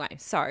this anyway.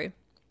 So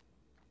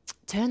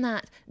turn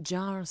that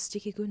jar of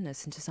sticky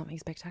goodness into something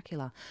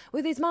spectacular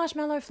with these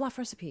marshmallow fluff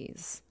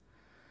recipes.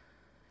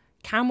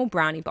 Caramel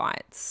brownie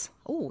bites.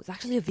 Oh, it's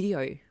actually a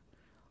video.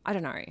 I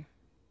don't know.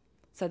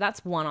 So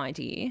that's one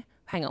idea.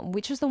 Hang on,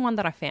 which is the one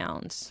that I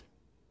found?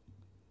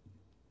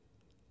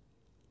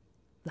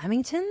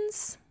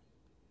 Lamingtons?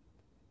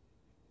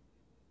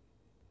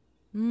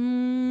 I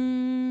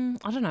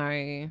don't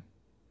know.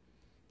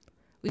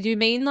 Would you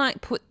mean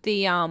like put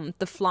the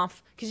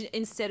fluff, because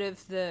instead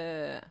of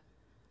the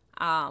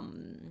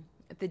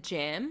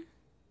jam,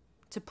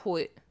 to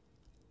put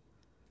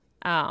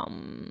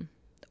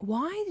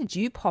why did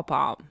you pop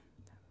up?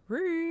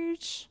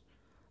 Rude.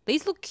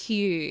 These look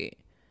cute.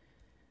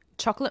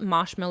 Chocolate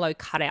marshmallow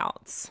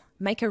cutouts.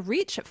 Make a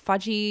rich,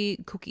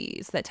 fudgy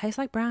cookies that taste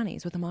like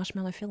brownies with a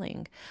marshmallow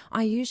filling.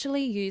 I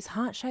usually use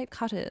heart-shaped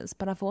cutters,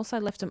 but I've also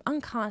left them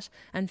uncut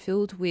and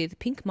filled with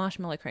pink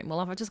marshmallow cream. Well,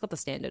 I've just got the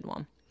standard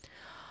one.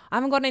 I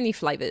haven't got any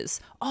flavors.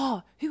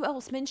 Oh, who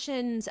else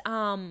mentioned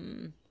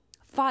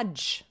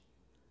fudge?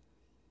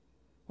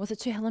 Was it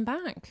to Helen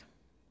back?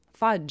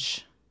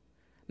 Fudge.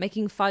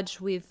 Making fudge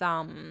with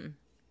the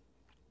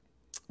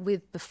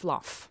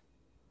fluff.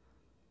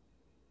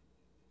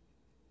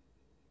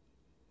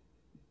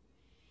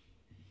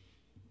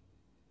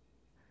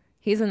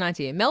 Here's an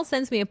idea. Mel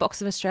sends me a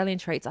box of Australian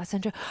treats. I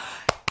send her.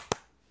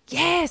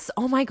 Yes.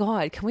 Oh my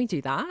God. Can we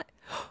do that?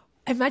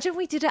 Imagine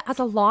we did it as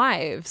a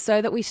live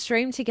so that we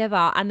stream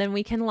together and then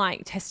we can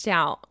like test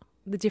out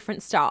the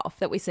different stuff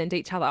that we send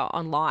each other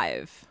on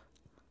live.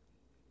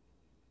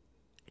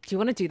 Do you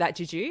want to do that,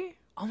 Juju?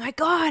 Oh my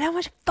God. How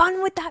much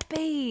fun would that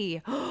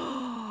be?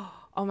 Oh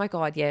my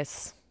God.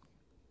 Yes.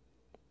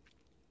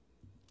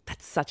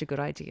 That's such a good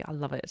idea. I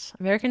love it.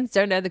 Americans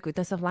don't know the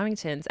goodness of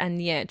Lamingtons.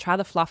 And yeah, try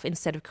the fluff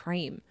instead of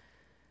cream.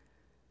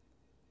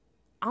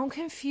 I'm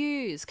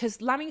confused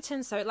because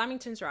Lamington's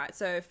right.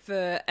 So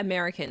for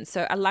Americans,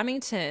 so a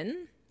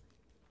Lamington,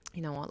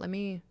 you know what?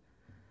 Lamington.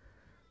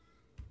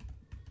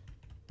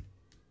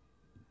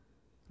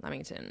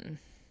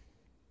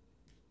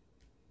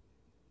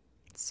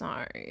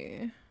 So,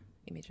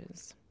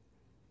 images.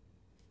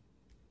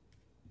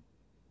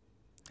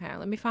 Okay,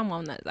 let me find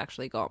one that's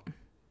actually got.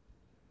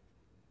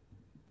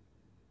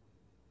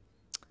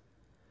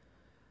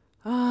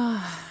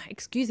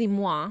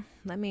 Excusez-moi.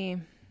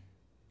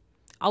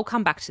 I'll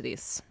come back to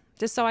this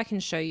just so I can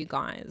show you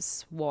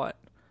guys what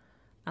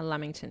a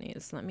Lamington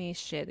is. Let me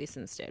share this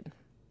instead.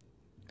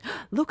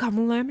 Look,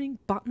 I'm learning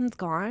buttons,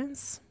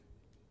 guys.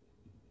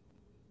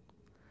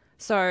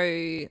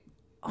 So,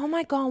 oh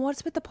my God,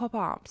 what's with the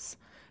pop-ups?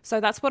 So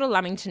that's what a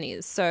Lamington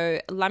is. So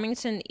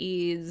Lamington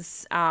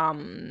is,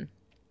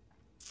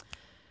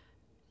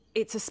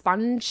 it's a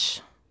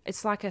sponge.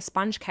 It's like a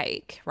sponge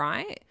cake,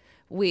 right?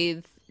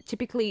 With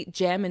typically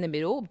jam in the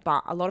middle,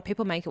 but a lot of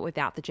people make it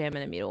without the jam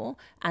in the middle.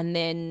 And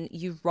then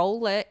you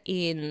roll it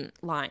in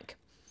like,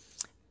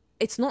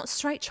 it's not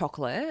straight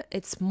chocolate.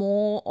 It's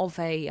more of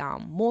a,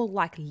 more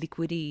like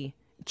liquidy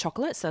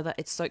chocolate so that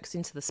it soaks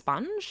into the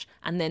sponge.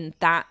 And then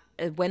that,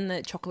 when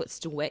the chocolate's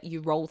still wet,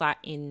 you roll that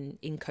in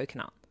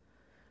coconut.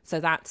 So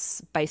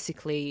that's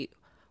basically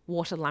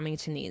what a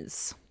Lamington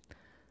is.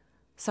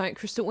 So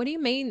Crystal, what do you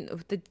mean?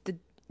 Do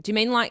you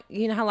mean like,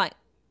 you know how like,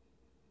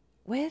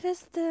 where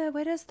does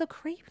the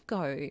cream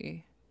go?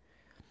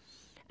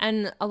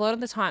 And a lot of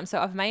the time, so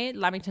I've made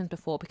Lamingtons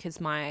before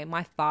because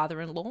my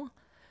father-in-law,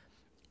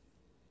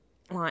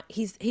 like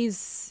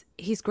he's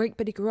Greek,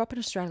 but he grew up in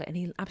Australia and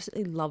he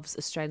absolutely loves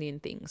Australian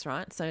things,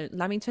 right? So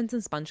Lamingtons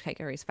and sponge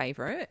cake are his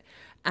favorite.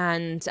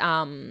 And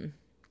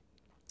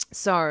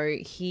so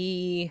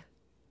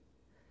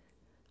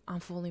I'm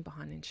falling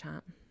behind in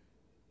chat.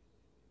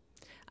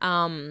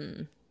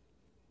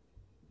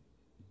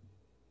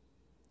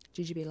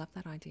 GGB, love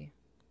that idea.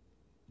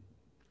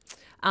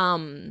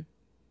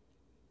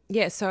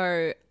 Yeah,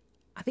 so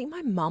I think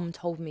my mum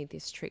told me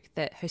this trick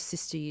that her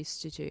sister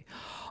used to do.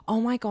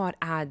 Oh my God,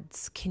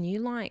 ads. Can you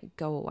like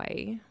go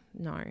away?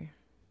 No.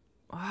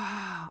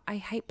 Oh, I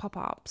hate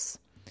pop-ups.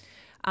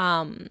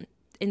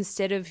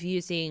 Instead of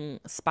using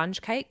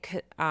sponge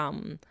cake,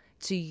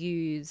 to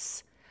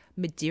use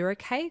Madeira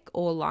cake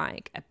or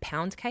like a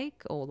pound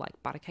cake or like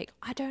butter cake.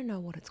 I don't know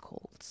what it's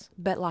called,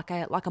 but like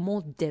a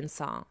more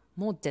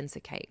denser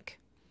cake.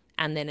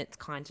 And then it's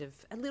kind of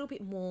a little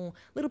bit more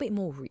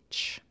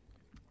rich.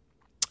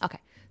 Okay,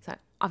 so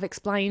I've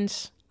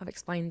explained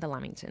the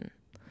Lamington.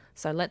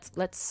 So let's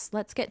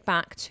get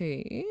back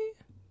to.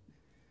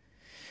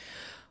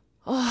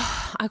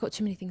 Oh, I got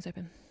too many things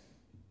open.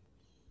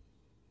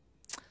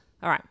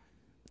 All right,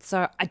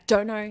 so I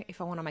don't know if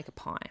I want to make a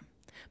pie,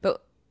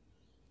 but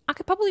I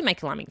could probably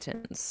make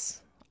Lamingtons.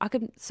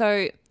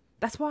 So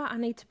That's why I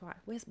need to buy.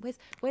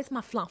 Where's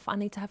my fluff? I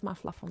need to have my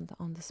fluff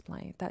on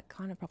display. That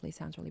kind of probably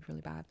sounds really,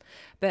 really bad.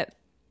 But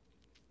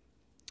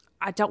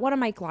I don't want to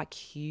make like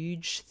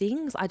huge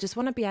things. I just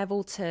want to be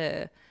able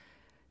to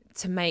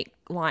make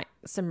like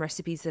some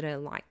recipes that are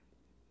like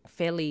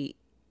fairly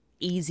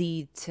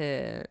easy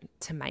to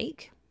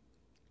make.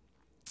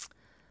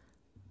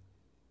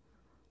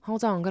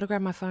 Hold on, I've got to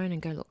grab my phone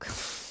and go look.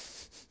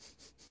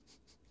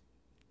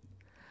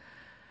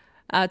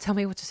 Tell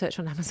me what to search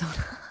on Amazon.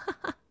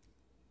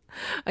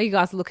 Are you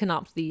guys looking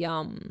up the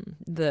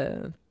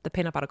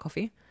peanut butter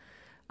coffee?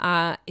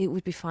 It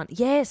would be fun.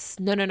 Yes.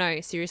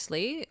 No.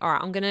 Seriously. All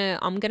right. I'm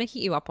gonna hit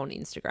you up on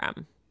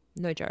Instagram.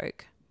 No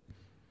joke.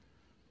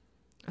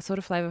 A sort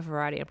of flavor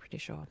variety. I'm pretty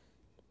sure.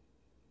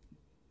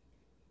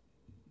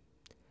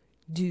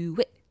 Do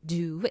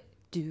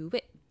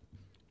it.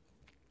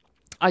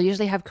 I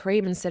usually have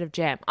cream instead of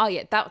jam. Oh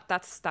yeah,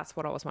 that's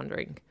what I was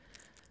wondering.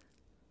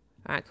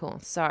 All right, cool.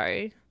 So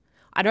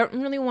I don't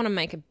really want to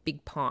make a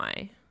big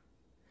pie.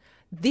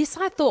 This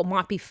I thought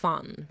might be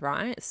fun,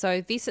 right?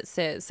 So this it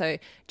says, so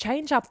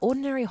change up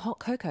ordinary hot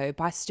cocoa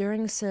by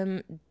stirring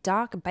some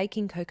dark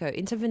baking cocoa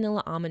into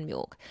vanilla almond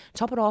milk.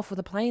 Top it off with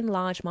a plain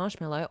large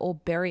marshmallow or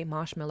berry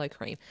marshmallow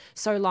cream.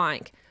 So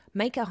like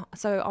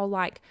I'll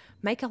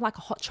make a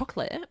hot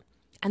chocolate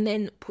and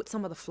then put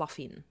some of the fluff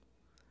in.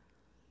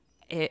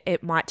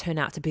 It might turn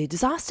out to be a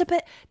disaster,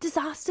 but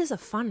disasters are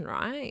fun,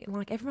 right?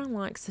 Like everyone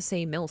likes to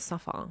see Mel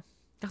suffer.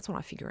 That's what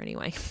I figure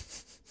anyway.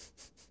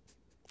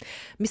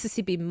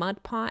 Mississippi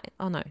mud pie.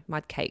 Oh no,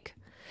 mud cake.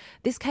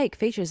 This cake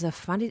features a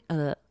funny.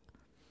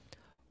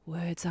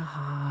 Words are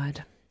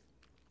hard.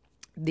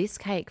 This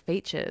cake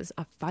features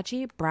a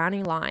fudgy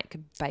brownie-like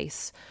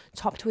base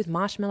topped with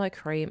marshmallow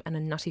cream and a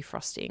nutty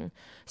frosting.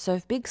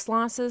 Serve big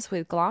slices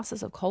with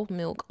glasses of cold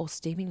milk or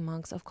steaming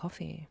mugs of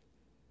coffee.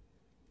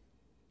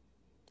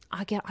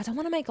 I don't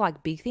want to make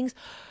like big things.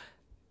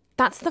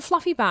 That's the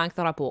fluffy bag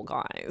that I bought,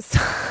 guys.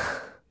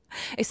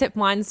 Except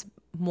mine's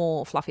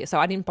more fluffier. So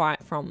I didn't buy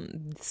it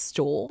from the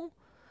store,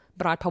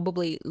 but I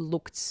probably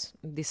looked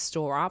this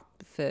store up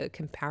for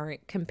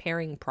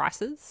comparing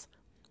prices.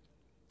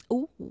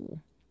 Ooh.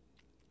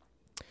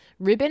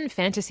 Ribbon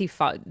Fantasy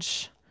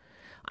Fudge.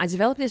 I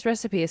developed this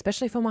recipe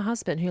especially for my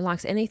husband who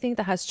likes anything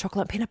that has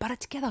chocolate and peanut butter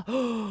together.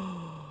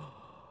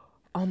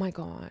 Oh my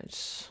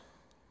gosh.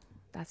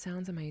 That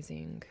sounds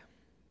amazing.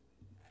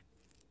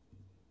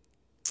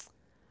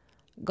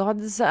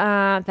 Gods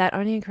that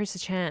only increase the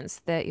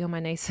chance that you're my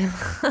niece.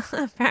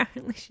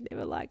 Apparently she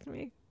never liked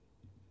me.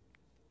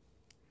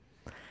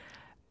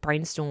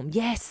 Brainstorm.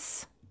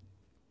 Yes.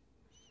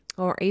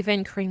 Or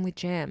even cream with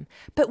jam.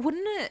 But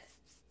wouldn't it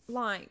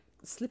like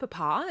slip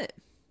apart?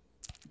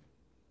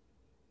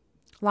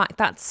 Like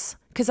that's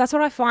because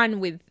what I find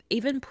with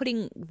even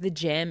putting the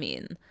jam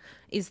in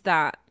is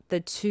that the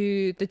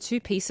two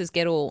pieces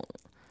get all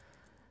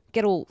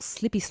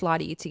slippy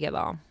slidey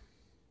together.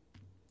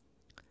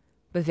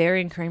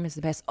 Bavarian cream is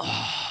the best.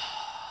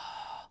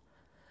 Oh,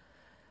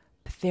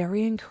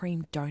 Bavarian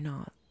cream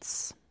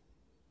donuts.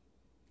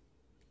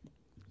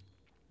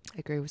 I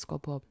agree with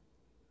Squad Bob.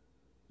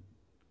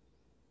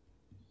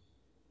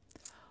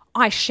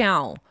 I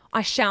shall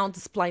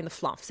display the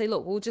fluff. See,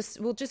 look, we'll just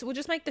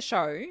make the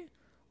show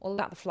all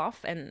about the fluff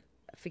and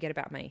forget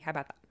about me. How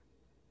about that?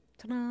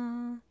 Ta-da!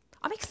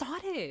 I'm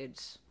excited,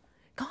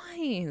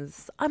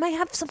 guys. I may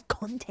have some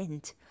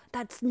content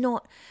that's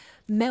not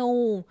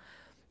Mel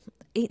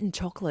eating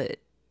chocolate.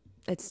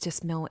 It's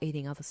just Mel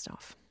eating other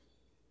stuff.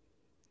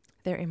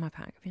 They're in my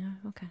pack, you know?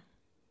 Okay.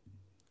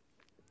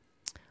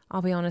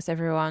 I'll be honest,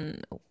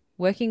 everyone.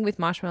 Working with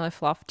marshmallow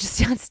fluff just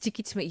sounds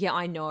sticky to me. Yeah,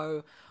 I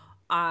know.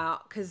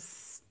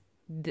 Because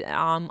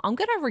I'm going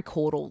to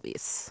record all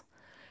this.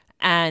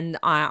 And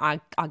I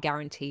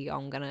guarantee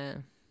I'm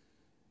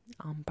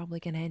probably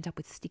going to end up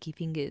with sticky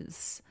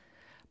fingers.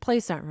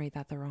 Please don't read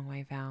that the wrong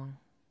way, Val.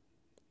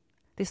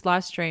 This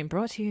live stream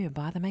brought to you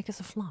by the makers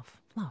of fluff.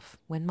 Fluff,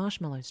 when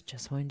marshmallows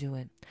just won't do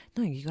it.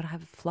 No, you got to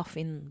have fluff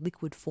in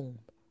liquid form.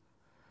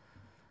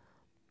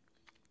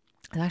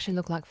 It actually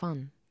looked like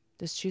fun.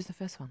 Just choose the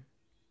first one.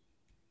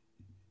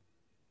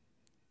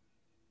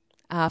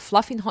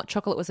 Fluff in hot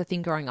chocolate was a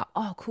thing growing up.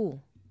 Oh,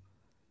 cool.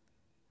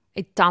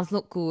 It does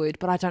look good,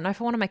 but I don't know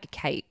if I want to make a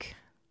cake.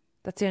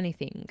 That's the only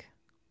thing.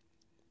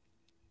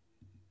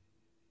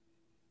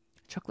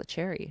 Chocolate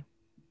cherry.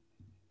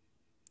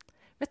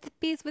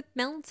 Recipes with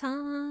Mel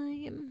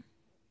time.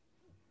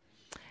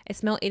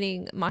 It's Mel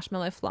eating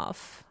marshmallow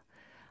fluff.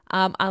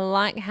 I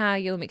like how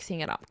you're mixing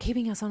it up,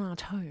 keeping us on our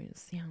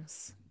toes.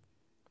 Yes.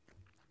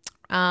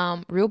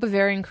 Real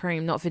Bavarian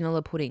cream, not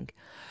vanilla pudding.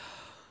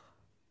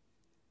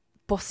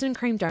 Boston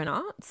cream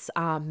donuts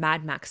are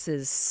Mad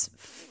Max's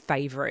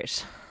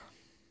favorite.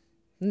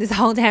 This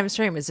whole damn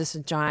stream is just a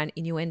giant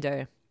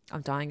innuendo.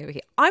 I'm dying over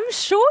here. I'm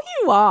sure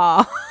you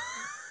are.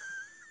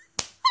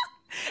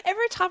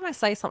 Every time I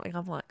say something,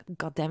 I'm like,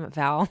 God damn it,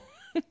 Val.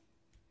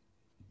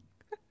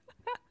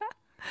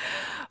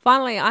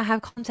 Finally, I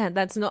have content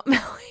that's not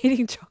Mel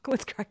eating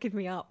chocolates cracking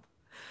me up.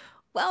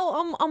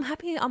 Well, I'm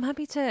happy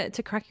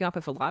to crack you up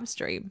with a live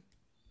stream.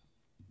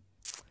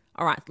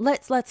 All right,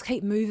 let's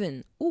keep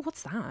moving. Oh,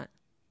 what's that?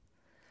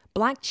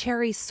 Black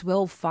cherry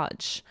swirl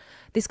fudge.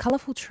 This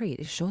colourful treat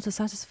is sure to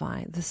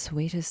satisfy the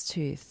sweetest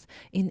tooth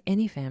in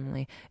any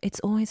family.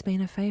 It's always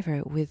been a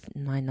favourite with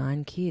my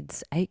 9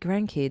 kids, 8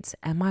 grandkids,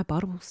 and my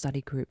Bible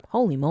study group.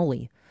 Holy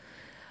moly.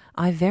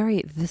 I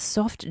vary the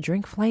soft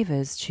drink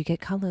flavours to get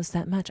colours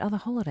that match other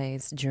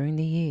holidays during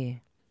the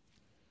year.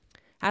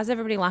 How's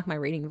everybody like my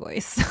reading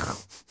voice?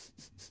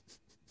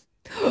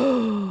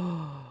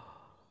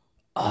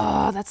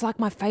 Oh, that's like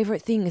my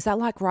favourite thing. Is that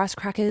like rice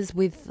crackers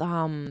with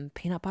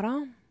peanut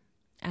butter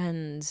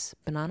and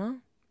banana?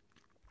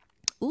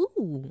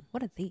 Ooh,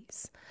 what are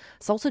these?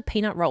 Salted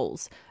peanut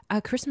rolls.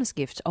 A Christmas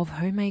gift of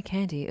homemade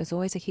candy is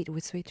always a hit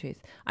with Sweet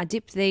Tooth. I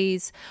dipped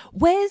these.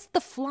 Where's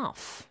the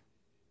fluff?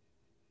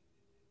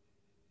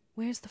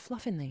 Where's the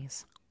fluff in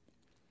these?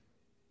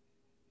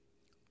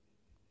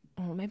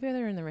 Oh, maybe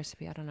they're in the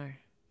recipe. I don't know.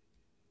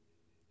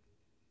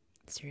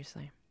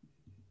 Seriously.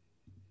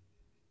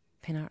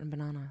 Peanut and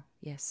banana.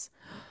 Yes.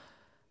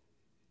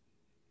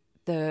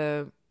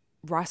 The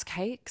rice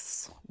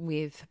cakes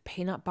with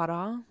peanut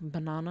butter,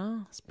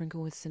 banana,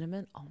 sprinkled with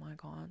cinnamon. Oh my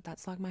god,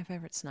 that's like my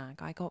favorite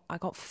snack. I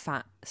got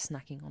fat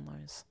snacking on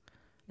those.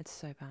 It's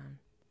so bad.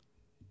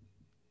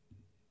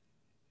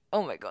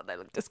 Oh my god, they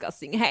look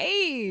disgusting.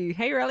 Hey,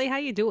 Riley, how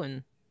you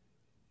doing?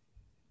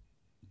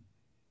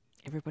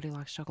 Everybody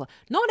likes chocolate.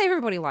 Not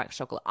everybody likes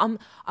chocolate.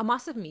 I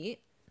must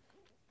admit.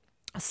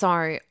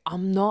 So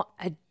I'm not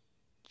a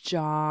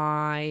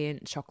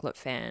giant chocolate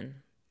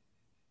fan,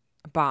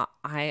 but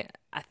I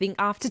think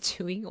after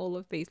doing all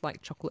of these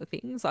like chocolate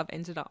things, I've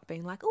ended up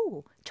being like,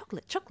 oh,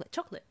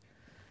 chocolate.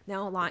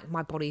 Now like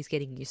my body's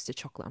getting used to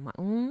chocolate. I'm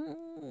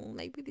like,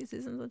 maybe this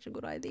isn't such a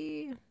good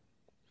idea.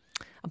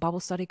 A Bible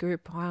study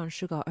group high on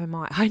sugar. Oh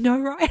my, I know,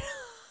 right?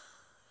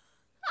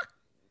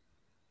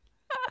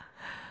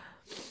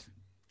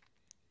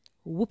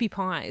 Whoopie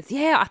pies.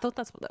 Yeah, I thought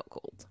that's what they were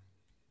called.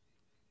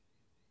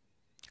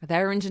 They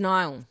were in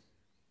denial,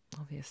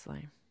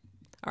 obviously.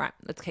 All right,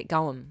 let's keep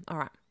going. All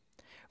right.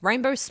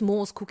 Rainbow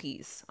s'mores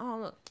cookies. Oh,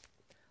 look.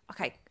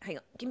 Okay, hang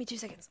on. Give me 2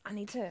 seconds. I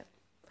need to...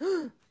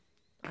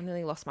 I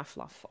nearly lost my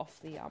fluff off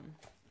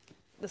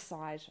the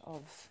side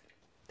of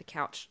the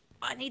couch.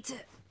 I need to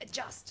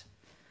adjust.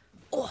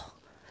 Oh.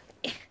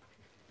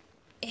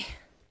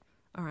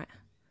 All right.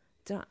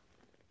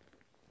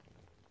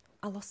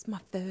 I lost my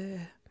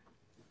fur.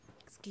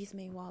 Excuse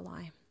me while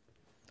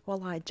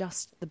I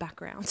adjust the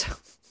background.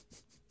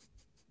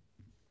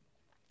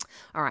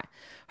 All right,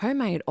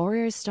 homemade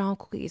Oreo-style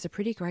cookies are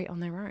pretty great on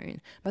their own,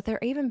 but they're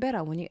even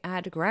better when you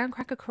add graham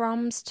cracker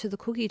crumbs to the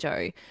cookie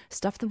dough,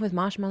 stuff them with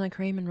marshmallow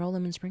cream and roll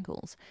them in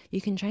sprinkles.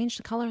 You can change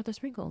the colour of the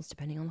sprinkles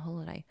depending on the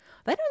holiday.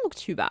 They don't look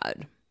too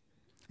bad,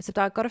 except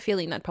I've got a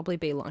feeling that'd probably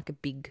be like a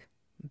big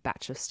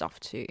batch of stuff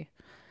too.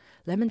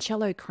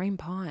 Limoncello cream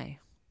pie.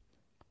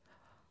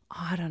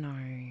 I don't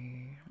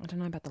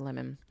know about the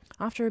lemon.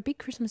 After a big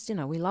Christmas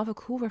dinner, we love a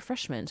cool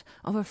refreshment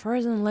of a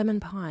frozen lemon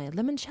pie.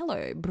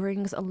 Limoncello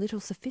brings a little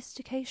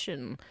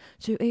sophistication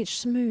to each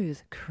smooth,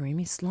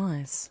 creamy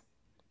slice.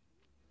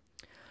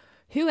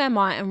 Who am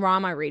I and why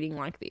am I reading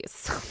like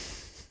this?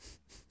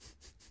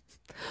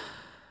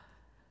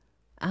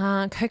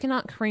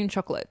 Coconut cream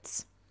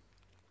chocolates.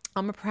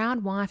 I'm a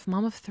proud wife,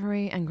 mum of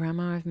 3 and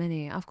grandma of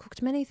many. I've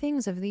cooked many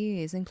things over the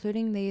years,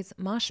 including these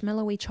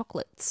marshmallowy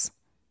chocolates.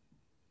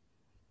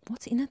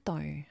 What's in it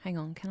though? Hang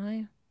on, can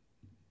I?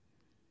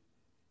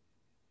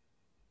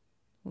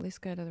 Will this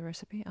go to the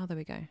recipe? Oh, there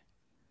we go.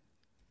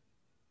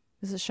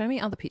 Does it show me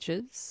other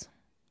pictures?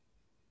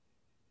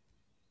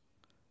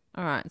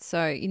 All right,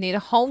 so you need a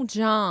whole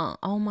jar.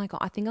 Oh my god,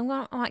 I think I'm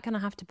gonna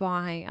have to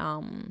buy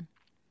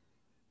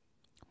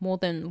more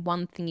than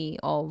one thingy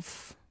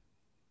of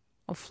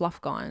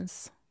fluff,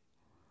 guys.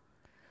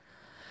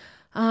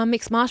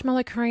 Mix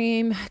marshmallow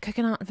cream,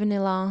 coconut,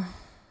 vanilla,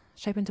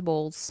 shape into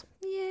balls.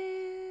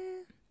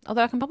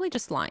 Although I can probably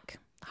just like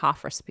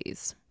half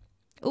recipes.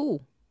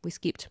 Ooh, we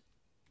skipped.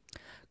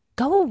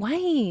 Go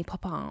away,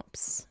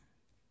 pop-ups.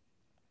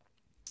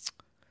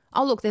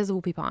 Oh, look, there's the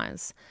whoopie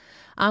pies.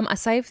 I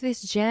saved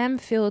this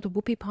jam-filled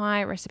whoopie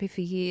pie recipe for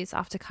years.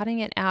 After cutting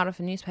it out of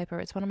a newspaper,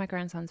 it's one of my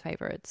grandson's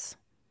favourites.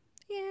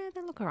 Yeah,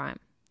 they look alright.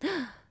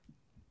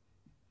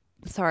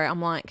 Sorry,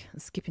 I'm like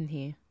skipping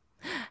here.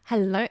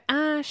 Hello,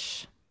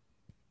 Ash.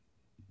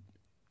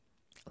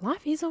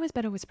 Life is always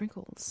better with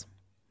sprinkles.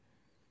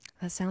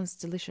 That sounds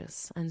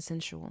delicious and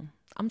sensual.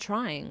 I'm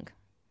trying.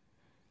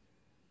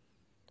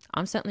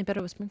 I'm certainly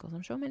better with sprinkles.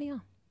 I'm sure many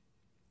are.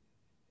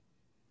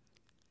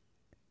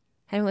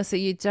 Hey, Melissa,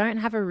 you don't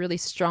have a really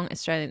strong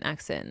Australian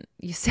accent.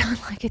 You sound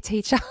like a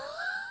teacher.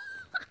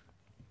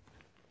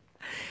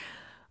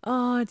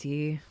 Oh,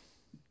 dear.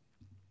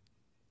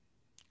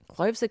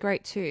 Cloves are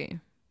great too.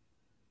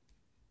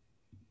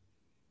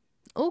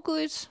 All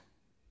good.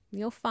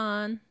 You're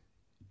fine.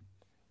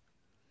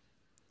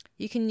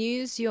 You can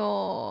use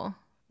your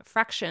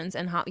fractions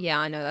and half. Yeah,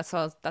 I know. That's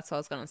what I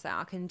was going to say.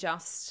 I can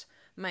just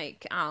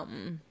make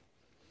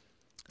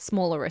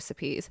smaller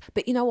recipes.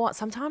 But you know what?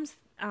 Sometimes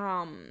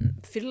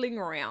fiddling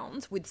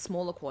around with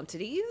smaller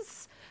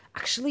quantities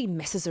actually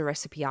messes a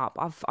recipe up.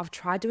 I've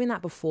tried doing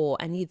that before,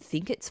 and you'd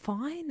think it's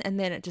fine, and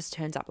then it just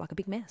turns up like a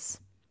big mess.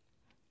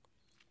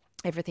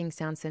 Everything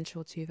sounds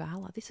sensual to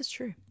Valhalla. This is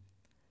true.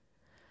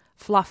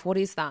 Fluff, what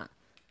is that?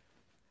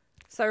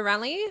 So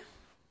Rally,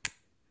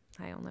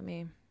 hang on, let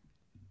me.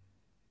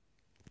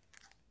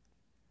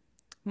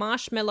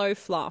 Marshmallow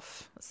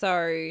fluff.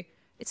 So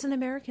it's an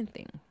American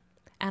thing,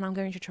 and I'm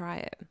going to try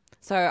it.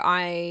 So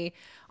I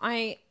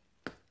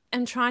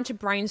am trying to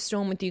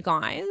brainstorm with you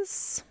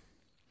guys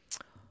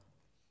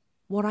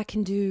what I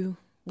can do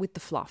with the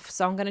fluff.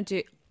 So I'm going to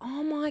do,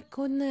 oh my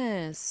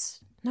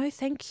goodness. No,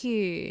 thank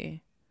you.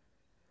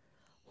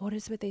 What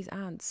is with these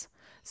ads?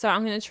 So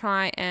I'm going to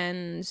try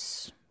and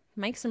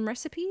make some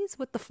recipes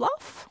with the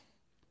fluff.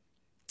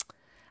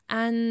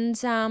 And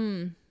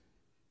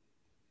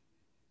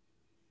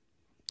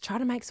try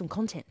to make some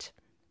content.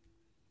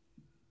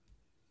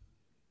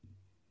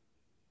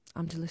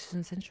 I'm delicious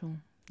and sensual.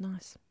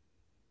 Nice.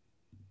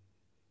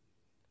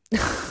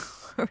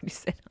 I already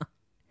said that.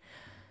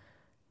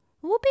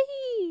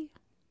 Whoopee!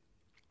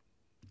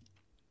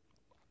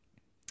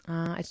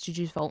 It's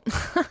Juju's fault.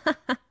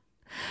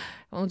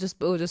 We'll just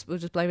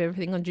blame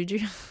everything on Juju.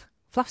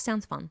 Fluff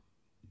sounds fun.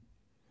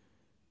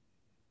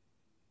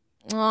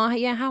 Oh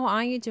yeah, how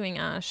are you doing,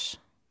 Ash?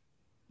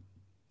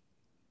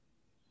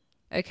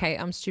 Okay,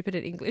 I'm stupid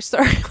at English.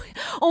 Sorry.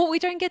 Oh, we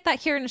don't get that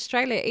here in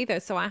Australia either.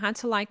 So I had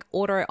to like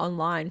order it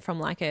online from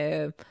like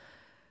a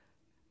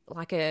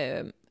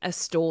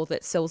store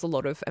that sells a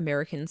lot of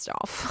American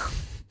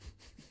stuff.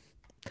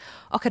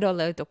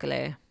 Okadole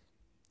dokele.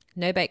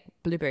 No bake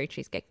blueberry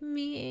cheesecake.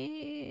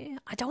 Meh.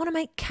 I don't want to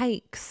make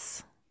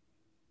cakes.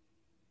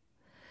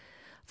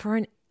 For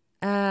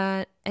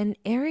an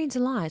airy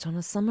delight on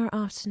a summer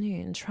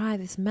afternoon, try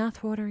this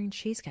mouth-watering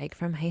cheesecake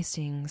from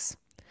Hastings.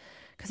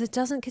 Because it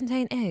doesn't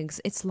contain eggs,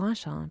 it's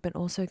lighter, but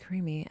also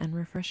creamy and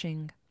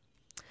refreshing.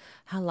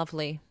 How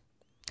lovely.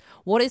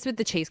 What is with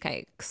the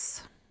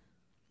cheesecakes?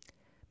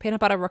 Peanut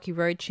butter Rocky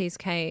Road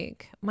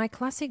cheesecake. My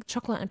classic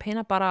chocolate and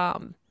peanut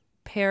butter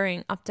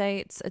pairing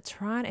updates a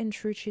tried and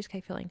true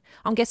cheesecake filling.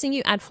 I'm guessing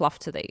you add fluff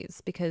to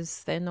these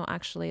because they're not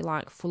actually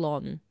like full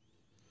on.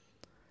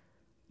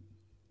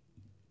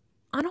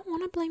 I don't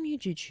want to blame you,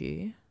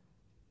 Juju.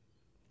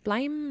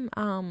 Blame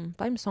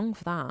Song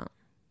for that.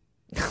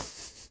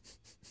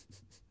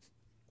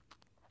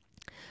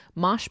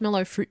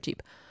 Marshmallow fruit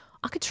dip.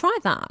 I could try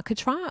that. I could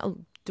try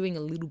doing a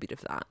little bit of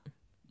that.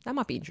 That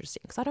might be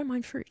interesting because I don't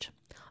mind fruit.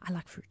 I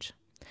like fruit.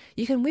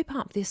 You can whip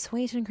up this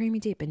sweet and creamy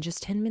dip in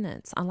just 10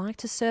 minutes. I like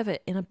to serve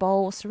it in a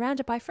bowl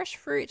surrounded by fresh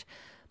fruit.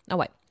 Oh,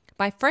 wait.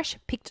 By fresh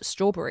picked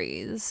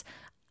strawberries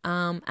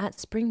at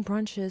spring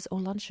brunches or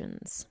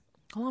luncheons.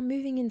 Oh, I'm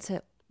moving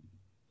into...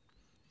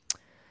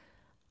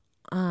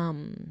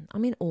 I'm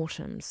in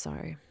autumn, so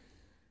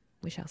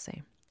we shall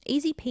see.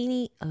 Easy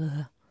peeny.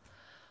 Ugh.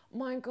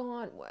 My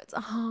God, words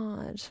are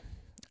hard.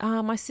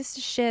 My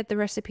sister shared the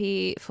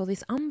recipe for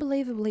this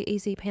unbelievably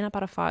easy peanut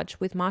butter fudge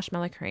with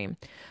marshmallow cream.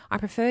 I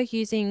prefer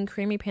using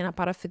creamy peanut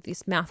butter for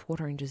this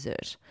mouth-watering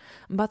dessert,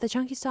 but the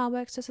chunky style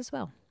works just as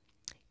well.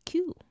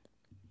 Cute.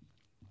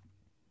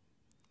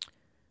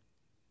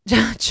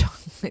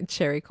 Chocolate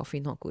cherry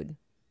coffee, not good.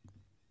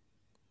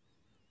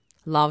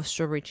 Love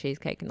strawberry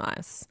cheesecake,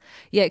 nice.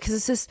 Yeah, because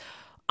it's just,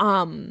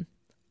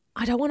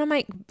 I don't want to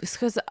make,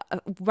 because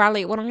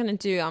Rally, what I'm going to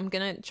do, I'm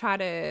going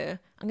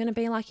to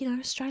be like,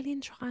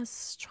 Australian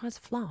tries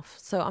fluff.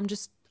 So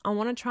I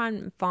want to try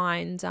and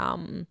find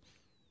some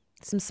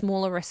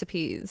smaller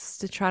recipes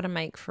to try to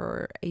make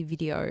for a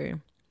video.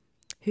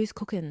 Who's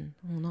cooking?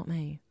 Oh, not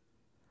me.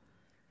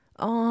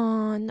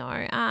 Oh, no,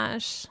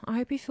 Ash. I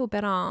hope you feel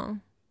better.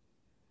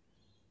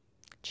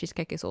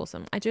 Cheesecake is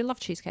awesome. I do love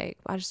cheesecake.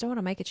 I just don't want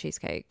to make a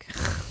cheesecake.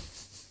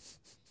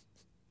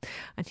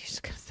 And you're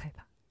just going to say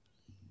that.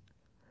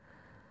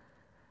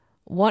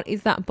 What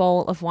is that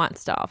bowl of white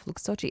stuff?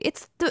 Looks dodgy.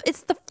 It's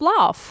the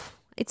fluff.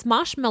 It's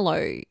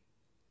marshmallow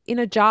in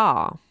a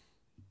jar.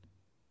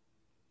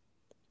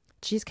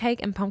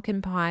 Cheesecake and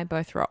pumpkin pie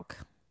both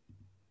rock.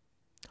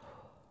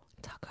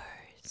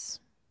 Tacos.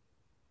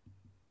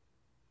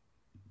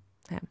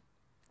 Yeah.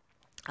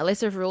 At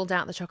least I've ruled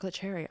out the chocolate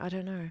cherry. I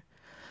don't know.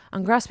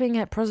 I'm grasping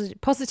at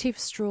positive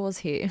straws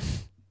here.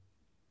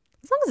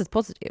 As long as it's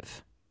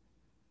positive.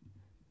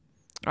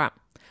 All right.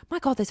 My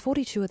God, there's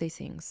 42 of these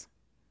things.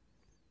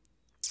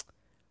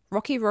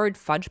 Rocky Road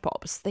Fudge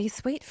Pops. These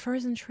sweet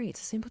frozen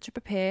treats are simple to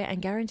prepare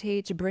and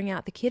guaranteed to bring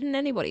out the kid in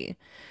anybody.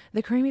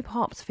 The creamy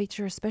pops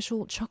feature a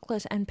special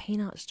chocolate and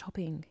peanut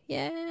topping.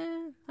 Yeah,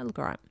 that look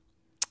alright.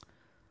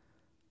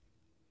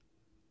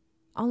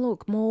 Oh,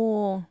 look,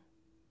 more...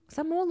 Is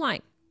that more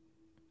like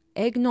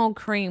eggnog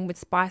cream with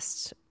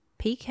spiced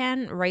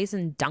pecan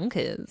raisin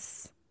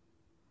dunkers?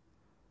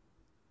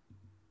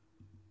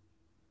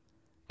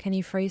 Can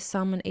you freeze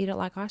some and eat it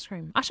like ice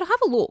cream? I shall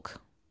have a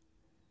look.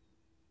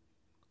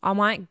 I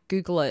might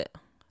Google it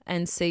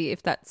and see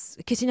if that's...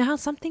 Because you know how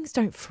some things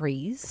don't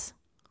freeze?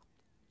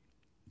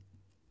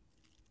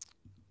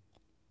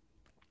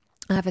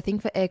 I have a thing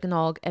for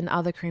eggnog and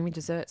other creamy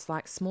desserts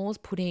like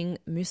s'mores, pudding,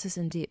 mousses,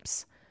 and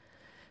dips.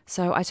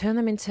 So I turn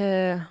them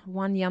into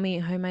one yummy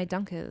homemade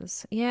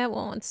dunkers. Yeah,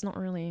 well, it's not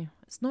really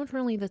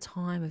the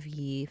time of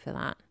year for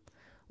that.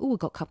 Oh, we've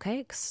got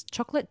cupcakes.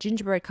 Chocolate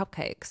gingerbread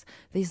cupcakes.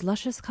 These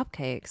luscious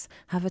cupcakes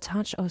have a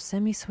touch of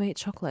semi-sweet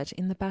chocolate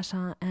in the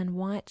batter and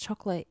white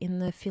chocolate in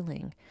the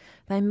filling.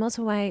 They melt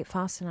away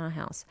fast in our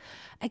house.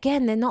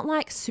 Again, they're not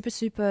like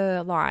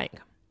super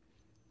like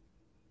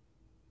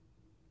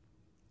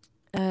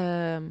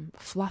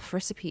fluff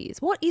recipes.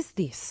 What is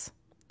this?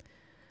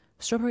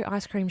 Strawberry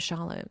ice cream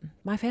Charlotte.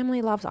 My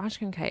family loves ice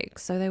cream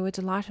cakes, so they were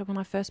delighted when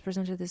I first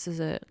presented this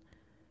dessert.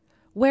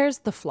 Where's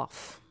the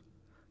fluff?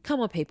 Come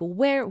on, people.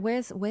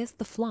 Where's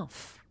the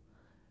fluff?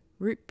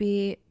 Root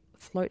beer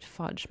float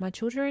fudge. My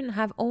children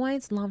have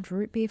always loved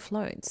root beer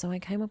float, so I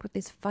came up with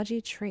this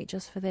fudgy treat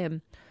just for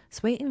them.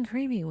 Sweet and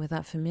creamy with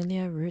that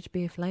familiar root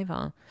beer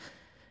flavour.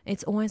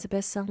 It's always a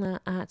bestseller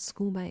at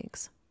school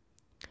bakes.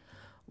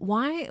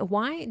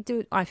 Why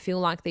do I feel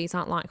like these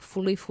aren't like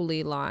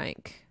fully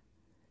like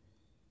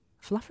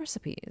fluff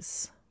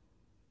recipes?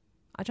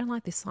 I don't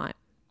like this site.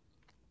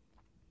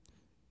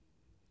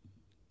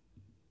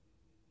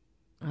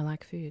 I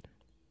like food.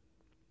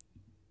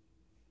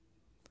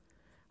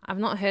 I've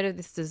not heard of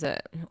this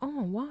dessert.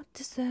 Oh, what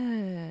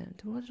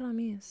dessert? What did I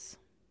miss?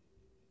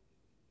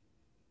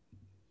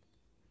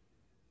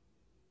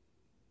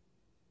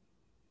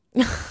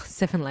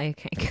 Seven-layer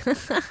cake.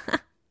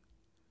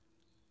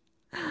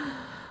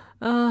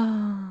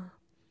 Oh.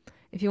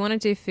 If you want to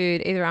do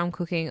food, either I'm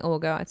cooking or we'll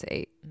go out to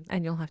eat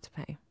and you'll have to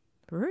pay.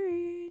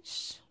 Rude.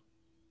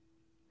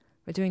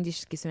 We're doing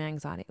dishes gives me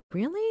anxiety.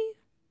 Really?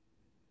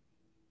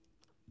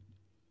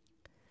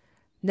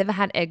 Never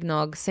had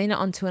eggnog. Seen it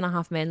on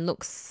 2.5 Men.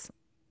 Looks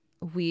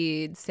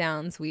weird.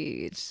 Sounds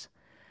weird.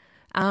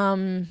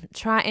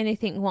 Try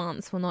anything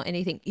once. Well, not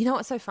anything. You know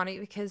what's so funny?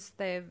 Because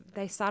they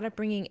started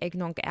bringing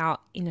eggnog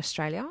out in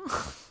Australia.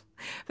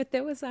 But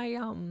there was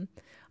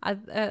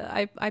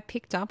I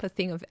picked up a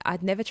thing of,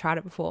 I'd never tried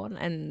it before,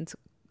 and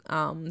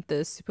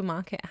the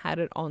supermarket had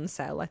it on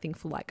sale, I think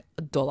for like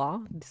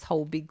 $1. This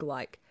whole big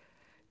like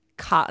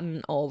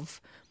carton of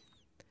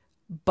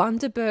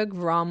Bundaberg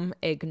rum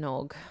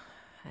eggnog.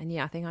 And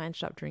yeah, I think I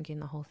ended up drinking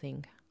the whole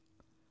thing.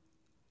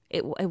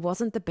 It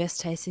wasn't the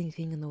best tasting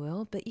thing in the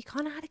world, but you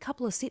kind of had a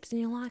couple of sips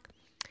and you're like,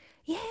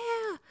 yeah,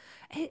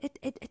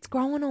 it's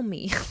growing on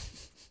me.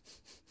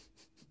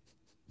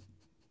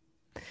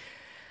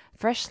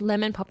 Fresh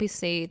lemon poppy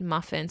seed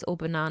muffins or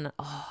banana.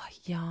 Oh,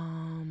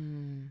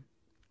 yum.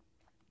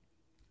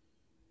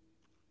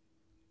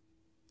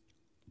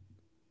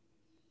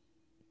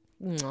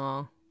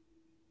 Aw.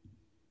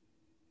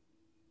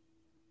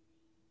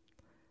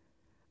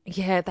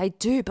 Yeah, they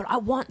do, but I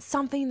want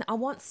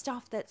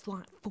stuff that's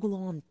like full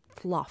on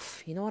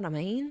fluff. You know what I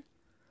mean?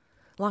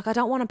 Like, I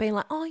don't want to be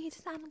like, oh, you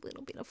just add a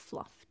little bit of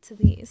fluff to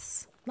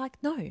this. Like,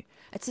 no.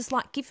 It's just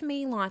like, give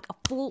me like a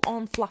full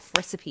on fluff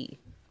recipe.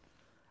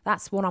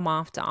 That's what I'm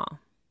after.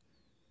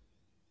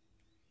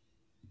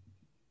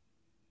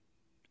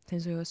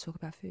 Since we always talk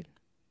about food.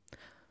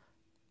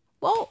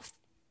 Well,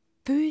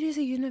 food is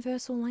a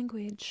universal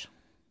language.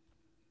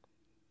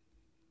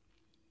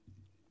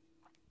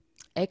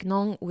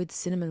 Eggnog with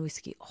cinnamon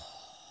whiskey.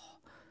 Oh,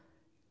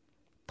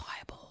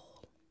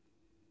 fireball.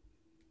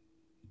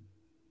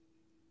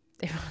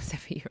 Everyone's there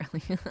for you,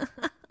 really.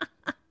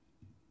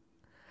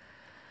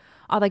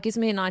 Oh, that gives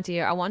me an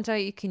idea. I wonder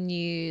you can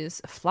use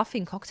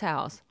fluffing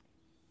cocktails.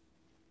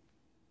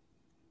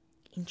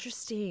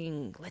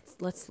 Interesting.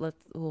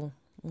 We'll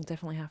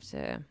definitely have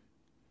to.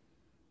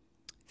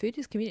 Food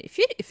is community.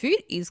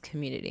 Food is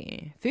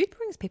community. Food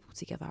brings people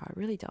together. It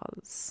really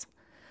does.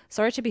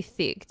 Sorry to be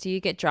thick. Do you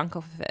get drunk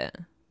off of it,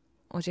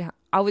 or do you?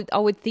 I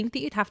would think that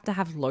you'd have to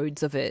have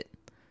loads of it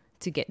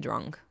to get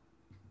drunk.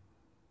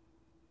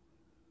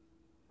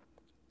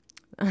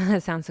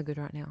 That sounds so good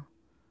right now.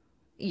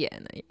 Yeah,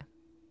 no, yeah.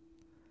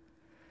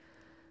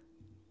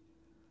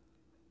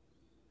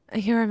 I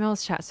hear a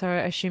male's chat, so I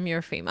assume you're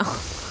a female.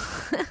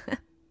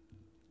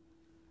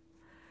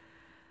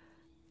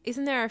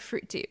 Isn't there a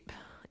fruit dip?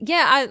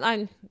 Yeah,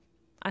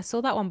 I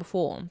saw that one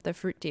before, the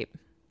fruit dip.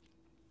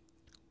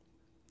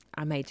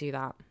 I may do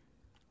that.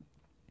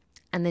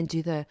 And then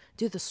do the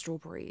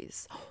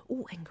strawberries.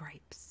 Oh, and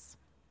grapes.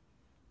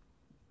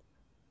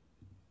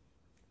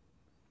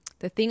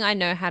 The thing I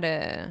know how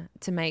to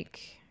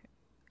make,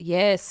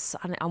 yes,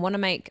 I want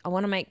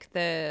to make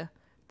the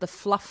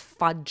fluff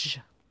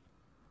fudge.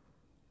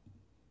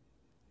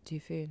 Do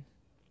food.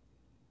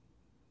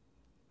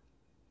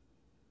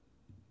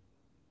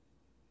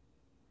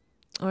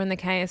 Or in the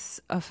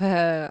case of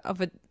a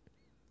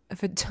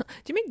do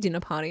you make dinner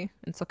party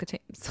and soccer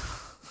teams?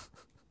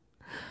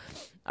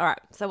 All right,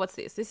 so what's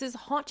this? This is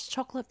hot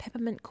chocolate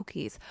peppermint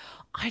cookies.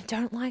 I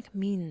don't like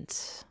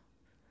mint.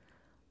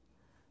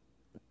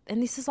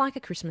 And this is like a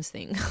Christmas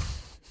thing.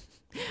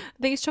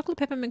 These chocolate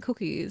peppermint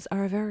cookies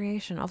are a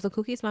variation of the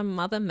cookies my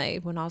mother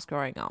made when I was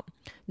growing up.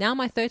 Now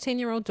my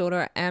 13-year-old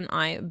daughter and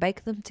I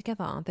bake them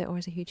together. They're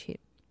always a huge hit.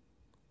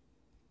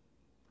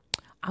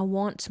 I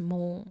want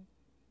more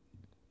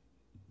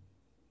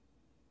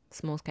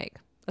S'mores cake.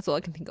 That's all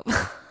I can think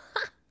of.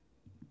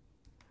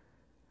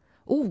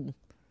 Ooh.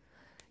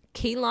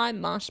 Key lime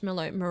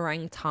marshmallow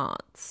meringue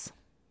tarts.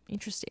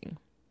 Interesting.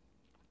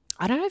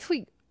 I don't know if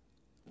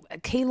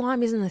key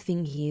lime isn't a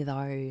thing here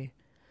though.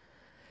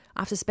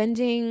 After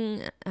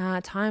spending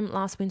time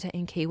last winter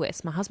in Key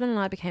West, my husband and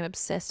I became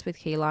obsessed with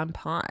key lime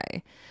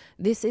pie.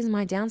 This is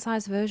my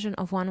downsized version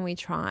of one we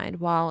tried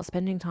while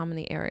spending time in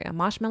the area.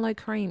 Marshmallow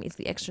cream is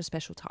the extra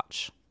special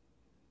touch.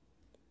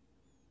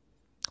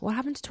 What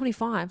happened to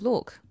 25?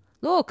 Look.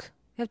 You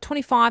have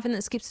 25 and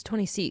it skips to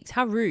 26.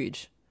 How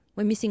rude.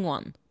 We're missing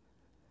one.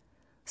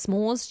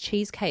 S'mores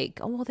cheesecake.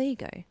 Oh, well, there you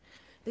go.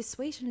 This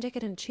sweet and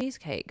decadent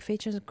cheesecake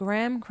features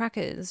graham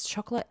crackers,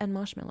 chocolate, and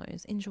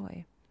marshmallows.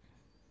 Enjoy.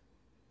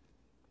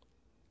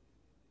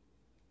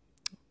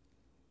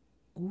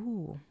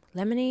 Ooh,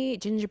 lemony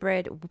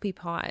gingerbread whoopie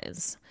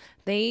pies.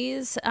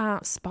 These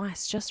are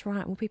spiced just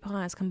right whoopie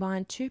pies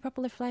combine 2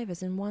 popular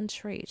flavors in one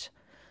treat.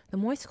 The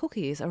moist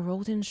cookies are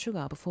rolled in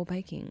sugar before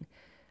baking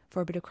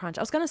for a bit of crunch.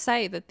 I was going to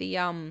say that the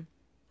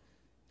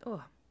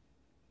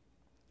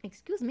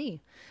excuse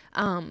me.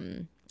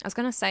 I was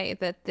going to say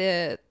that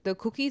the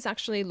cookies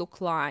actually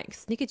look like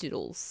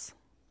snickerdoodles.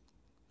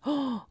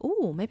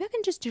 Oh, maybe I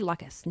can just do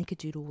like a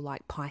snickerdoodle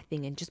like pie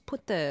thing and just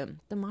put the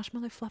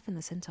marshmallow fluff in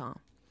the center.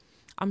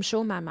 I'm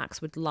sure Mad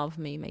Max would love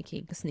me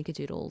making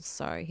snickerdoodles,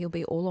 so he'll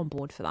be all on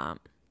board for that.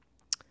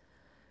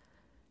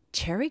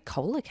 Cherry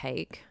cola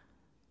cake.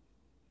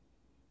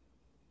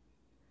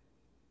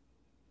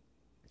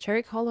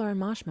 Cherry cola and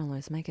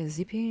marshmallows make a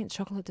zippy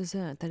chocolate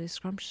dessert that is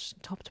scrumptious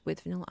topped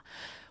with vanilla.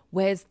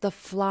 Where's the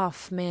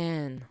fluff,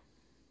 man?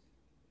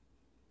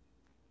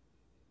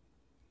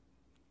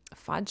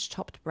 Fudge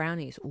topped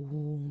brownies.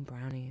 Ooh,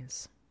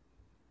 brownies.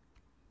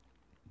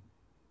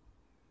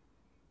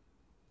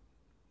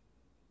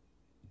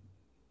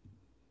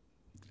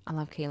 I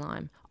love key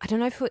lime. I don't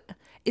know if it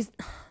is.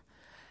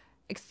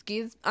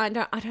 I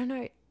don't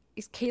know.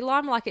 Is key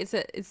lime like it's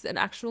an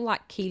actual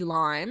like key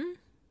lime,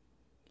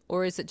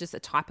 or is it just a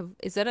type of?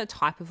 Is it a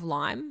type of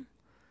lime?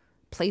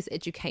 Please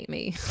educate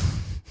me.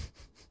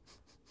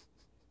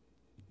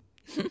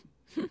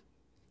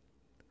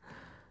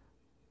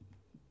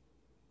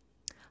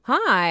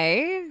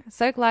 Hi.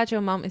 So glad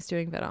your mum is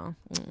doing better.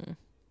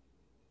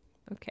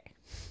 Okay.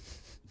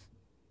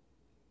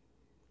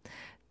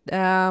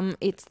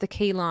 It's the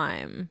key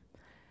lime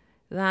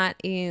that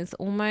is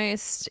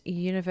almost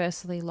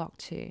universally locked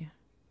to.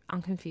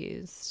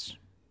 Unconfused.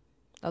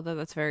 Although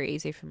that's very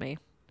easy for me.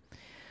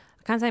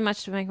 I can't say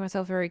much to make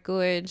myself very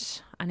good.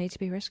 I need to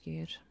be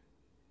rescued.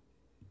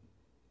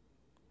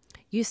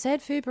 You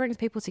said food brings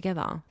people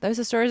together. Those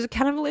are stories of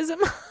cannibalism.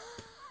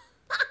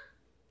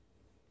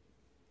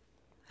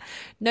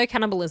 No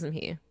cannibalism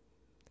here.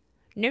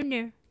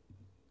 No.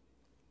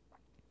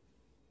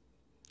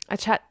 I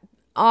chat.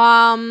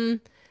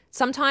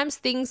 Sometimes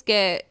things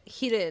get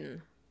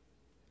hidden.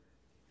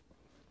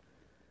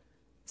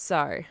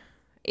 So,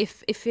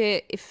 if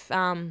you're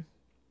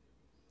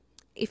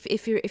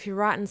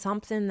writing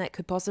something that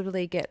could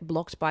possibly get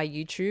blocked by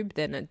YouTube,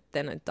 then it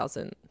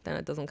doesn't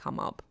come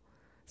up.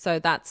 So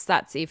that's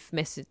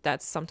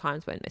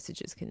sometimes when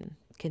messages can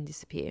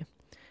disappear.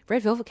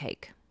 Red velvet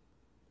cake.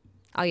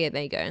 Oh yeah,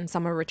 there you go. And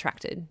some are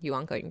retracted. You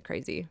aren't going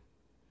crazy.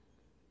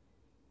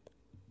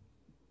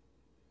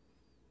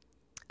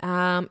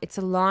 It's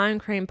a lime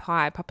cream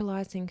pie,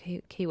 popularized in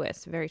Key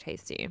West. Very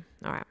tasty.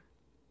 All right.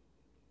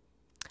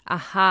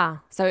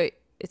 Aha. So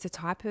it's a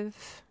type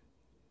of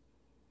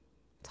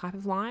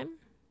lime?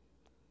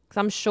 Because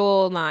I'm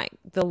sure like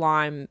the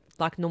lime,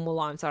 like normal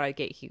limes that I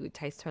get here would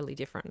taste totally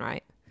different,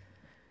 right?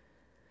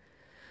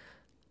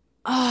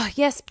 Oh,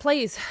 yes,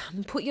 please.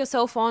 Put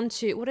yourself on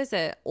to, what is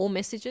it? All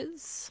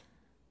messages?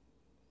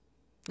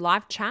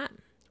 Live chat?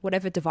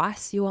 Whatever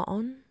device you are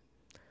on?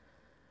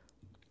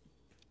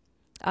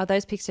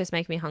 Those pictures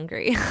make me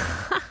hungry.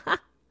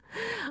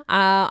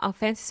 I'll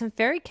fancy some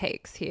fairy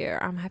cakes here.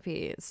 I'm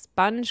happy.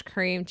 Sponge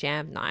cream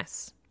jam.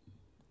 Nice.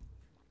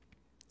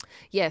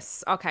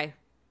 Yes. Okay.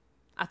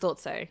 I thought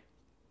so.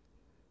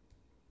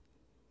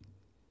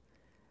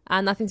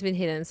 Nothing's been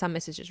hidden. Some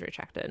messages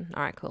retracted.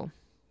 All right, cool.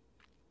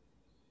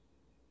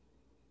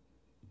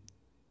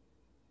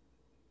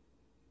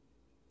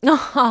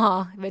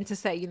 I meant to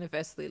say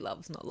universally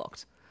love's not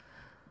locked.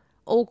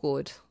 All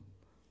good.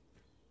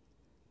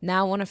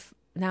 Now I want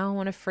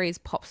to freeze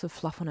pops of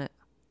fluff on it.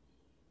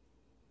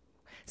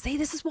 See,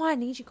 this is why I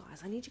need you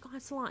guys. I need you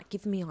guys to like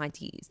give me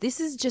ideas. This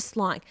is just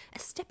like a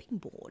stepping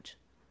board.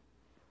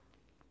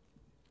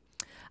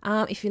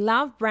 If you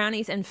love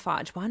brownies and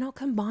fudge, why not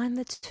combine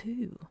the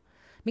two?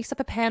 Mix up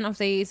a pan of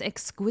these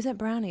exquisite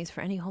brownies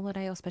for any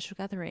holiday or special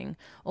gathering,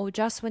 or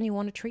just when you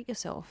want to treat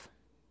yourself.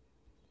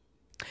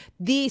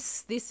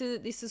 This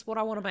is what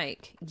I want to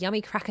make.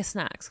 Yummy cracker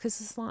snacks, because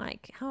it's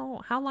like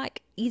how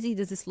like easy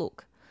does this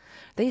look?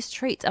 These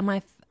treats are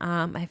my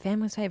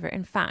family's favorite.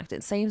 In fact,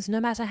 it seems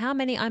no matter how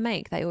many I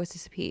make, they always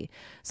disappear.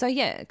 So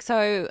yeah,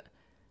 hang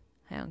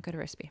on, go to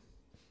recipe.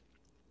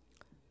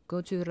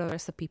 Go to the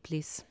recipe,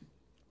 please.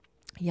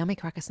 Yummy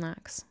cracker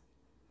snacks.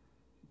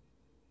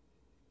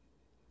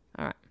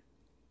 All right,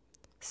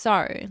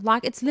 So,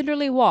 like, it's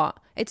literally what?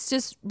 It's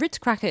just Ritz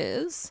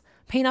crackers,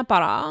 peanut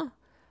butter,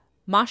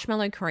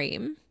 marshmallow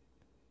cream,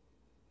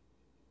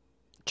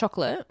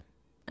 chocolate,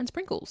 and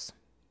sprinkles,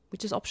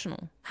 which is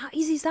optional. How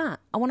easy is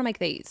that? I want to make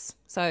these.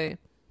 So,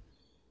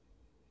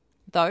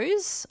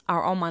 those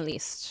are on my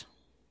list.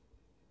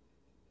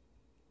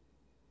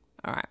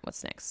 All right,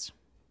 what's next?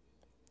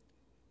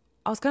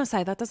 I was going to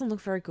say, that doesn't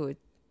look very good.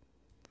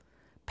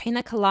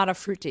 Pina colada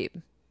fruit dip.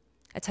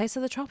 A taste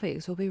of the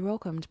tropics will be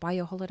welcomed by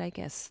your holiday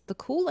guests. The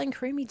cool and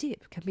creamy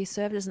dip can be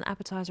served as an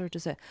appetizer or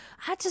dessert.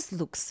 That just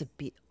looks a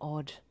bit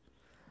odd.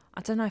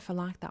 I don't know if I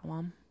like that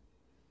one.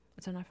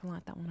 I don't know if I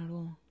like that one at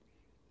all.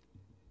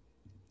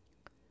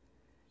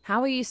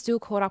 How are you still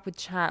caught up with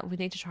chat? We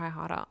need to try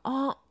harder.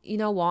 Oh, you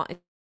know what?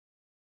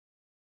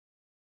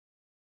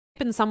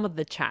 In some of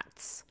the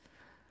chats,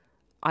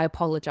 I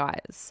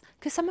apologize,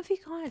 because some of you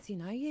guys, you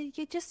know,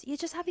 you're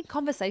just having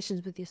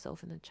conversations with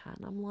yourself in the chat,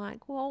 and I'm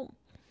like, well,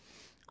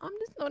 I'm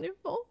just not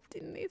involved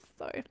in this,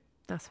 so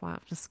that's why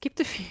I've just skipped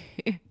a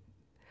few.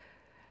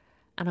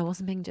 And I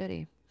wasn't being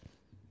dirty.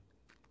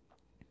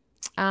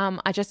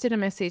 I just did a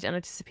message and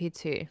it disappeared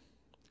too.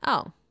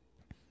 Oh,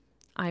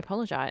 I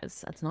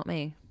apologize. That's not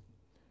me.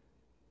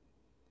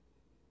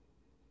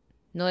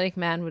 Nordic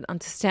man would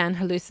understand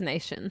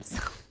hallucinations.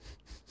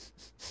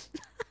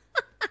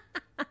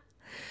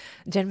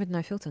 Jen with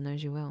no filter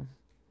knows you well.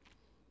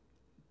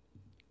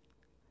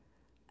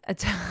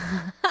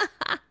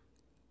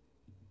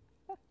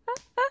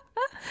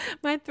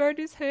 My throat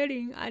is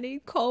hurting. I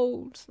need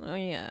cold. Oh,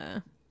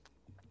 yeah.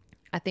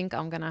 I think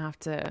I'm going to have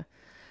to...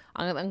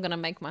 I'm going to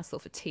make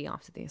myself a tea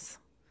after this.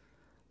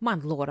 My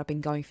Lord, I've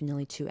been going for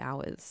nearly 2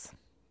 hours.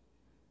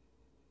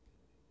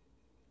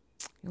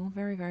 You're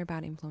very, very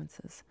bad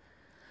influences.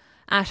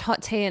 Ash,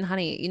 hot tea and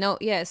honey. You know,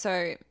 yeah,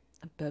 so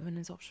bourbon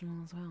is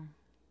optional as well.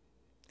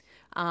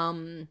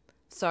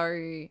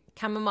 So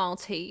chamomile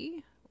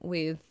tea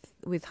with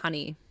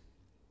honey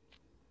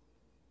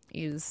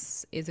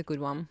is a good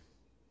one.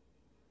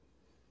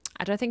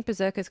 I don't think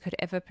berserkers could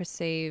ever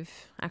perceive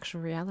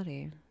actual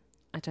reality.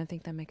 I don't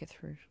think they make it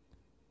through.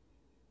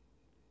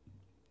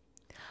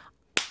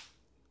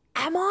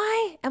 Am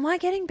I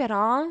getting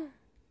better?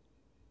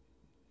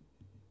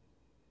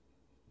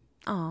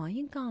 Oh,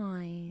 you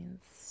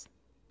guys.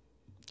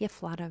 You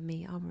flatter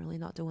me. I'm really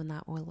not doing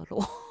that well at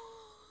all.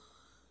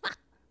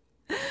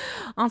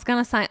 I was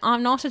going to say,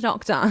 I'm not a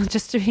doctor,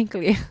 just to be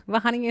clear.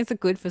 But honey is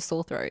good for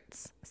sore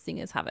throats.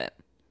 Singers have it.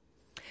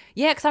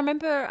 Yeah, because I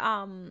remember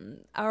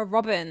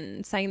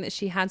Robin saying that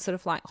she had sort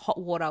of like hot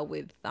water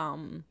with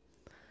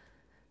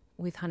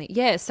honey.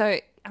 Yeah, so,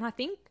 and I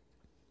think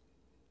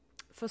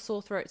for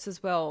sore throats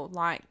as well,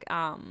 like,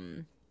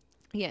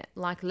 yeah,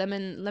 like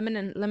lemon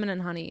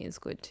and honey is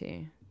good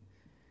too.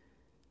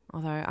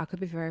 Although I could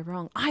be very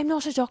wrong. I'm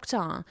not a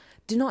doctor.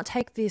 Do not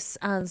take this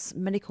as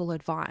medical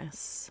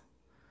advice.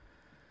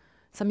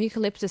 Some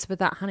eucalyptus with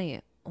that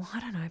honey. Well,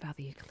 I don't know about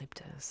the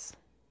eucalyptus.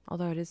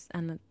 Although it is,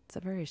 and it's a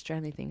very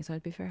Australian thing, so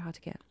it'd be very hard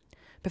to get.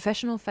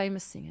 Professional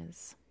famous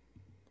singers.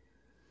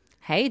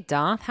 Hey,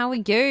 Darth, how are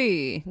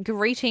you?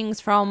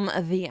 Greetings from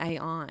the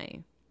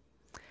AI.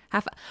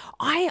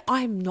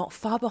 I'm not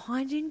far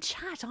behind in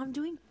chat. I'm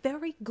doing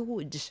very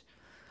good.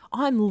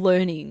 I'm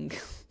learning.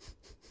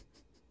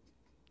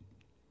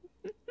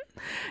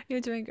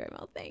 You're doing great,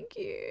 Mel. Thank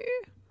you.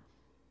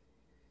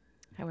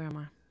 Hey, where am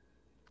I?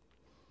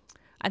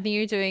 I think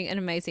you're doing an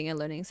amazing at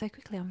learning so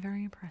quickly. I'm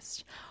very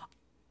impressed.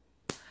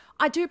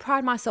 I do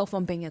pride myself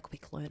on being a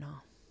quick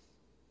learner.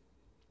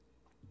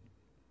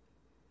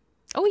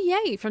 Oh,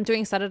 yay, from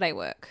doing Saturday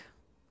work.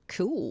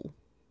 Cool.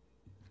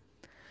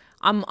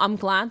 I'm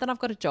glad that I've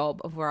got a job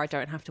of where I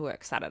don't have to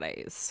work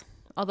Saturdays.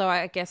 Although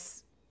I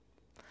guess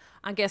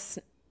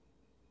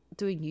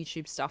doing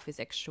YouTube stuff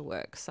is extra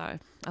work, so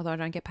although I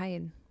don't get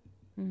paid.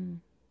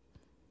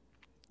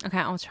 Okay,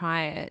 I'll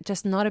try it.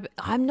 Just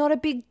I'm not a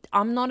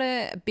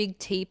big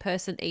tea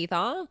person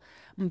either,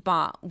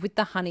 but with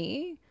the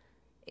honey,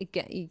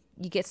 you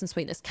get some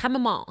sweetness.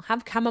 Chamomile,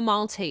 have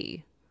chamomile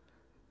tea.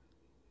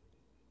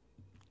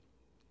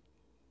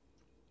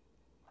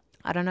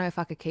 I don't know if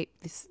I could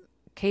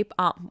keep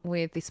up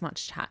with this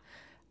much chat.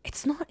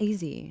 It's not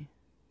easy.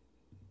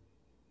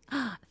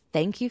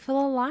 Thank you for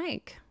the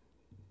like.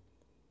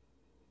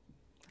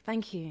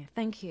 Thank you.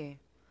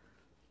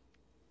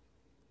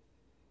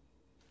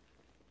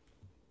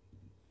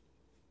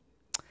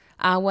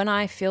 When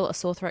I feel a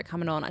sore throat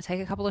coming on, I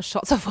take a couple of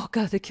shots of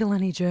vodka to kill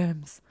any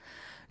germs.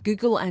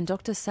 Google and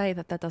doctors say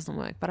that doesn't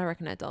work, but I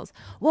reckon it does.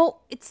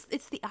 Well, it's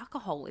the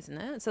alcohol, isn't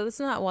it? So that's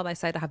not why they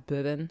say to have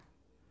bourbon.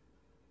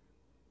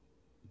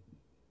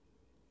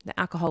 The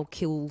alcohol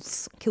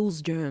kills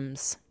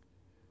germs.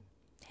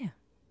 Yeah.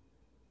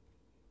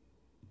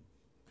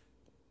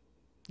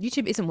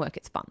 YouTube isn't work,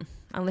 it's fun.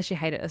 Unless you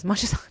hate it as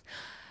much as I...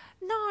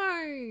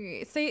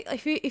 No. See,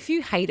 if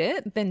you hate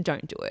it, then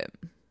don't do it.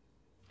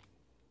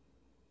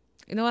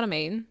 You know what I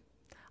mean?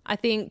 I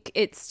think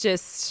it's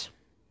just...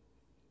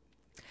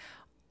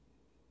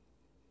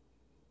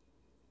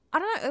 I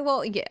don't know.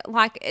 Well, yeah,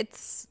 like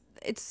it's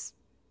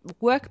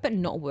work, but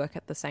not work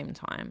at the same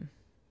time.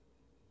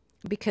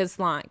 because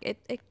like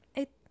it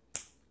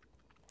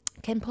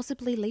can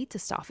possibly lead to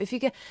stuff. If you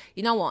get,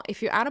 you know what,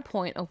 if you're at a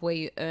point of where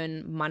you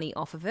earn money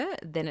off of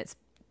it,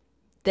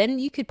 then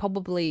you could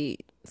probably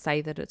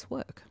say that it's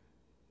work.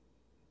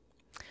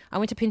 I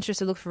went to Pinterest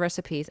to look for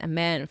recipes, and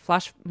man,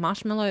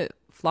 marshmallow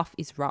fluff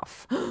is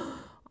rough.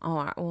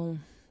 All right, well,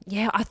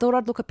 yeah, I thought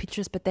I'd look at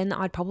Pinterest, but then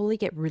I'd probably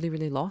get really,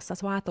 really lost.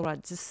 That's why I thought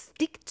I'd just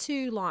stick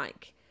to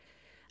like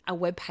a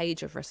web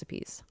page of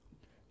recipes.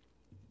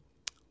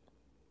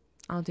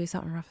 I'll do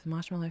something rough with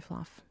marshmallow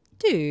fluff.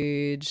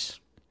 Dude.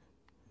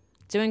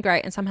 Doing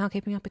great and somehow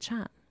keeping up a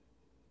chat.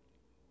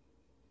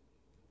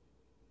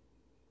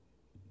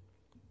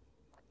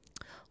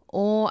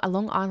 Or a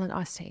Long Island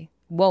iced tea.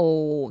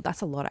 Whoa,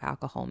 that's a lot of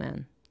alcohol,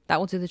 man. That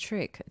will do the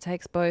trick. It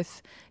takes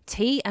both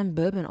tea and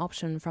bourbon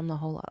option from the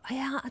whole...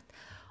 Yeah, I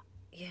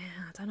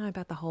don't know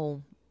about the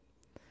whole...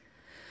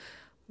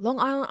 Long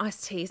Island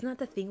iced tea, isn't that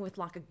the thing with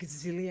like a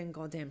gazillion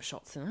goddamn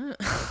shots in it?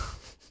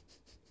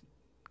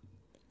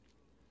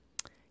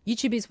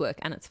 YouTube is work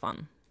and it's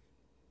fun.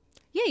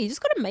 Yeah, you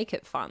just got to make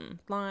it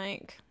fun.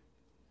 Like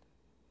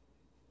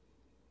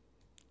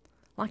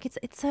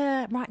it's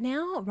a right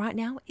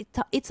now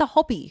it's a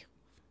hobby.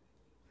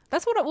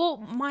 That's what well,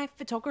 my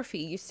photography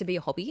used to be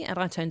a hobby and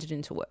I turned it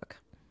into work.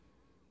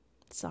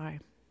 So,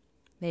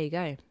 there you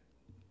go.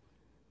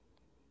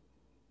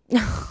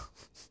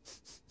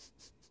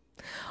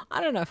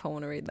 I don't know if I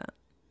want to read that.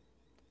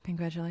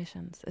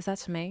 Congratulations. Is that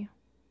to me?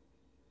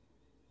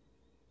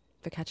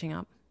 For catching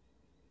up?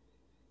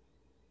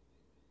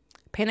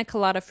 Pina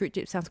colada fruit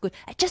dip sounds good.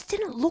 It just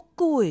didn't look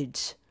good.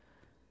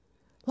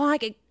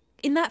 Like,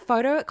 in that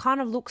photo, it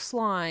kind of looks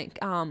like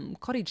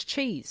cottage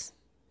cheese.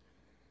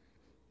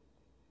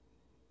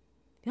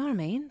 You know what I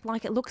mean?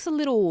 Like, it looks a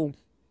little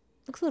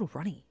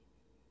runny.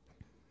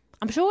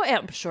 I'm sure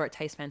it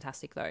tastes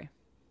fantastic, though.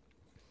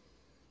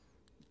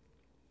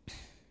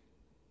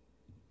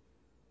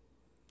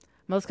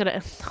 Mother's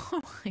gonna...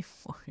 No, I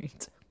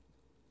won't.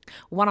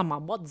 One of my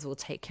mods will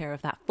take care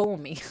of that for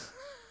me.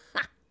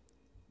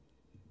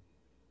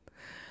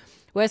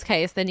 Worst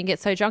case, then you get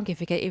so drunk you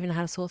forget even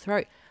had a sore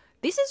throat.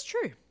 This is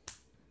true.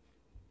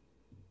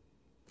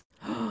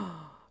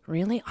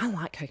 Really? I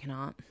like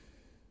coconut.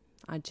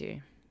 I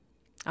do.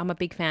 I'm a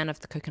big fan of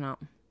the coconut.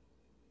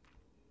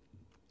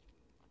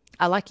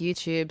 I like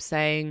YouTube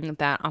saying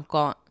that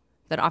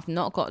I've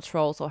not got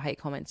trolls or hate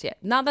comments yet.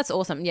 No, that's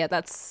awesome. Yeah,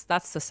 that's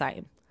the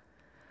same.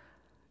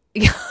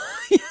 Yeah,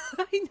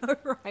 I know,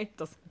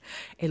 right?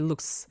 It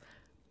looks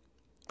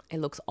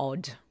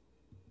odd.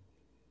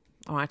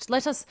 All right,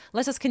 let us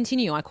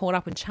continue. I caught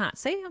up in chat.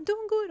 See, I'm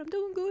doing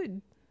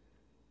good.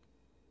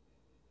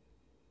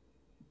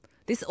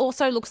 This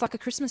also looks like a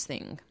Christmas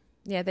thing.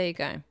 Yeah, there you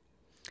go.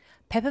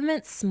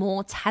 Peppermint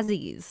s'more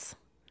Tazzies.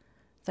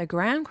 So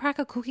graham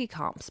cracker cookie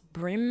cups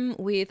brim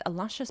with a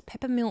luscious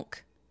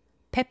peppermint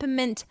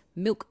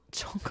milk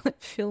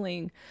chocolate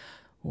filling.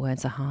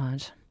 Words are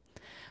hard.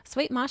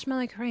 Sweet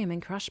marshmallow cream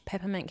and crushed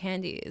peppermint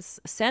candies.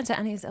 Santa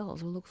and his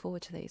elves will look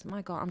forward to these.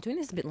 My God, I'm doing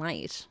this a bit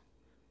late.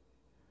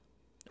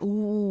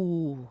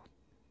 Ooh,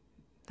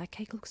 that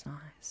cake looks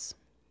nice.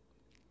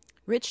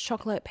 Rich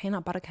chocolate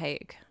peanut butter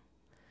cake.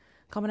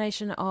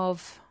 Combination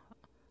of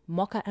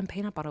mocha and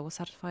peanut butter will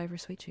satisfy every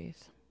sweet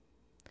tooth.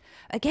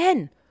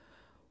 Again,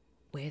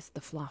 where's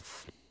the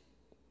fluff?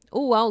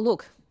 Oh, well,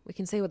 look, we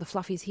can see what the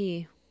fluff is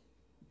here.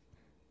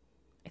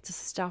 It's a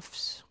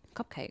stuffed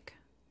cupcake.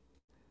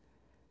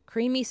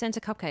 Creamy center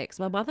cupcakes.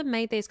 My mother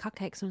made these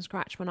cupcakes from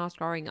scratch when I was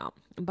growing up,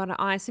 but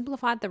I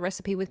simplified the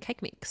recipe with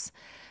cake mix.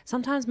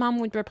 Sometimes Mum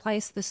would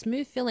replace the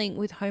smooth filling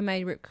with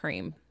homemade whipped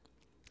cream.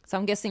 So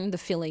I'm guessing the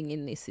filling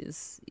in this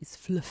is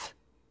fluff.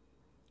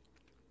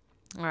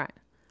 All right.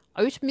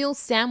 Oatmeal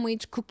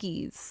sandwich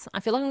cookies. I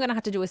feel like I'm going to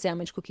have to do a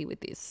sandwich cookie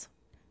with this.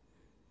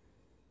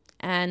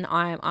 And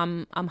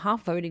I'm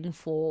half voting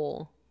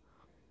for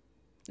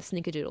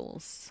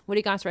snickerdoodles. What do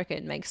you guys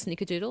reckon? Make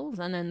snickerdoodles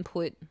and then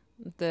put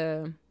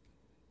the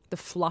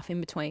fluff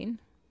in between.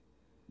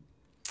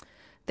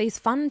 These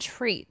fun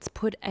treats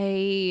put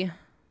a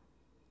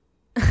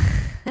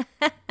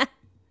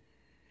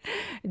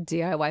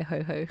DIY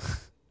ho-ho.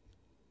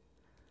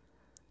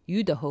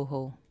 You the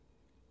ho-ho.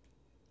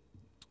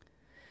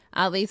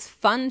 These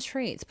fun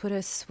treats put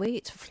a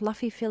sweet,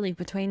 fluffy filling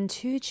between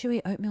two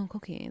chewy oatmeal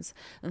cookies.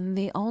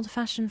 The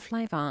old-fashioned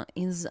flavour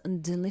is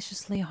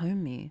deliciously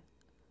homey.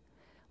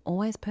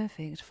 Always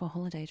perfect for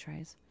holiday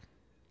trays.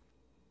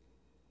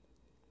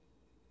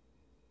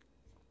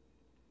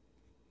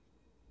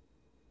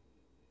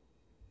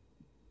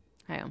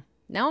 Hang on.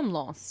 Now I'm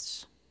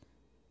lost.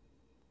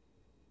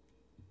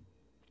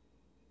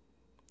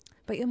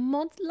 But your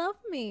mods love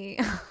me.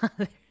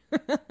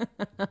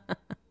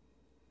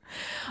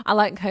 I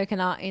like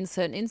coconut in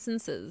certain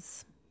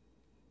instances.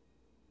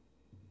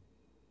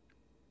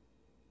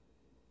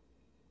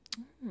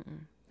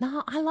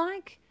 No, I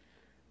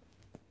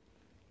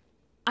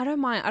don't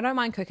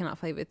mind coconut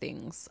flavored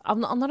things.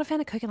 I'm not a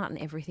fan of coconut in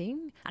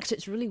everything. Actually,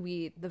 it's really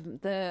weird.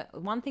 The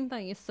one thing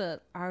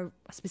that I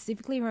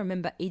specifically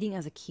remember eating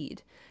as a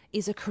kid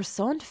is a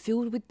croissant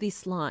filled with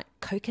this like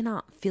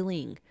coconut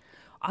filling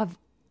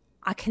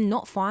I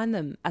cannot find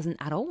them as an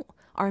adult.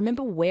 I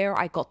remember where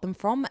I got them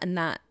from, and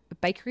that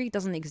bakery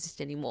doesn't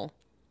exist anymore.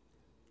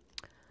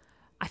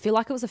 I feel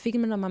like it was a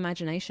figment of my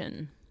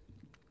imagination.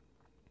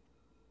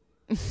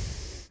 I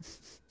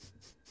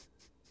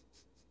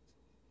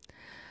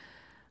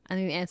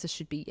think the answer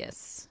should be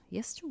yes.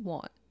 Yes to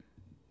what?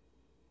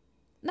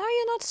 No,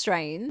 you're not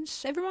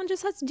strange. Everyone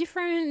just has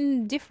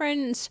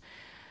different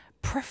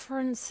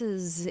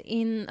preferences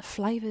in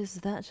flavors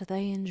that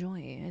they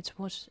enjoy. It's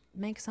what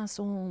makes us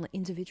all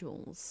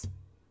individuals.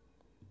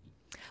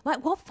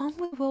 Like, what fun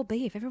would the world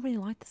be if everybody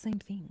liked the same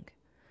thing?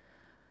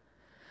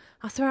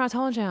 I swear I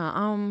told you,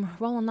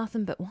 roll on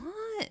nothing but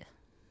what?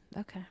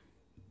 Okay.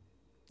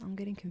 I'm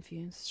getting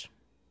confused.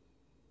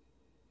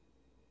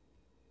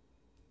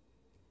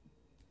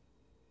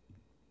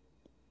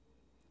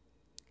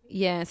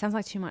 Yeah, it sounds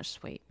like too much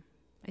sweet.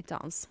 It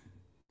does.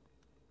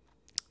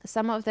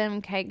 Some of them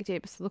cake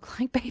dips look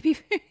like baby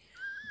food.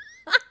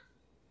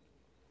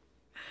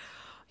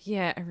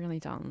 Yeah, it really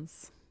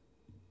does.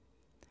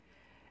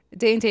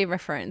 D&D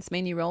reference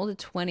mean you rolled a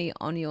 20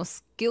 on your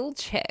skill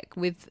check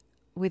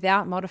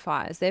without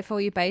modifiers. Therefore,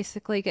 you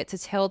basically get to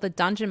tell the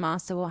dungeon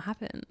master what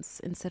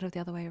happens instead of the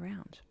other way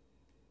around.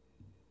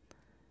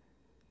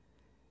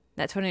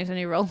 That 20 is when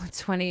you roll a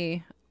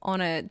 20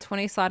 on a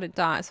 20-sided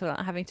dice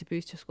without having to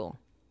boost your score.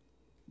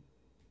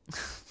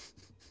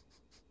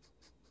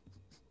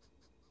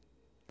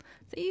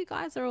 So you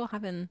guys are all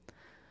having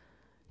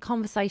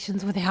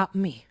conversations without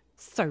me.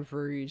 So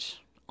rude.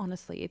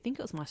 Honestly, I think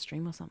it was my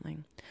stream or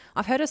something.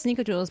 I've heard of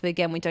snickerdoodles, but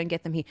again, we don't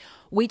get them here.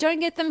 We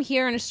don't get them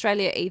here in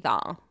Australia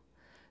either.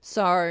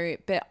 So,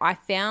 but I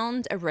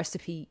found a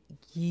recipe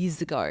years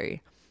ago,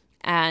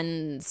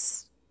 and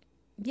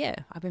yeah,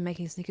 I've been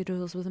making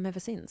snickerdoodles with them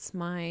ever since.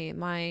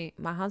 My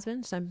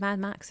husband, so Mad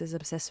Max, is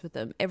obsessed with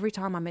them. Every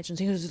time I mention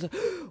snickerdoodles, he's like,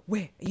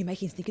 where are you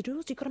making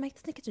snickerdoodles? You got to make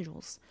the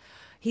snickerdoodles.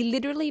 He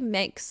literally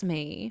makes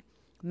me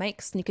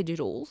make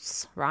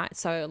snickerdoodles, right?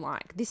 So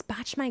like this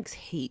batch makes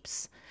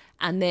heaps,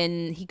 and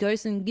then he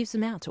goes and gives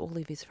them out to all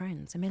of his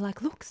friends, and they're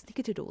like, look,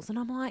 snickerdoodles. And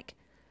I'm like,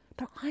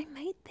 but I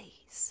made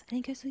these. And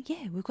he goes, well,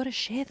 yeah, we've got to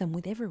share them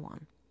with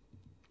everyone.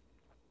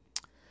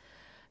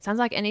 Sounds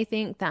like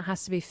anything that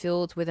has to be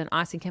filled with an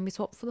icing can be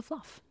swapped for the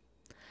fluff.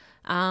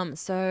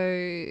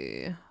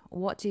 So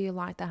what do you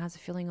like that has a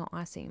filling or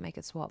icing? Make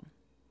it swap.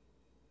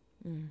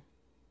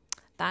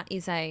 That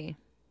is a...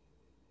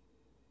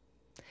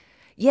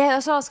 Yeah,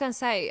 that's what I was going to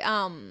say.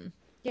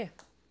 Yeah.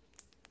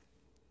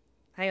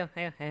 Hang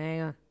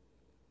on.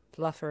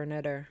 Fluffer and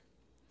edder.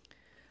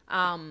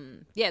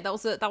 Yeah, that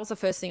was the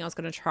first thing I was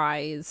going to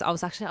try.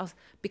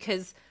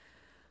 Because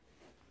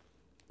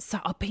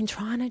I've been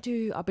trying to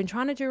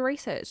do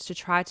research to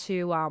try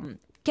to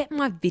get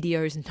my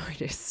videos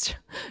noticed.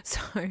 So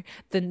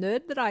the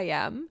nerd that I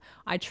am,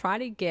 I try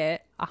to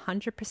get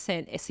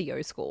 100%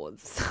 SEO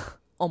scores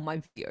on my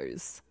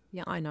videos.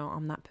 Yeah, I know,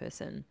 I'm that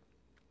person.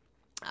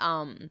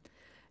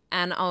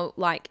 And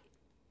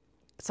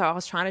so I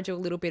was trying to do a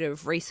little bit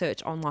of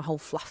research on my whole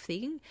fluff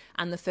thing,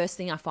 and the first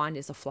thing I find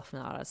is a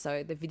fluffernutter.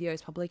 So the video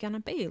is probably going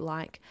to be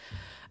like,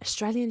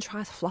 Australian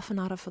tries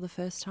fluffernutter for the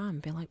first time,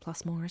 be like,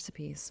 plus more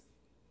recipes.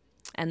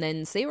 And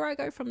then see where I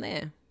go from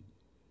there.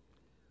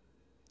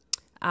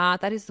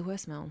 That is the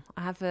worst, Mel.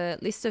 I have a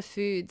list of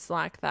foods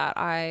like that.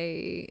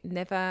 I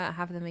never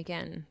have them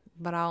again,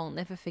 but I'll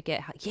never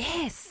forget how...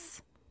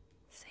 Yes!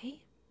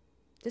 See?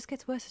 This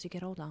gets worse as you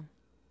get older.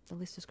 The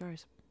list just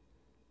grows.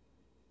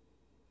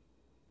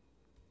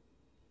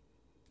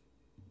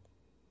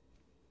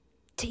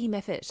 Team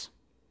effort.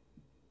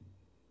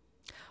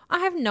 I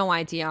have no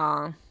idea.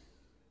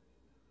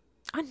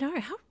 I know,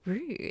 how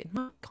rude.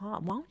 My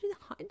God, why would you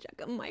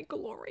hijack my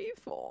glory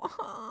for?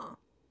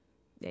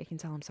 Yeah, you can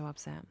tell I'm so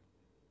upset.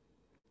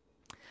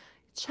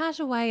 Chat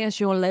away as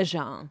your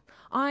leisure.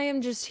 I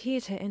am just here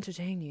to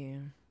entertain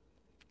you.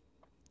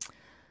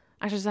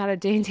 I just had a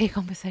D&D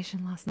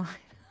conversation last night.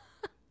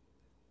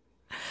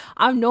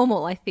 I'm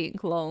normal, I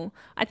think, lol.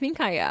 I think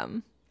I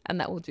am, and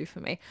that will do for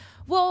me.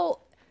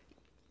 Well,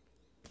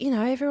 you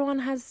know, everyone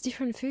has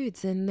different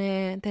foods in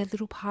their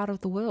little part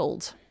of the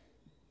world.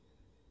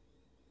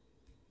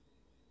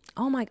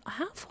 Oh my,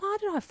 how far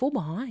did I fall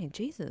behind?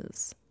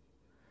 Jesus.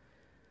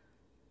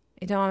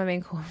 You don't want me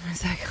being cool for a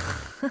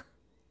second.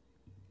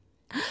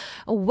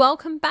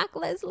 Welcome back,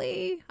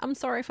 Leslie. I'm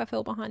sorry if I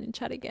fell behind in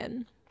chat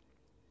again.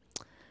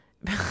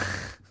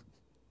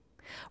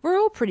 We're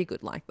all pretty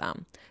good like that.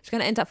 She's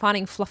going to end up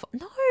finding fluff.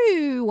 No.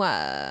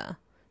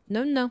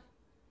 No.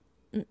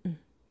 Mm-mm.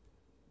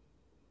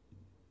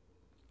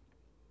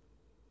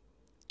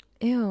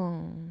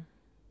 Ew.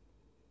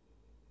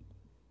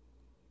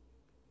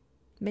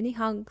 Many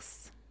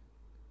hugs.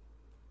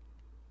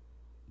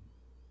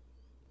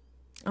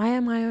 I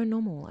am my own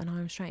normal, and I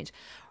am strange.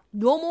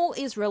 Normal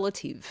is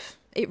relative.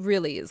 It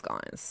really is,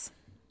 guys.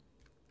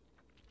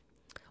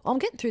 Oh, I'm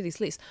getting through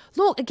this list.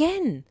 Look,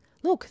 again.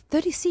 Look,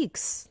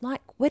 36.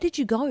 Like, where did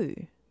you go?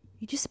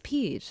 You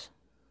disappeared.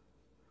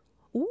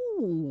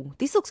 Ooh,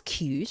 this looks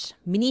cute.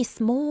 Mini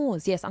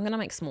s'mores. Yes, I'm going to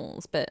make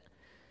s'mores, but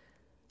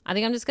I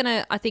think I'm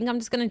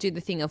just gonna do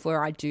the thing of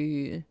where I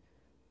do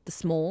the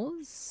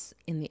s'mores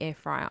in the air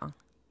fryer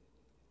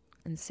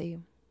and see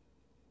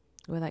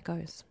where that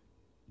goes.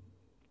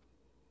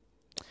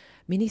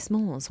 Mini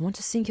s'mores. Want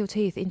to sink your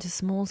teeth into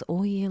s'mores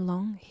all year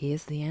long?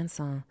 Here's the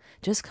answer.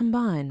 Just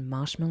combine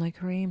marshmallow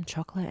cream,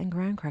 chocolate, and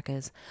graham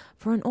crackers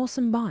for an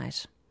awesome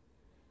bite.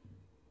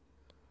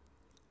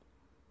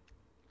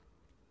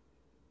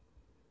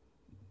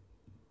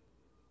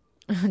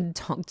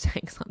 Dog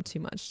takes up too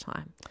much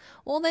time.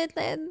 Well,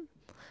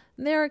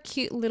 they're a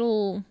cute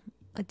little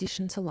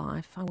addition to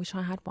life. I wish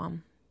I had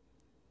one.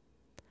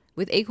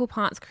 With equal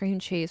parts cream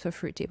cheese for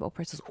fruit dip or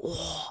pretzels.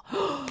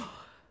 Oh,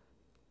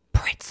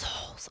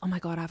 pretzels. Oh my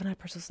God, I haven't had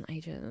pretzels in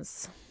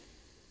ages.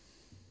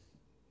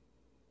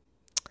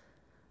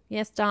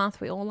 Yes,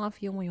 Darth, we all love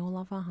you and we all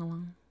love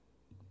Valhalla.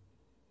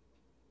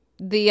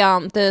 The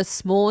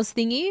s'mores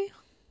thingy.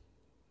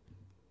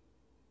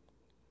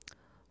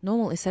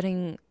 Normal is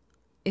setting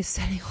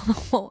on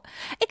the wall.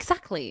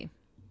 Exactly.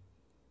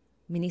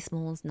 Mini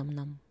s'mores, num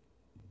num.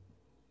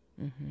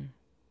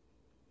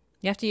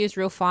 You have to use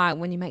real fire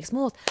when you make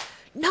s'mores.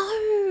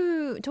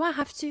 No, do I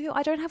have to?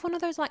 I don't have one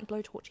of those like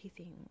blowtorchy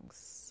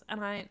things,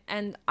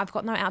 and I've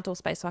got no outdoor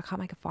space, so I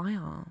can't make a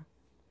fire.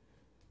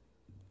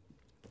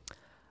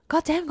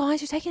 God damn,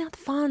 guys, you're taking out the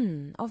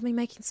fun of me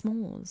making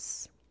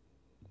s'mores.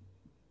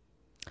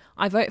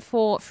 I vote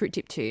for fruit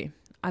dip too.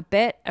 I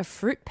bet a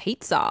fruit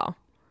pizza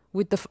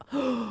with the.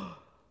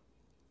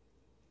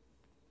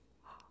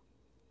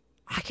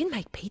 I can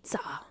make pizza.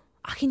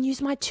 I can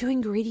use my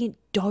 2-ingredient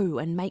dough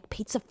and make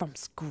pizza from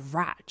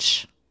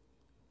scratch.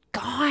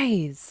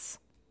 Guys.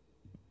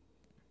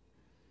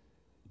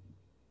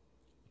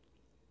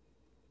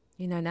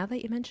 You know, now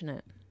that you mention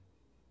it,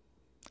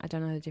 I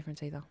don't know the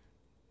difference either.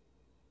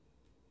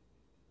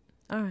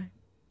 All right.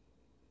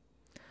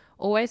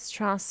 Always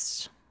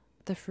trust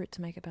the fruit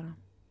to make it better.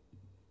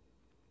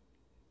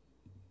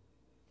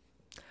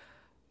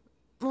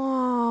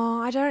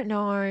 Oh, I don't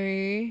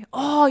know.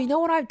 Oh, you know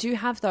what I do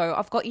have though?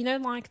 I've got, you know,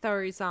 like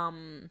those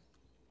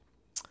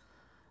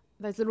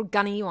little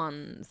gunny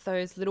ones,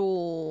 those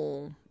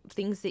little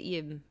things that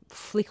you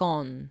flick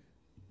on.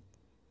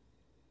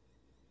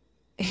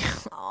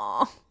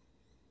 Oh,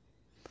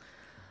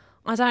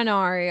 I don't know.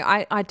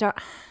 I don't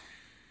know.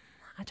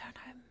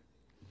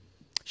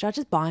 Should I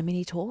just buy a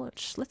mini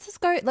torch? Let's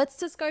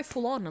just go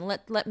full on and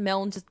let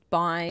Mel just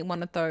buy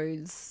one of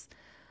those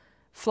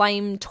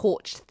flame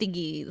torch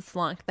thingies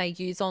like they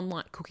use on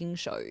like cooking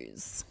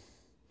shows.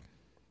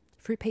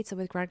 Fruit pizza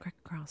with graham cracker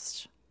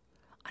crust.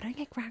 I don't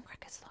get graham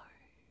crackers though.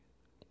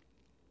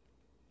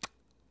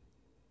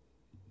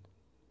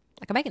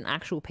 I can make an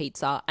actual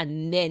pizza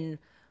and then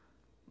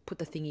put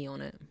the thingy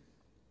on it.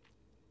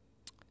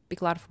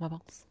 Big louder for my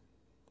boss.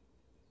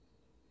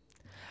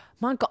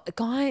 My God,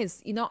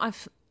 guys, you know,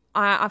 I've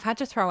had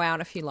to throw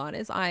out a few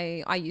lighters.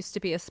 I used to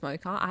be a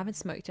smoker. I haven't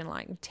smoked in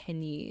like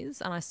 10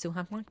 years and I still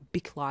have like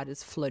big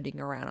lighters floating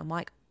around. I'm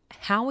like,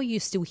 how are you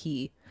still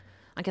here?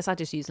 I guess I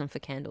just use them for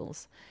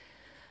candles.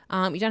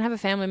 You don't have a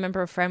family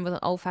member or friend with an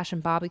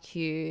old-fashioned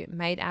barbecue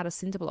made out of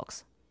cinder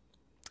blocks?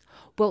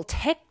 Well,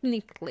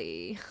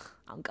 technically,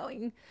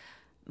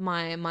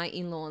 my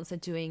in-laws are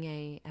doing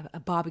a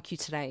barbecue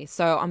today.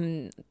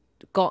 So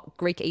got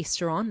Greek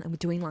Easter on and we're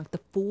doing like the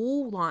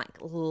full like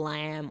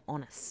lamb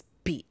on a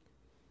spit.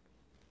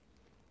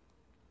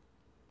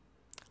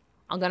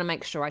 I'm going to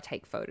make sure I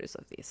take photos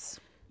of this.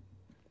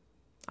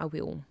 I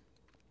will.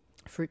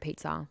 Fruit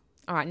pizza.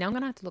 All right, now I'm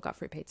going to have to look up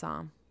fruit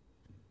pizza.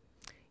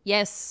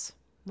 Yes,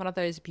 one of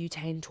those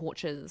butane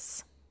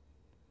torches.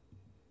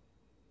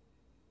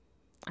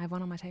 I have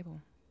one on my table.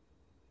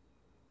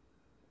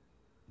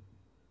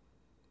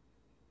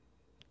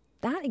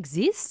 That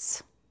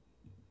exists?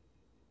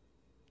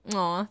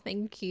 Oh,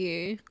 thank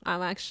you.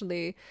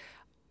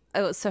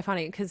 It was so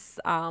funny because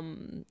I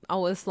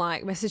was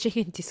like messaging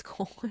in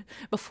Discord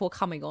before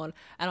coming on,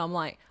 and I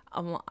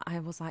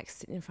was like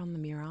sitting in front of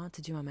the mirror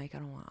to do my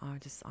makeup. I'm like,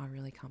 I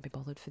really can't be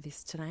bothered for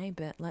this today,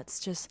 but let's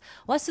just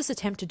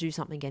attempt to do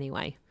something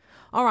anyway.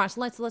 All right,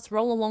 let's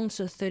roll along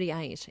to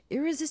 38.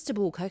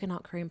 Irresistible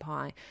coconut cream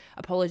pie.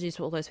 Apologies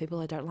to all those people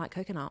that don't like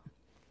coconut.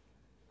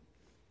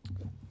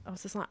 I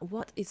was just like,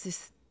 what is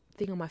this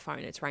thing on my phone?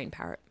 It's Rain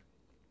Parrot.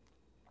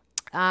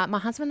 My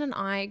husband and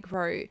I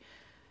grow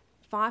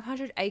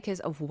 500 acres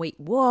of wheat.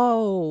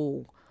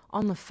 Whoa!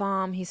 On the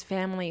farm, his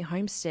family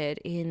homestead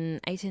in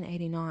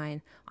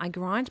 1889. I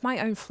grind my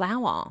own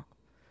flour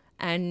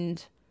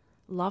and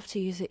love to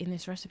use it in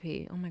this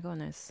recipe. Oh my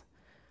goodness.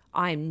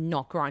 I'm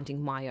not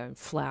grinding my own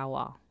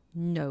flour.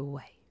 No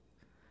way.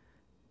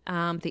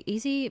 The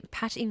easy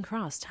pat-in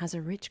crust has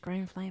a rich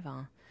grain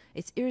flavor.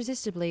 It's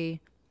irresistible,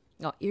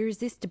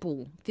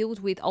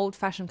 filled with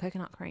old-fashioned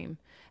coconut cream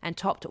and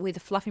topped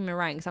with fluffy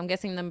meringue. So I'm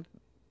guessing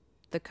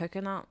the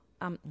coconut.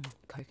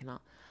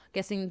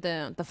 Guessing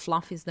the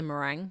fluff is the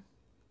meringue.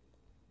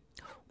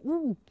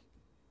 Ooh.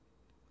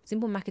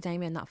 Simple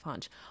macadamia nut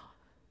fudge.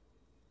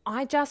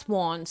 I just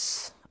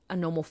want a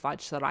normal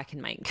fudge that I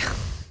can make.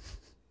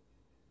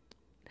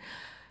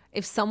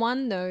 If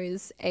someone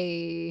knows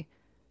a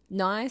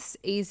nice,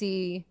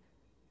 easy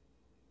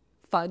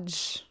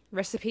fudge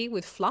recipe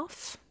with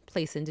fluff,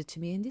 please send it to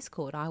me in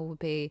Discord. I will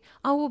be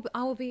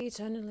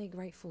eternally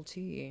grateful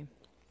to you,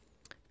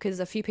 because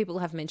a few people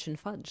have mentioned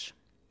fudge.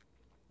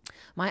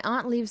 My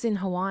aunt lives in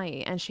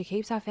Hawaii and she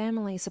keeps our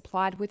family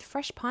supplied with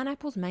fresh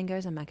pineapples,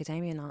 mangoes, and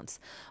macadamia nuts,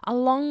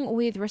 along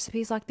with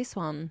recipes like this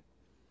one.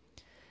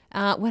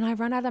 When I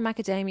run out of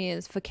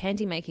macadamias for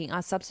candy making,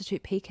 I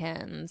substitute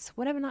pecans,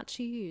 whatever nuts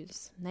you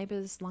use.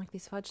 Neighbors like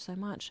this fudge so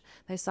much,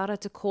 they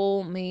started to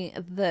call me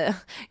the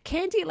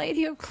Candy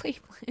Lady of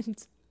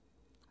Cleveland.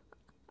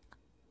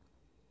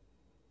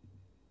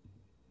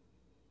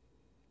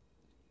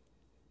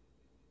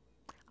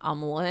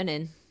 I'm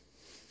learning.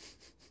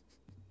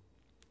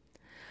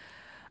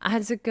 I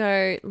had to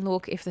go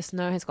look if the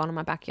snow has gone in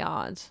my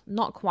backyard.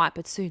 Not quite,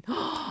 but soon.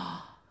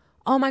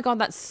 Oh my God,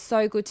 that's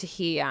so good to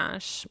hear,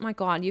 Ash. My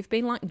God, you've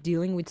been like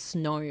dealing with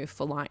snow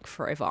for like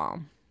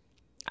forever.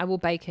 I will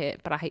bake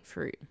it, but I hate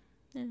fruit.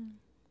 Yeah.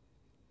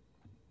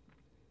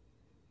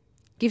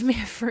 Give me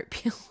a fruit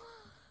peel.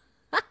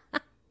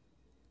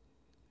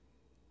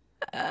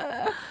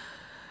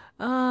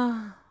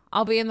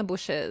 I'll be in the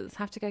bushes.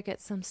 Have to go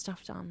get some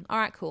stuff done. All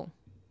right, cool.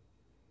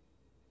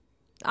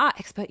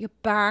 Expert, you're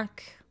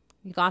back.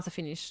 You guys are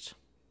finished.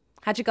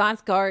 How'd you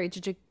guys go?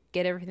 Did you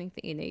get everything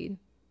that you need?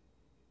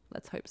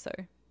 Let's hope so.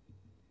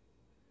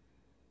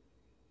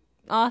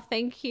 Oh,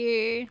 thank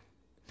you.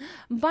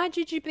 Bye,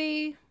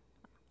 Jujubee.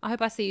 I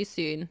hope I see you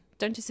soon.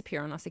 Don't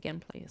disappear on us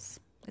again, please.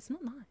 It's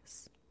not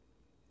nice.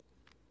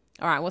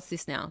 All right, what's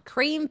this now?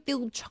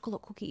 Cream-filled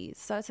chocolate cookies.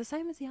 So it's the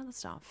same as the other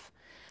stuff.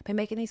 Been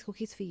making these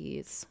cookies for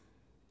years.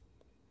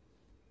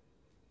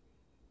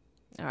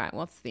 All right,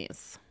 what's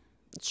this?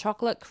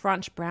 Chocolate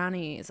crunch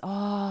brownies.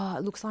 Oh,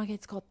 it looks like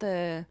it's got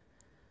the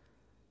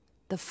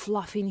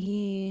fluff in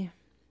here.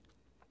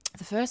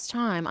 The first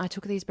time I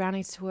took these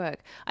brownies to work,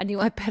 I knew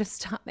I'd better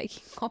start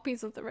making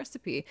copies of the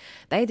recipe.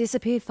 They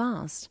disappeared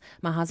fast.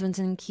 My husband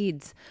and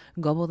kids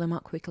gobble them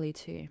up quickly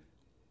too.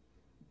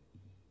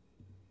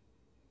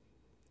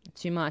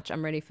 Too much.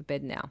 I'm ready for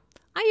bed now.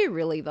 Are you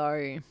really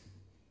though?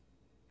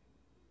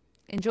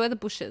 Enjoy the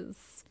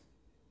bushes.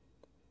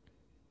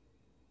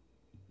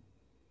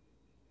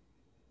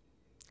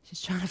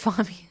 She's trying to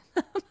find me.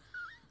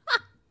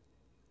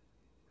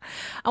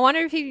 I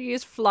wonder if you could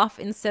use fluff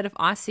instead of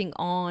icing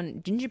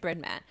on gingerbread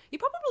man. You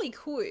probably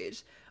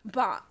could,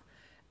 but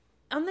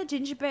on the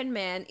gingerbread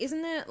man,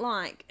 isn't it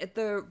like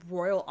the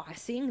royal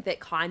icing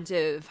that kind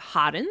of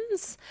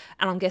hardens?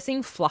 And I'm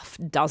guessing fluff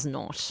does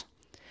not.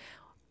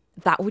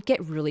 That would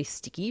get really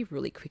sticky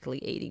really quickly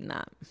eating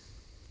that.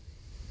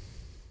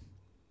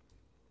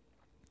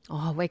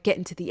 Oh, we're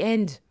getting to the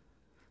end.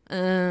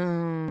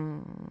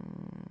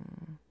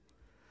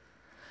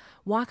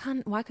 Why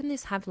couldn't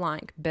this have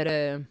like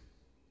better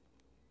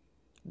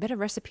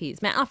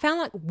recipes? Man, I found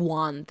like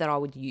one that I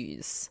would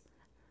use.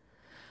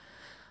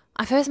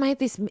 I first made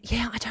this,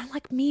 I don't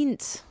like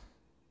mint.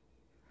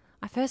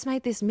 I first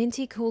made this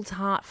minty cool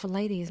tart for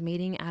ladies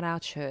meeting at our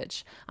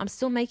church. I'm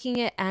still making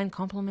it and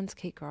compliments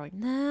keep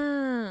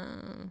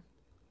growing.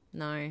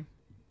 No.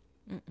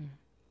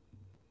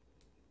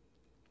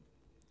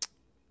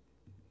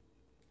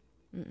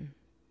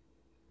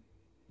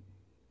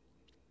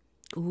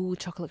 Ooh,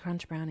 chocolate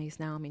crunch brownies.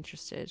 Now I'm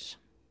interested.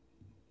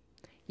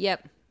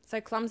 Yep. So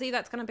clumsy,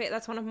 that's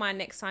one of my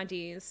next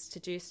ideas to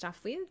do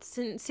stuff with,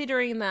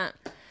 considering that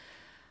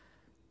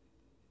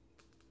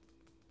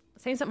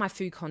it seems like my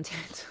food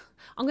content.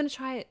 I'm gonna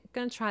try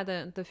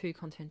the food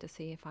content to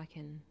see if I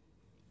can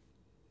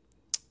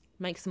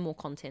make some more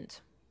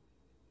content.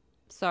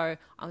 So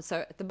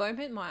at the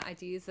moment my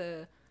ideas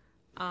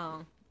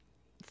are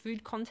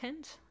food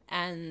content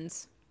and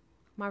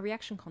my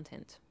reaction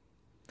content.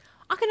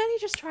 I can only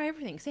just try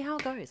everything, see how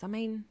it goes. I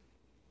mean,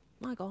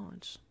 my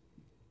God.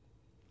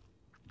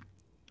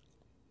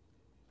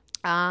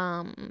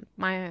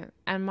 My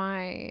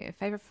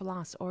favorite for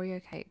last,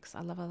 Oreo cakes.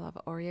 I love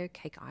Oreo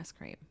cake ice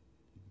cream.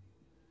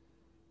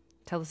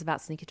 Tell us about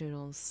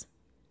snickerdoodles.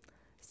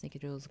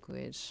 Snickerdoodles are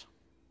good.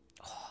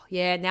 Oh,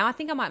 yeah, now I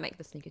think I might make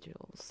the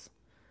snickerdoodles.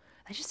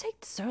 They just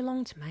take so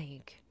long to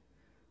make.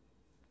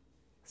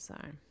 So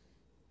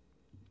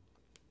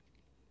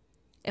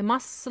it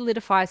must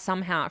solidify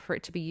somehow for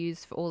it to be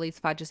used for all these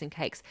fudges and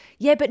cakes.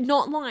 Yeah, but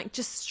not like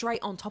just straight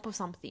on top of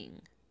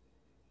something.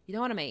 You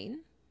know what I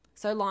mean?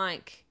 So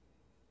like,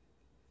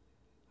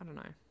 I don't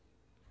know.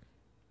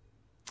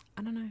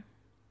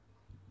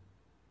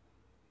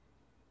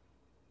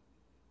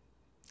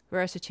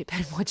 Roast a chip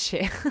and watch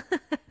share.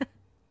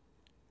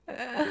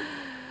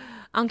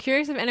 I'm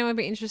curious if anyone would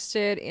be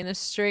interested in a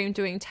stream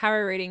doing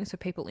tarot readings for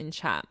people in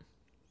chat.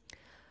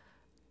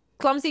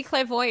 Clumsy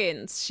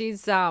Clairvoyance.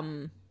 She's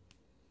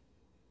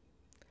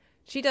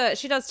she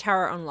does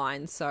tarot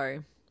online,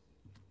 so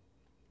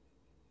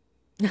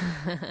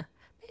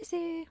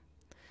busy.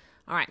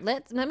 All right,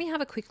 let me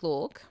have a quick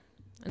look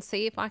and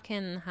see if I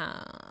can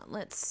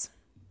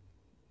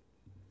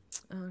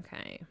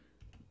okay.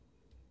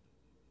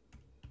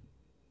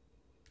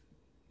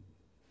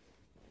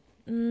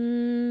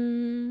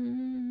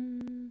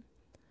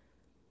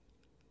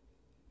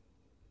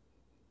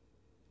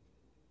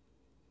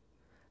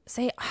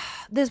 See,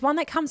 there's one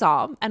that comes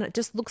up and it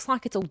just looks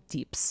like it's all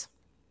dips.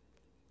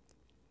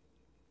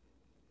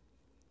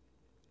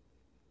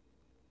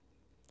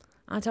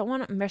 I don't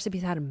want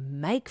recipes how to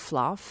make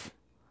fluff.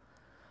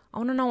 I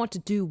want to know what to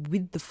do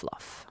with the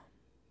fluff.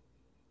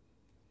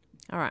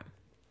 All right.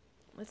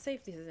 Let's see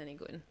if this is any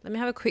good. Let me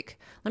have a quick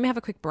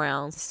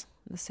browse.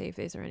 Let's see if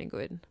these are any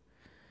good.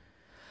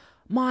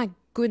 My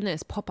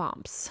goodness,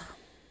 pop-ups.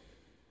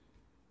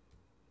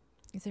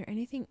 Is there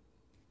anything?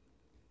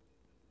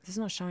 This is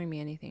not showing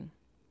me anything.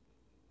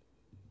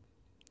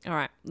 All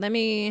right. Let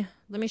me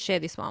share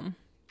this one.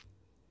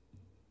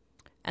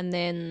 And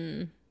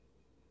then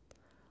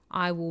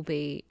I will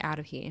be out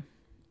of here.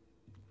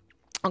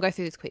 I'll go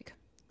through this quick.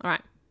 All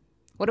right.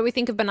 What do we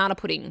think of banana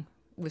pudding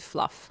with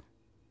fluff?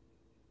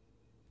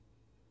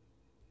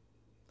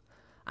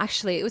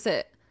 Actually, it was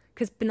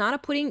because banana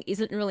pudding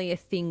isn't really a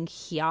thing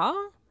here.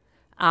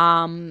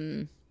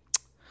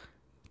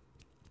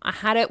 I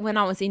had it when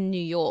I was in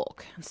New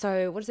York.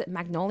 So what is it?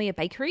 Magnolia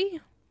Bakery?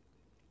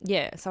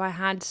 Yeah. So I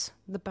had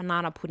the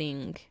banana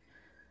pudding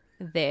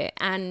there.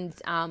 And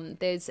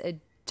there's a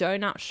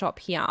donut shop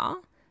here.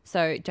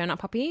 So Donut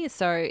Puppy.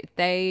 So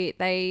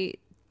they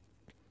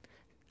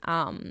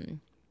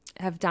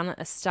have done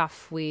a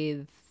stuff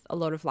with a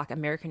lot of like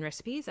American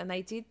recipes, and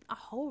they did a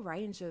whole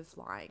range of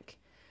like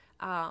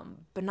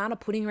banana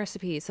pudding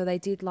recipes. So they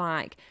did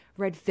like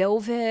red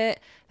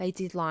velvet. They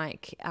did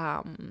like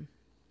a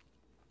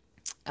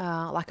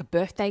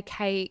birthday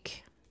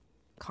cake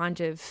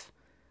kind of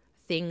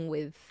thing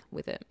with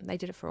it. They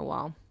did it for a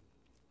while.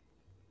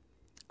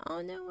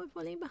 Oh no, I'm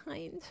falling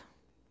behind.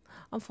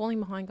 I'm falling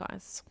behind,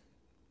 guys.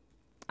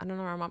 I don't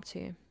know where I'm up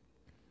to.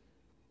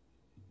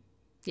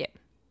 Yeah.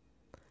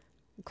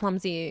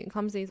 Clumsy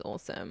is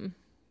awesome.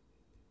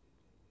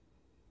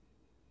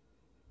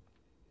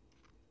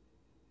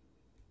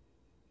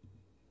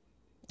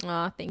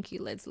 Oh, thank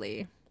you,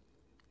 Leslie.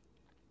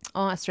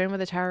 Oh, a stream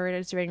with a tarot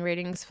reader doing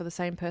readings for the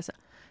same person.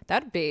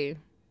 That'd be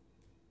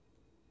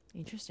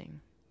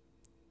interesting.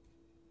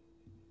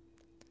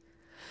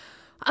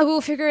 I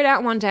will figure it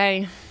out one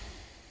day.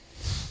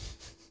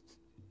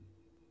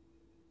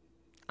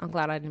 I'm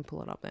glad I didn't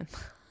pull it up then.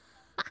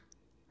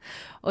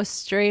 Or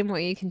stream where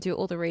you can do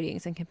all the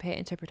readings and compare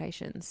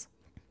interpretations.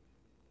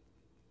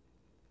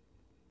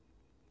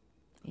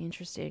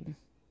 Interesting.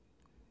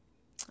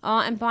 Oh,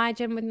 and buy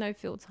Jen with no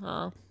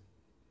filter.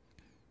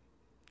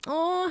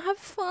 Oh, have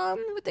fun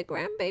with the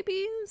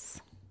grandbabies.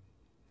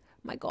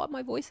 My God,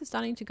 my voice is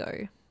starting to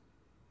go.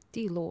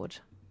 Dear Lord.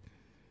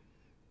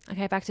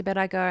 Okay, back to bed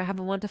I go. Have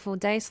a wonderful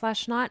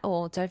day/night.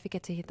 Or don't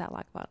forget to hit that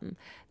like button.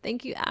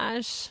 Thank you,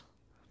 Ash.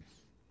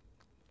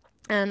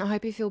 And I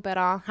hope you feel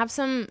better. Have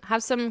some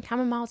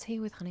chamomile tea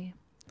with honey.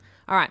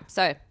 All right.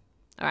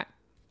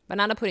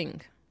 Banana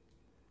pudding.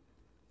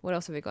 What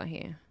else have we got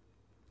here?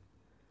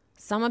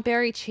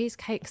 Summerberry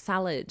cheesecake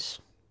salad.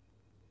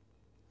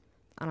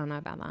 I don't know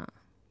about that.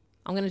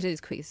 I'm going to do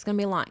this quick. This is going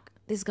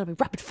to be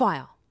rapid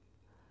fire.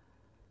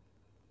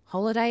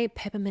 Holiday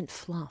peppermint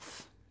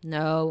fluff.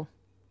 No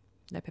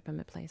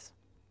peppermint, please.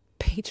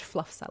 Peach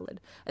fluff salad.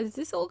 Is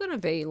this all going to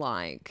be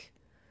like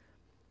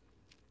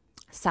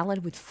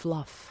salad with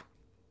fluff?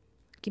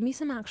 Give me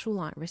some actual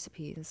like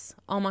recipes.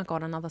 Oh my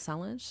God, another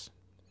salad.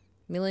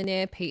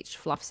 Millionaire peach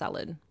fluff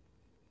salad.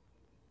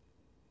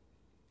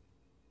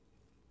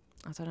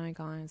 I don't know,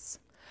 guys.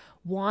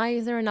 Why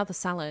is there another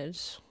salad?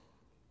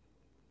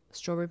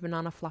 Strawberry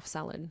banana fluff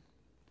salad.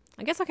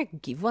 I guess I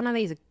could give one of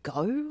these a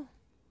go.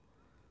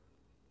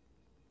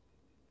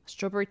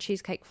 Strawberry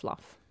cheesecake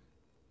fluff.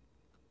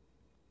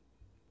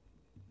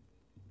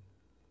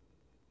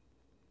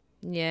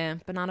 Yeah,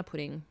 banana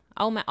pudding.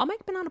 I'll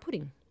make banana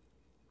pudding.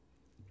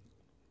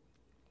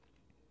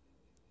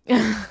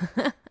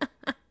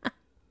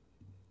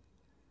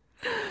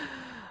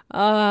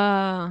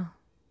 Love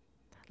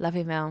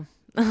you, Mel.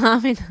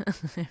 I'm in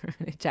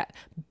chat.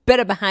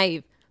 Better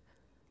behave.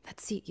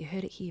 That's it. You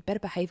heard it here. Better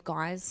behave,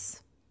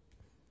 guys.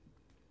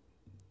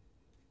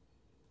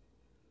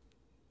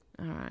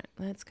 All right,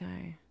 let's go.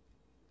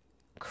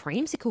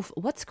 Creamsicle.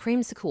 What's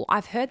creamsicle?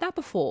 I've heard that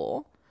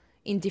before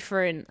in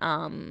different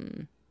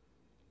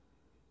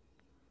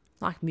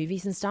like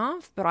movies and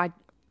stuff, but I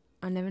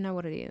never know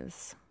what it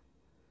is.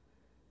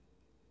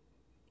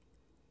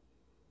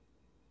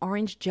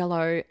 Orange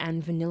jello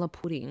and vanilla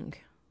pudding.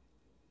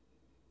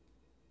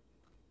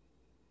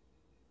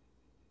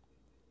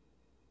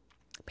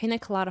 Pina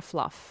colada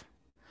fluff.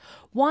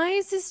 Why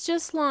is this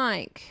just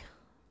like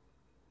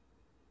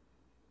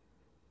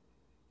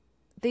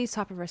these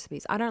type of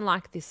recipes? I don't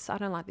like this. I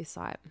don't like this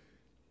site.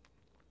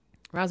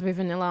 Raspberry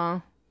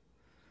vanilla.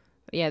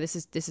 Yeah, this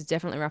is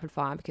definitely rapid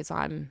fire because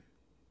I'm.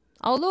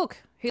 Oh look,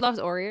 who loves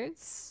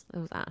Oreos? It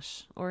was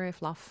Ash. Oreo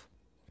fluff.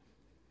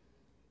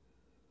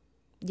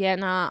 Yeah,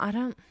 nah, I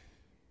don't.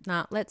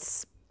 Nah,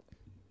 let's.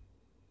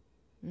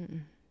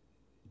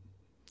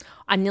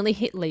 I nearly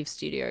hit leave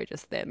studio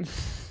just then.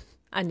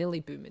 I nearly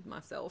boomed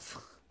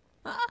myself.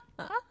 All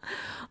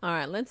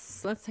right,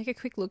 let's take a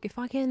quick look if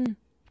I can.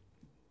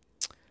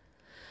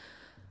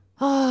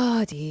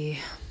 Oh dear.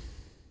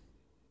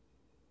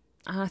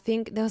 I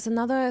think there was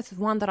another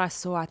one that I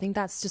saw. I think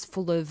that's just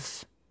full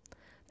of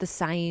the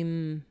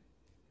same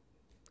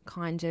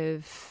kind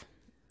of,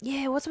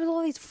 yeah, what's with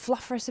all these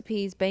fluff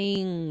recipes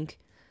being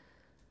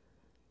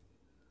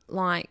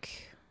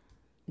like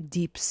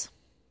dips?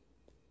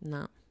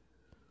 No.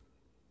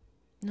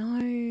 No,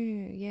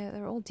 yeah,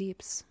 they're all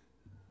dips.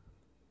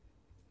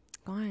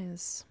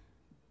 Guys.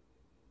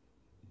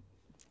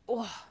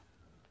 Oh.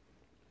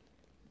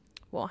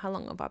 Well, how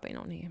long have I been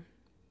on here?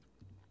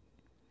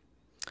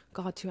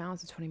 God, 2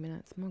 hours and 20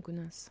 minutes. My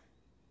goodness.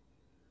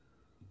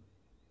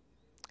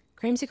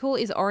 Creamsicle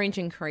is orange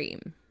and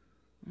cream.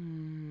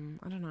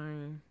 I don't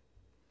know.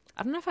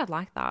 I don't know if I'd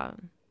like that.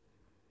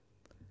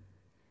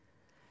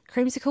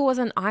 Creamsicle was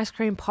an ice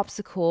cream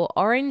popsicle,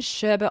 orange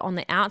sherbet on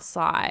the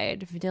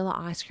outside, vanilla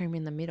ice cream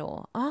in the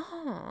middle.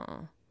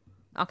 Oh,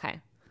 okay.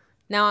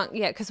 Now,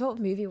 yeah, because what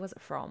movie was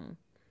it from?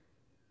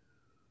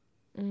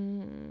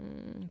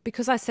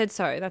 Because I said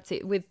so. That's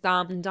it. With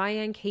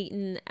Diane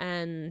Keaton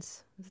and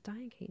was it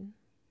Diane Keaton?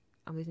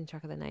 I'm losing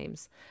track of their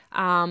names.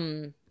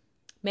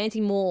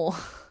 Mandy Moore.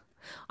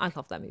 I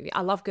love that movie.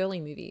 I love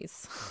girly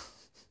movies.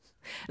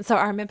 And so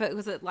I remember it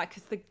was like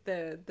cause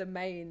the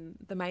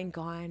main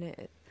guy in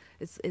it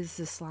is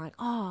just like,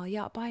 oh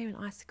yeah, I'll buy you an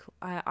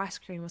ice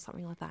cream or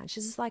something like that. And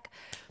she's just like,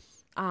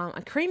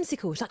 a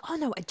creamsicle. She's like, oh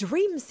no, a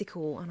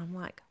dreamsicle. And I'm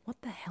like,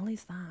 what the hell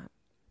is that?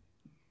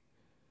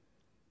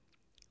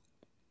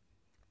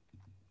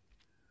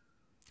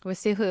 We're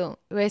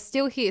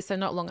still here, so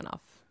not long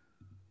enough.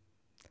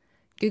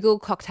 Google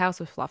cocktails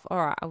with fluff.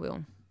 All right, I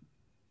will.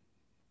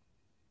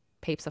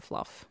 Peeps of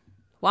fluff.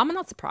 Well, I'm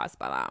not surprised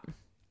by that.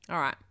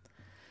 All right.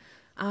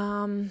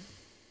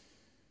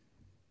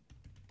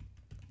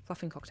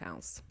 Fluffing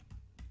cocktails.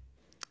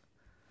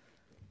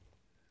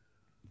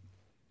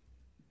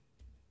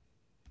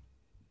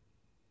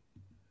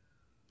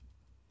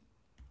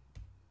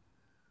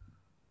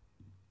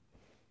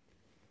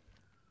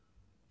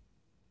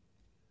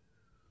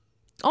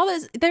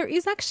 Oh, there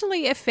is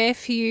actually a fair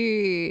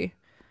few.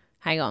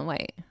 Hang on,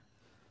 wait.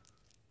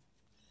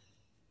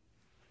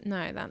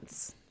 No,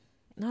 that's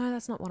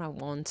not what I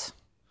want.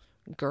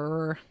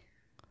 Grr.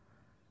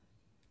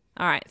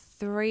 All right,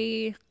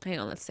 3. Hang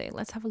on, let's see.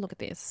 Let's have a look at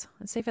this.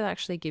 Let's see if it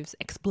actually gives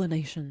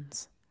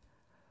explanations.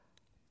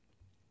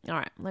 All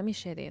right, let me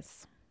share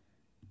this.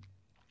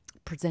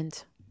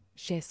 Present.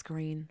 Share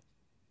screen.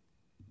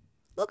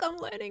 Look, I'm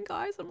learning,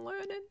 guys. I'm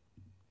learning.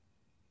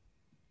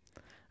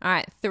 All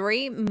right,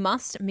 3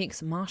 must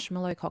mix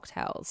marshmallow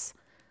cocktails.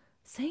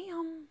 See,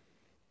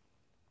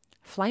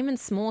 Flamin'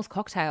 S'mores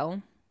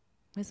cocktail.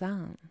 Where's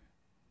that?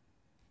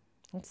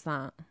 What's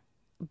that?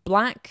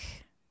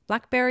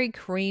 Blackberry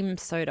cream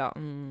soda. I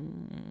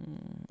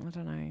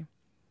don't know.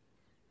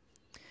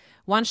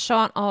 1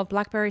 shot of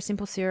blackberry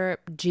simple syrup,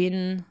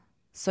 gin,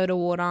 soda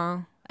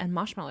water, and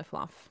marshmallow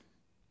fluff.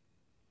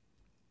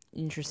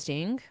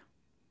 Interesting.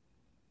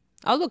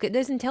 Oh, look, it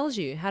doesn't tells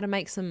you how to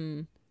make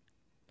some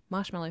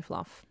marshmallow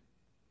fluff.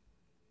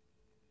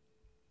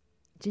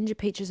 Ginger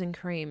peaches and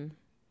cream.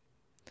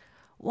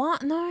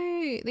 What?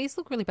 No, these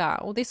look really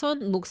bad. Well, this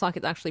one looks like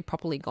it's actually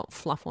properly got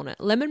fluff on it.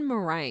 Lemon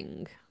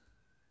meringue.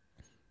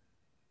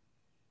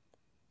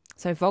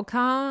 So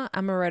vodka,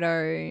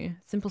 amaretto,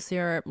 simple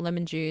syrup,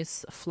 lemon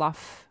juice,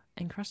 fluff,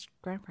 and crushed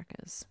graham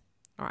crackers.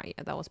 All right,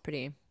 yeah, that was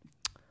pretty.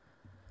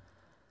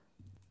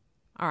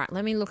 All right,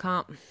 let me look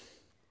up.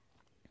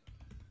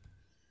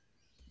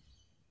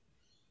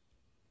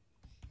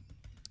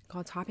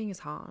 God, typing is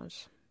hard.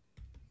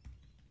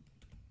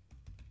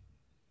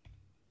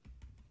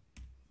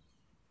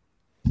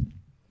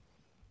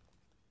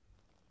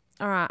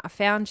 All right, I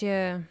found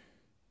you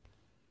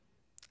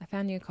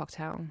a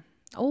cocktail.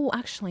 Oh,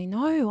 actually,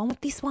 no, I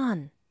want this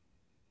one.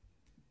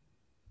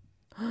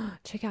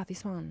 Check out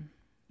this one.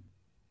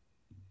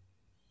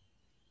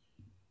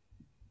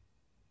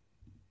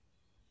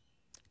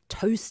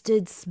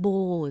 Toasted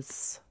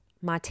s'mores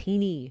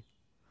martini.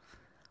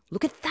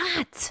 Look at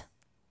that.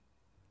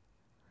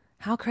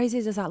 How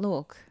crazy does that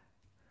look?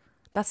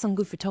 That's some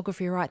good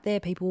photography right there,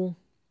 people.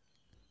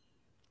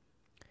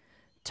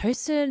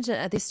 This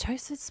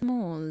toasted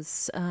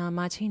s'mores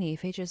martini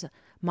features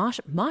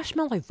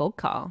marshmallow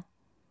vodka,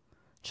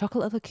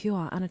 chocolate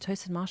liqueur, and a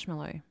toasted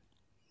marshmallow.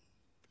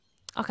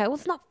 Okay, well,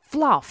 it's not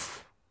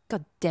fluff.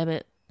 God damn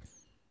it.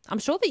 I'm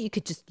sure that you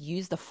could just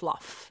use the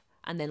fluff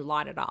and then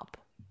light it up.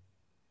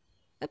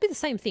 That'd be the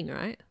same thing,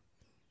 right?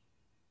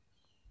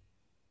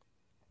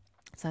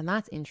 So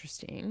that's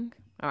interesting.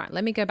 All right,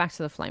 let me go back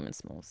to the Flamin'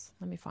 S'mores.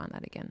 Let me find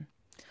that again.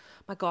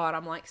 My God,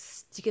 I'm like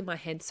sticking my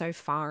head so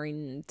far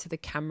into the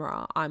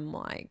camera. I'm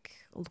like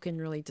looking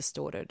really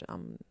distorted.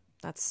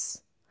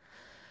 It's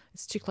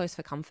too close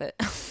for comfort.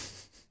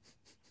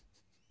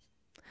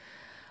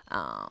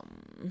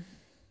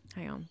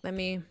 Hang on. Let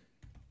me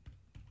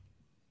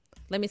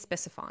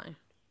specify.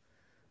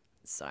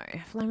 So,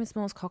 Flamin'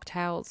 S'mores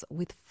cocktails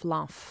with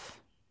fluff.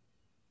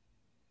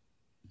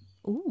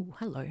 Ooh,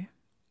 hello.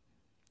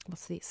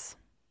 What's this?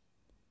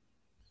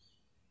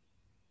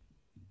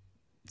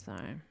 So,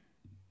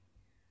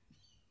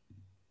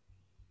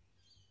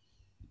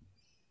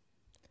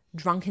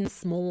 Drunken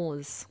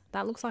s'mores.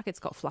 That looks like it's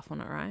got fluff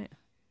on it, right?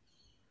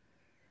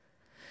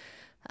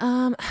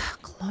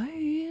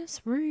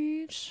 Close,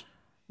 rude.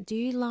 Do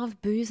you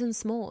love booze and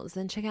s'mores?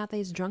 Then check out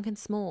these drunken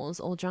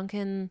s'mores or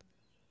drunken...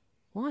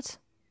 What?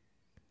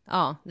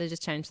 Oh, they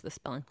just changed the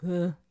spelling.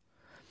 Ugh.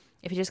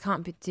 If you just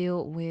can't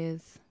deal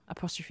with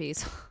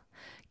apostrophes.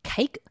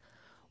 Cake?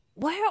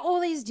 Where are all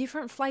these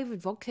different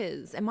flavored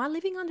vodkas? Am I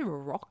living under a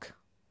rock?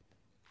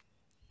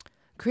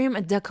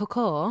 Creme de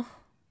coco.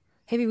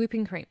 Heavy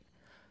whipping cream.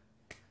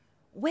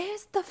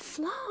 Where's the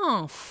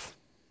fluff?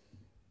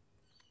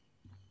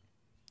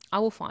 I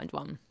will find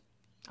one.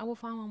 I will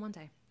find one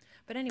day.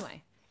 But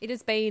anyway, it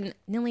has been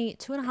nearly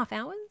 2.5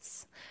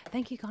 hours.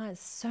 Thank you guys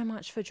so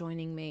much for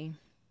joining me.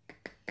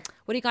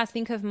 What do you guys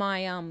think of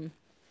my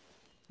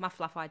my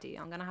fluff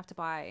idea? I'm gonna have to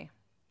buy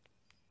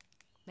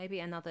maybe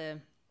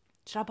another.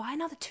 Should I buy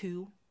another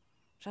 2?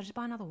 Should I just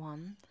buy another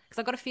 1? Because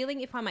I've got a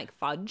feeling if I make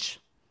fudge,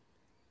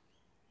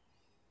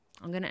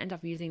 I'm gonna end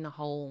up using the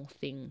whole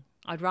thing.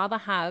 I'd rather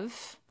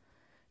have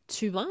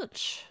too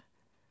much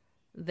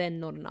than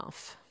not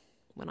enough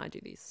when I do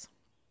this.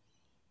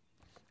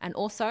 And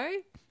also,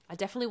 I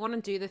definitely want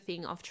to do the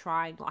thing of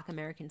trying like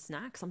American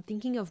snacks. I'm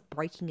thinking of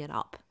breaking it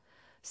up.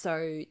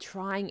 So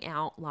trying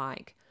out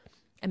like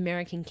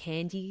American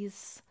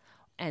candies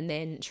and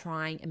then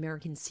trying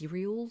American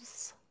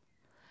cereals,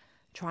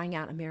 trying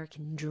out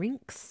American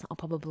drinks. I'll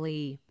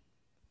probably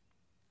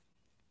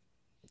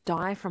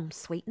die from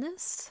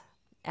sweetness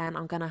and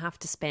I'm going to have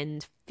to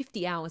spend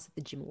 50 hours at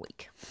the gym a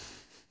week.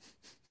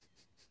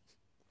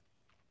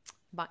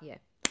 But yeah,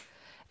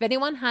 if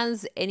anyone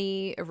has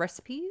any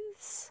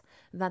recipes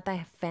that they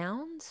have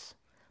found,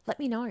 let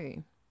me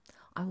know.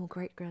 I will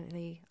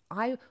greatly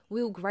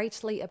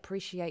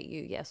appreciate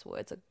you. Yes,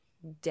 words are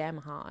damn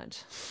hard.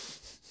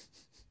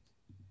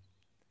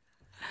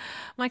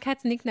 My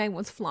cat's nickname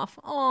was Fluff.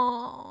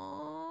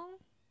 Aww.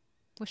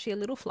 Was she a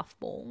little fluff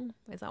ball?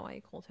 Is that why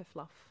you called her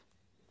Fluff?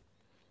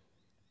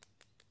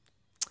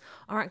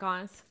 All right,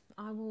 guys.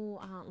 I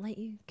will let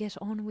you get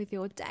on with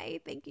your day.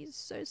 Thank you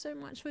so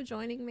much for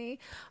joining me.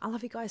 I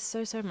love you guys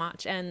so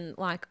much. And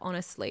like,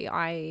 honestly,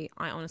 I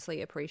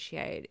honestly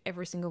appreciate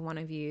every single one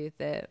of you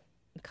that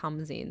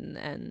comes in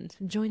and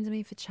joins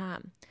me for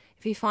chat.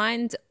 If you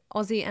find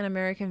Aussie and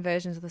American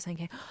versions of the same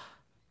game,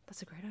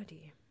 that's a great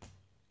idea.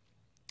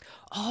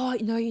 Oh,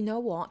 no, you know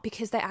what?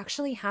 Because they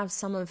actually have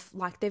some of,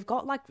 like, they've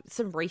got, like,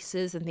 some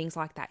Reese's and things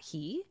like that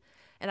here.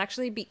 It'd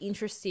actually be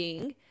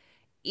interesting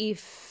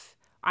if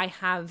I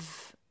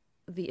have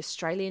the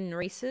Australian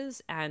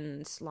Reese's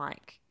and,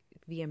 like,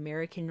 the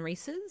American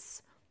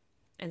Reese's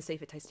and see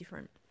if it tastes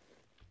different.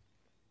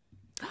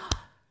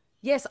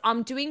 Yes,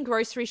 I'm doing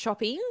grocery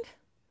shopping,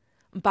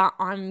 but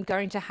I'm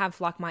going to have,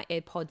 like, my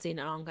AirPods in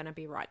and I'm going to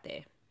be right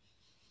there.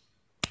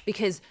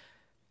 Because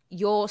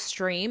your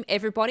stream,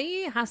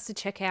 everybody has to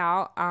check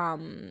out.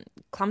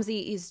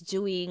 Clumsy is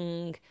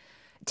doing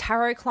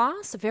tarot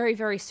class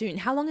very soon.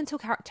 How long until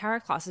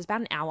tarot class? It's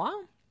about an hour.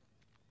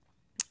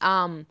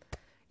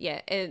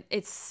 Yeah,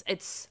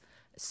 it's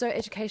so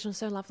educational,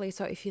 so lovely.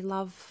 So if you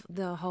love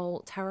the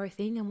whole tarot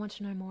thing and want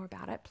to know more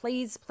about it,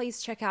 please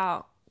check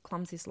out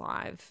Clumsy's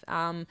live.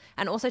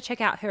 And also check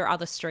out her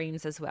other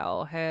streams as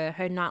well.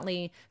 Her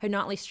nightly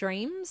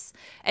streams.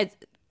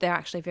 They're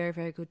actually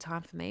very good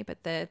time for me,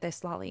 but they're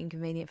slightly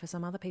inconvenient for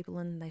some other people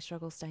and they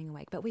struggle staying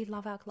awake. But we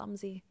love our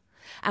Clumsy.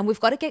 And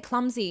we've got to get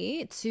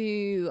Clumsy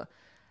to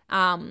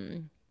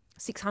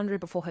 600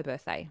 before her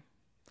birthday.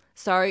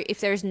 So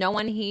if there is no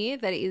one here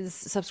that is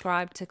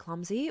subscribed to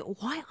Clumsy,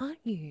 why aren't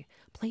you?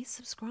 Please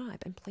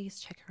subscribe and please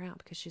check her out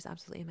because she's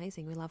absolutely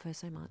amazing. We love her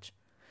so much.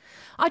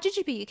 Oh,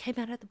 Jujubee, you came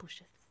out of the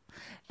bushes.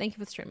 Thank you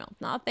for the stream.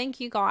 No,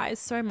 thank you guys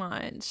so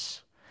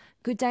much.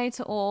 Good day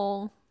to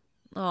all.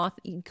 Oh,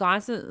 you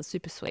guys are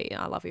super sweet.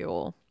 I love you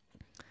all.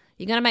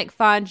 You're going to make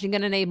fudge. You're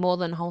going to need more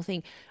than the whole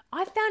thing.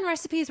 I've found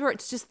recipes where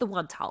it's just the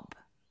 1 tub.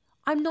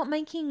 I'm not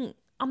making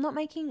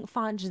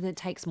fudge that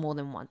takes more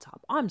than 1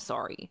 tub. I'm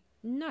sorry.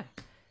 No.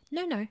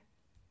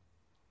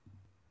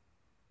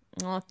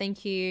 Oh,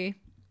 thank you.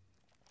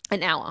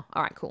 An hour.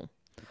 All right, cool.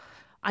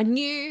 I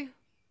knew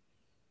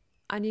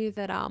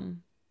that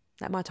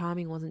that my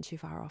timing wasn't too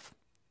far off.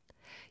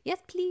 Yes,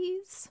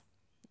 please.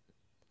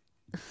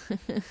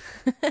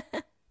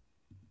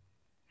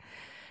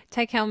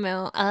 Take care,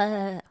 Mel.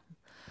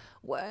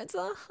 Words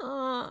are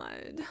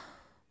hard.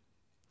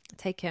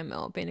 Take care,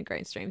 Mel. Been a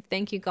great stream.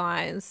 Thank you,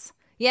 guys.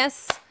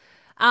 Yes.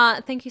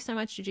 Thank you so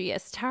much, Juju.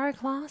 Yes, tarot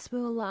class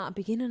will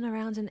begin in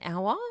around an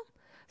hour.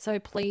 So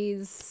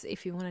please,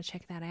 if you want to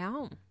check that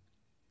out,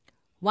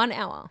 1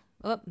 hour.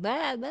 Oh,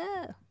 blah,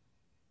 blah.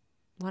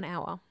 1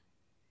 hour.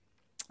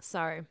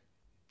 So,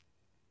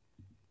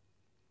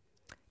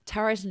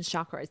 tarot and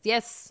chakras.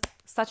 Yes,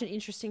 such an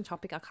interesting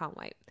topic. I can't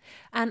wait.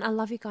 And I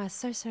love you guys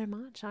so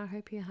much. I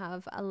hope you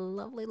have a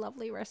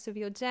lovely rest of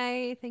your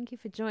day. Thank you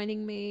for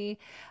joining me.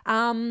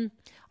 I'm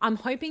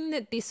hoping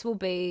that this will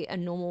be a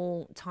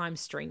normal time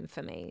stream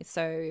for me.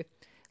 So,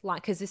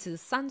 like, because this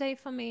is Sunday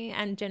for me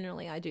and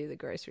generally I do the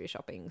grocery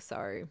shopping.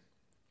 So,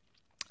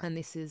 and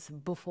this is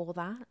before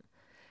that.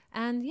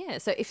 And yeah,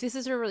 so if this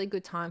is a really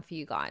good time for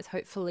you guys,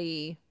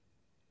 hopefully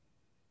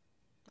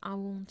I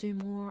will do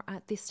more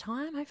at this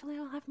time. Hopefully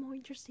I'll have more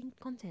interesting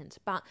content.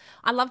 But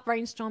I love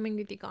brainstorming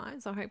with you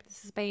guys. I hope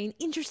this has been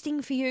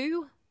interesting for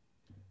you.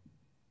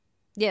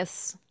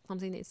 Yes,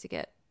 Clumsy needs to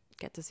get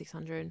to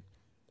 600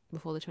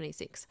 before the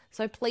 26th.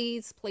 So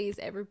please,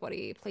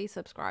 everybody, please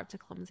subscribe to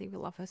Clumsy. We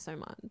love her so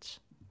much.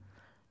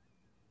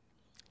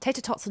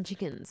 Tater tots and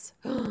chickens.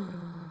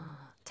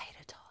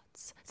 Tater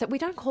tots. So we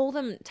don't call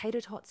them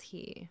tater tots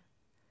here.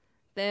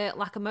 They're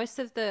like most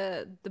of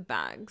the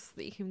bags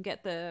that you can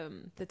get the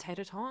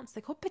tater tots,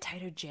 they're called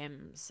potato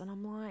gems. And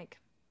I'm like,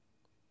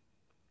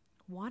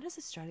 why does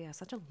Australia have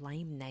such a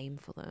lame name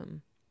for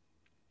them?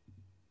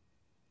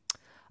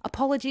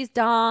 Apologies,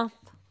 Darth.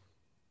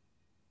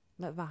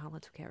 Let Valhalla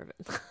took care of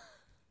it.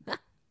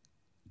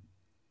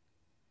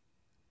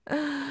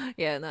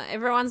 Yeah, no,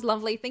 everyone's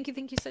lovely. Thank you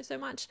so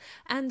much.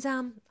 And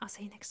I'll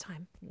see you next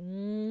time.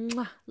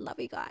 Mwah. Love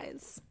you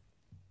guys.